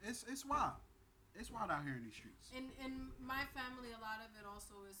 It's wild. It's wild out here in these streets. In my family, a lot of it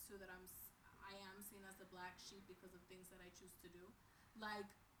also is too that I am seen as the black sheep because of things that I choose to do. Like,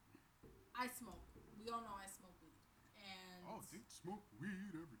 I smoke. We all know I smoke weed. And Oh, dude. Smoke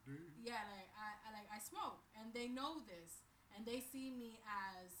weed every day. yeah, like I smoke, and they know this, and they see me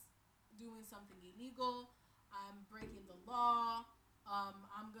as doing something illegal. I'm breaking the law.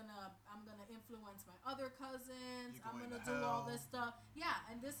 I'm gonna influence my other cousins. You're I'm going gonna to do all hell. this stuff. Yeah,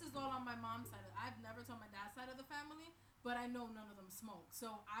 and this is all on my mom's side. I've never told my dad's side of the family, but I know none of them smoke,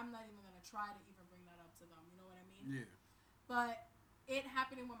 so I'm not even gonna try to even bring that up to them. You know what I mean? Yeah. But it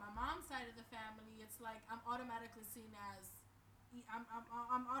happening with my mom's side of the family, it's like I'm automatically seen as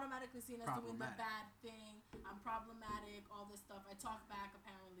I'm automatically seen as doing the Problematic. bad thing. I'm problematic, all this stuff. I talk back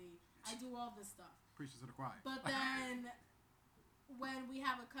apparently. I do all this stuff. Preachers to the choir. But then when we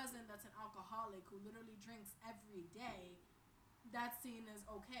have a cousin that's an alcoholic who literally drinks every day, that's seen as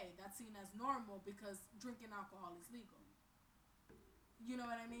okay. That's seen as normal because drinking alcohol is legal. You know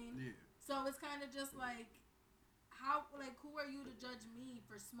what I mean? Yeah. So it's kind of just like, how, like, who are you to judge me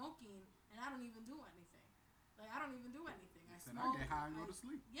for smoking and I don't even do anything? Like, I don't even do anything. I Said I smoke. get high and go to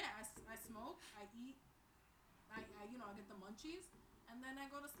sleep. Yeah, I smoke, I eat, I I get the munchies, and then I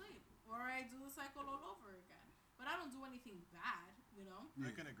go to sleep. Or I do the cycle all over again. But I don't do anything bad, you know? I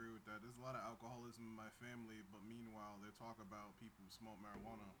can agree with that. There's a lot of alcoholism in my family, but meanwhile, they talk about people who smoke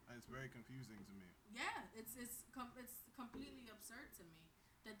marijuana, and it's very confusing to me. Yeah, it's completely absurd to me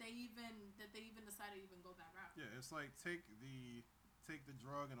that they even decided to even go that route. Yeah, it's like take the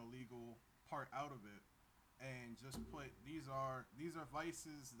drug and illegal part out of it, and just put these are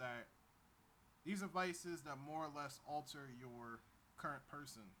vices that more or less alter your current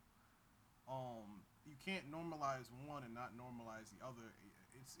person. You can't normalize one and not normalize the other.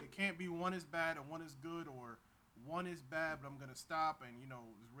 It can't be one is bad and one is good, or one is bad but I'm gonna stop and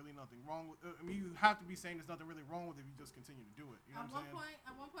there's really nothing wrong with. I mean, you have to be saying there's nothing really wrong with it if you just continue to do it. You know what I'm saying?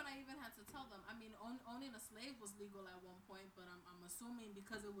 At one point, I even had to tell them. I mean, owning a slave was legal at one point, but I'm assuming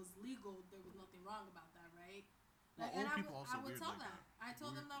because it was legal, there was nothing wrong about that, right? Well, Like, and old people also I would weird tell like them. that. I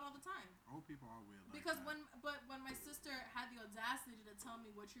told them that all the time. Old people are weird like Because that. when my sister had the audacity to tell me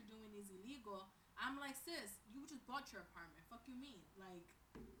what you're doing is illegal, I'm like, sis, you just bought your apartment. Fuck you mean? Like,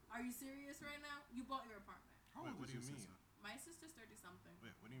 are you serious right now? You bought your apartment. How Wait, old what is do you your mean? sister? My sister's 30 something.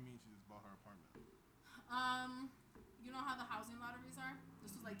 Wait, what do you mean she just bought her apartment? You know how the housing lotteries are?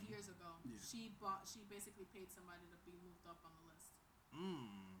 This was like years ago. Yeah. She basically paid somebody to be moved up on the list.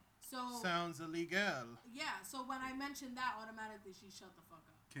 So Sounds illegal. yeah, so when I mentioned that, automatically she shut the fuck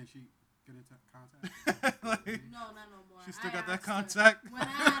up. Can she get into contact? Like, No, not no more. she still I got that asked her. contact. When I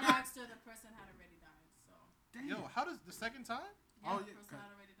had asked her, the person had already died. So Damn. Yo, how does the second time? yeah, Oh, the yeah, person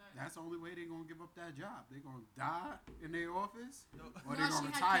had already died. That's the only way they're gonna give up that job. They're gonna die in their office, No. or No, they're she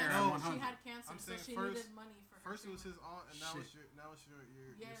gonna had retire at cancer. 100. She had cancer, I'm so saying she first- needed money for her. First it was his aunt, and now it's Shit.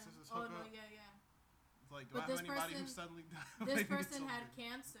 your Yeah. sister's Oh hookup. no, yeah. It's like, do But I have this anybody who person- suddenly died? This Like, person something. had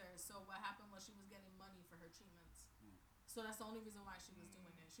cancer, so what happened was she was getting money for her treatments. So that's the only reason why she was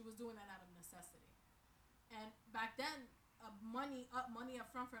doing it. She was doing that out of necessity. And back then, money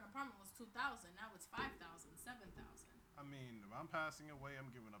up front for an apartment was $2,000. Now it's $5,000, $7,000. I mean, if I'm passing away, I'm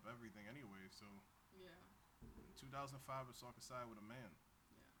giving up everything anyway. So, Yeah. in 2005 was Sock Aside with a man.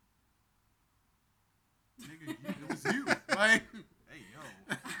 Nigga, it was you. Like, Hey yo,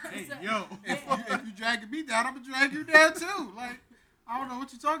 hey So- yo. if you dragging me down, I'm gonna drag you down too. Like, I don't know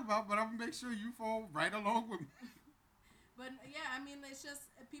what you're talking about, but I'm gonna make sure you fall right along with me. But yeah, I mean, it's just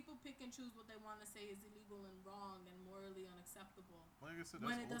people pick and choose what they want to say is illegal and wrong and morally unacceptable Like I said,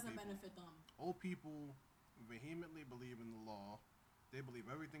 when that's it doesn't old people. benefit them. Old people vehemently believe in the law. They believe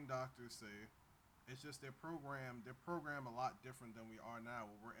everything doctors say. It's just they're programmed a lot different than we are now.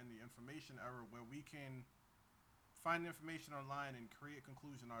 We're in the information era where we can find information online and create a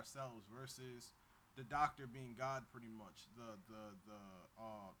conclusion ourselves versus the doctor being God pretty much. The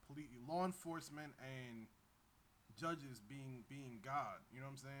police, law enforcement and judges being God. You know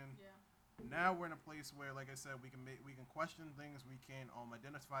what I'm saying? Yeah. Now we're in a place where, like I said, we can question things, we can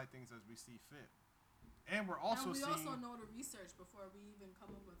identify things as we see fit, and we're also and we seeing also know to research before we even come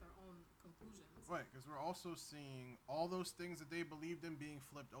up with our own conclusions. right, because we're also seeing all those things that they believed in being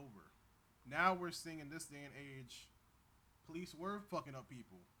flipped over. Now we're seeing in this day and age, police were fucking up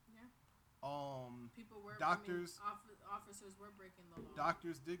people. Yeah. People were doctors- officers were breaking the law.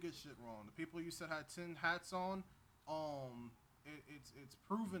 Doctors did get shit wrong. The people you said had tin hats on, it's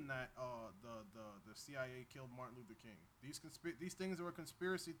proven that the CIA killed Martin Luther King. These things that were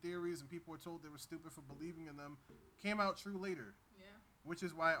conspiracy theories and people were told they were stupid for believing in them came out true later. Yeah. Which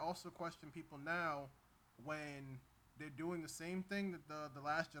is why I also question people now when they're doing the same thing that the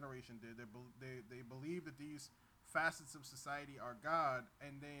last generation did. They believe that these facets of society are God,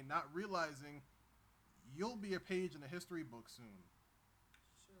 and they not realizing you'll be a page in a history book soon.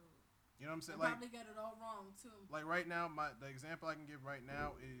 You know what I'm saying? They probably get it all wrong too. Like right now, the example I can give right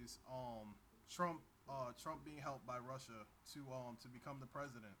now is Trump being helped by Russia to become the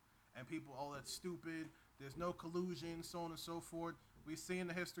president, and people, oh, that's stupid. There's no collusion, so on and so forth. We see in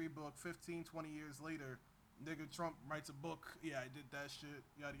the history book 15, 20 years later, nigga Trump writes a book. Yeah, I did that shit.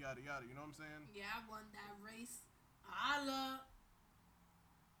 Yada yada yada. You know what I'm saying? Yeah, I won that race. Allah.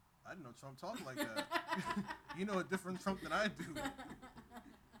 I didn't know Trump talked like that. You know a different Trump than I do.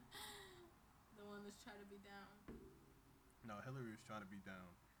 Try to be down. No, Hillary was trying to be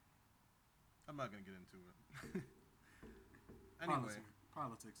down. I'm not gonna get into it. Anyway,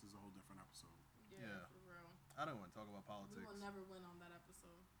 politics is a whole different episode. Yeah. For real. I don't want to talk about politics. We will never win on that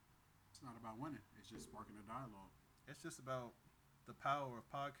episode. It's not about winning. It's just sparking a dialogue. It's just about the power of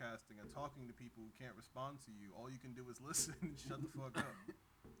podcasting and talking to people who can't respond to you. All you can do is listen and shut the fuck up.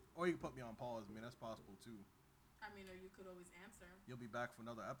 Or you can put me on pause. I mean, that's possible too. I mean, or you could always answer. You'll be back for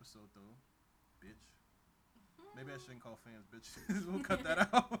another episode though. Bitch. Maybe I shouldn't call fans bitches. We'll cut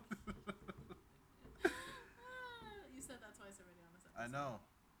that out. You said that twice already on this episode. I know.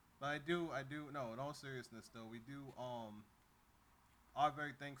 But I do no, in all seriousness though, we are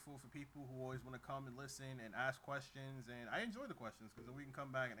very thankful for people who always want to come and listen and ask questions, and I enjoy the questions because then we can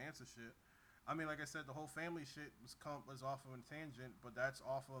come back and answer shit. I mean, like I said, the whole family shit was off of a tangent, but that's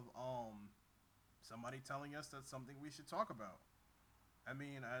off of somebody telling us that's something we should talk about. I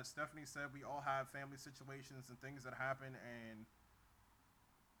mean, as Stephanie said, we all have family situations and things that happen, and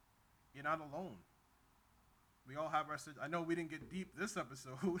you're not alone. We all have our. I know we didn't get deep this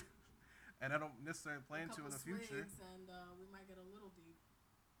episode, and I don't necessarily plan to in the future. And we might get a little deep.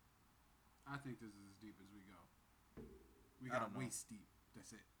 I think this is as deep as we go. We got waist deep.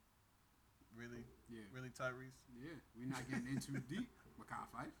 That's it. Really? Yeah. Really, Tyrese? Yeah. We're not getting in too deep. Makai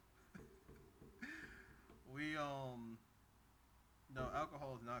Fife. No,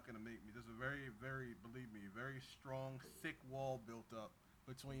 alcohol is not going to make me. There's a very, very, believe me, very strong, thick wall built up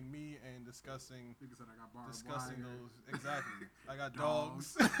between me and discussing Nigga said I got barbed wire. Those. Exactly. I got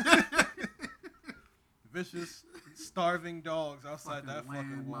dogs. Vicious, starving dogs outside that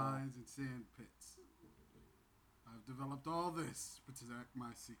fucking wall. Landmines and sand pits. I've developed all this to protect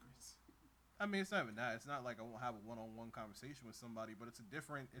my secrets. I mean, it's not even that. It's not like I won't have a one-on-one conversation with somebody, but it's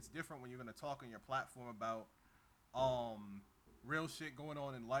different when you're going to talk on your platform about real shit going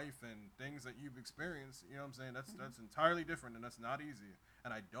on in life and things that you've experienced. You know what I'm saying? That's entirely different, and that's not easy.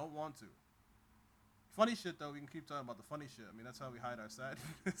 And I don't want to. Funny shit though, we can keep talking about the funny shit. I mean, that's how we hide our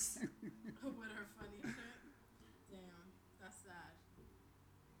sadness. With her funny shit. Damn, that's sad.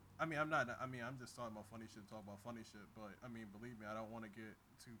 I'm just talking about funny shit, talk about funny shit. But I mean, believe me, I don't want to get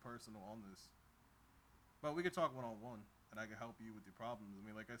too personal on this. But we could talk one-on-one, and I can help you with your problems. I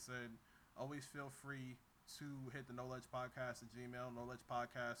mean, like I said, always feel free to hit the Knowledge Podcast at Gmail, Knowledge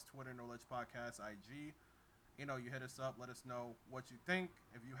Podcast, Twitter, Knowledge Podcast, IG. You know, you hit us up, let us know what you think.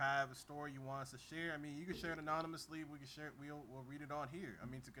 If you have a story you want us to share, I mean, you can share it anonymously. We can share it. We'll read it on here. I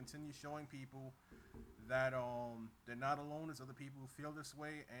mean, to continue showing people that they're not alone as other people who feel this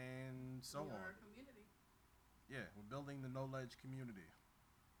way, and so on. We're a community. Yeah, we're building the no-ledge community.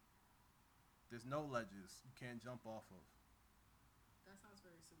 There's no ledges you can't jump off of. That sounds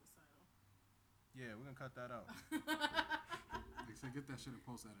very suicidal. Yeah, we're going to cut that out. They say get that shit and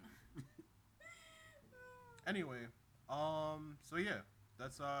post that in. Anyway, so yeah,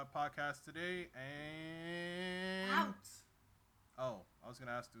 that's our podcast today, and out. Oh, I was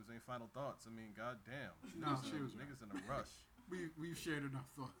gonna ask if there's any final thoughts. I mean, goddamn, No, she was niggas in a rush. We've shared enough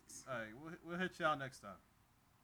thoughts. All right, we'll hit y'all next time.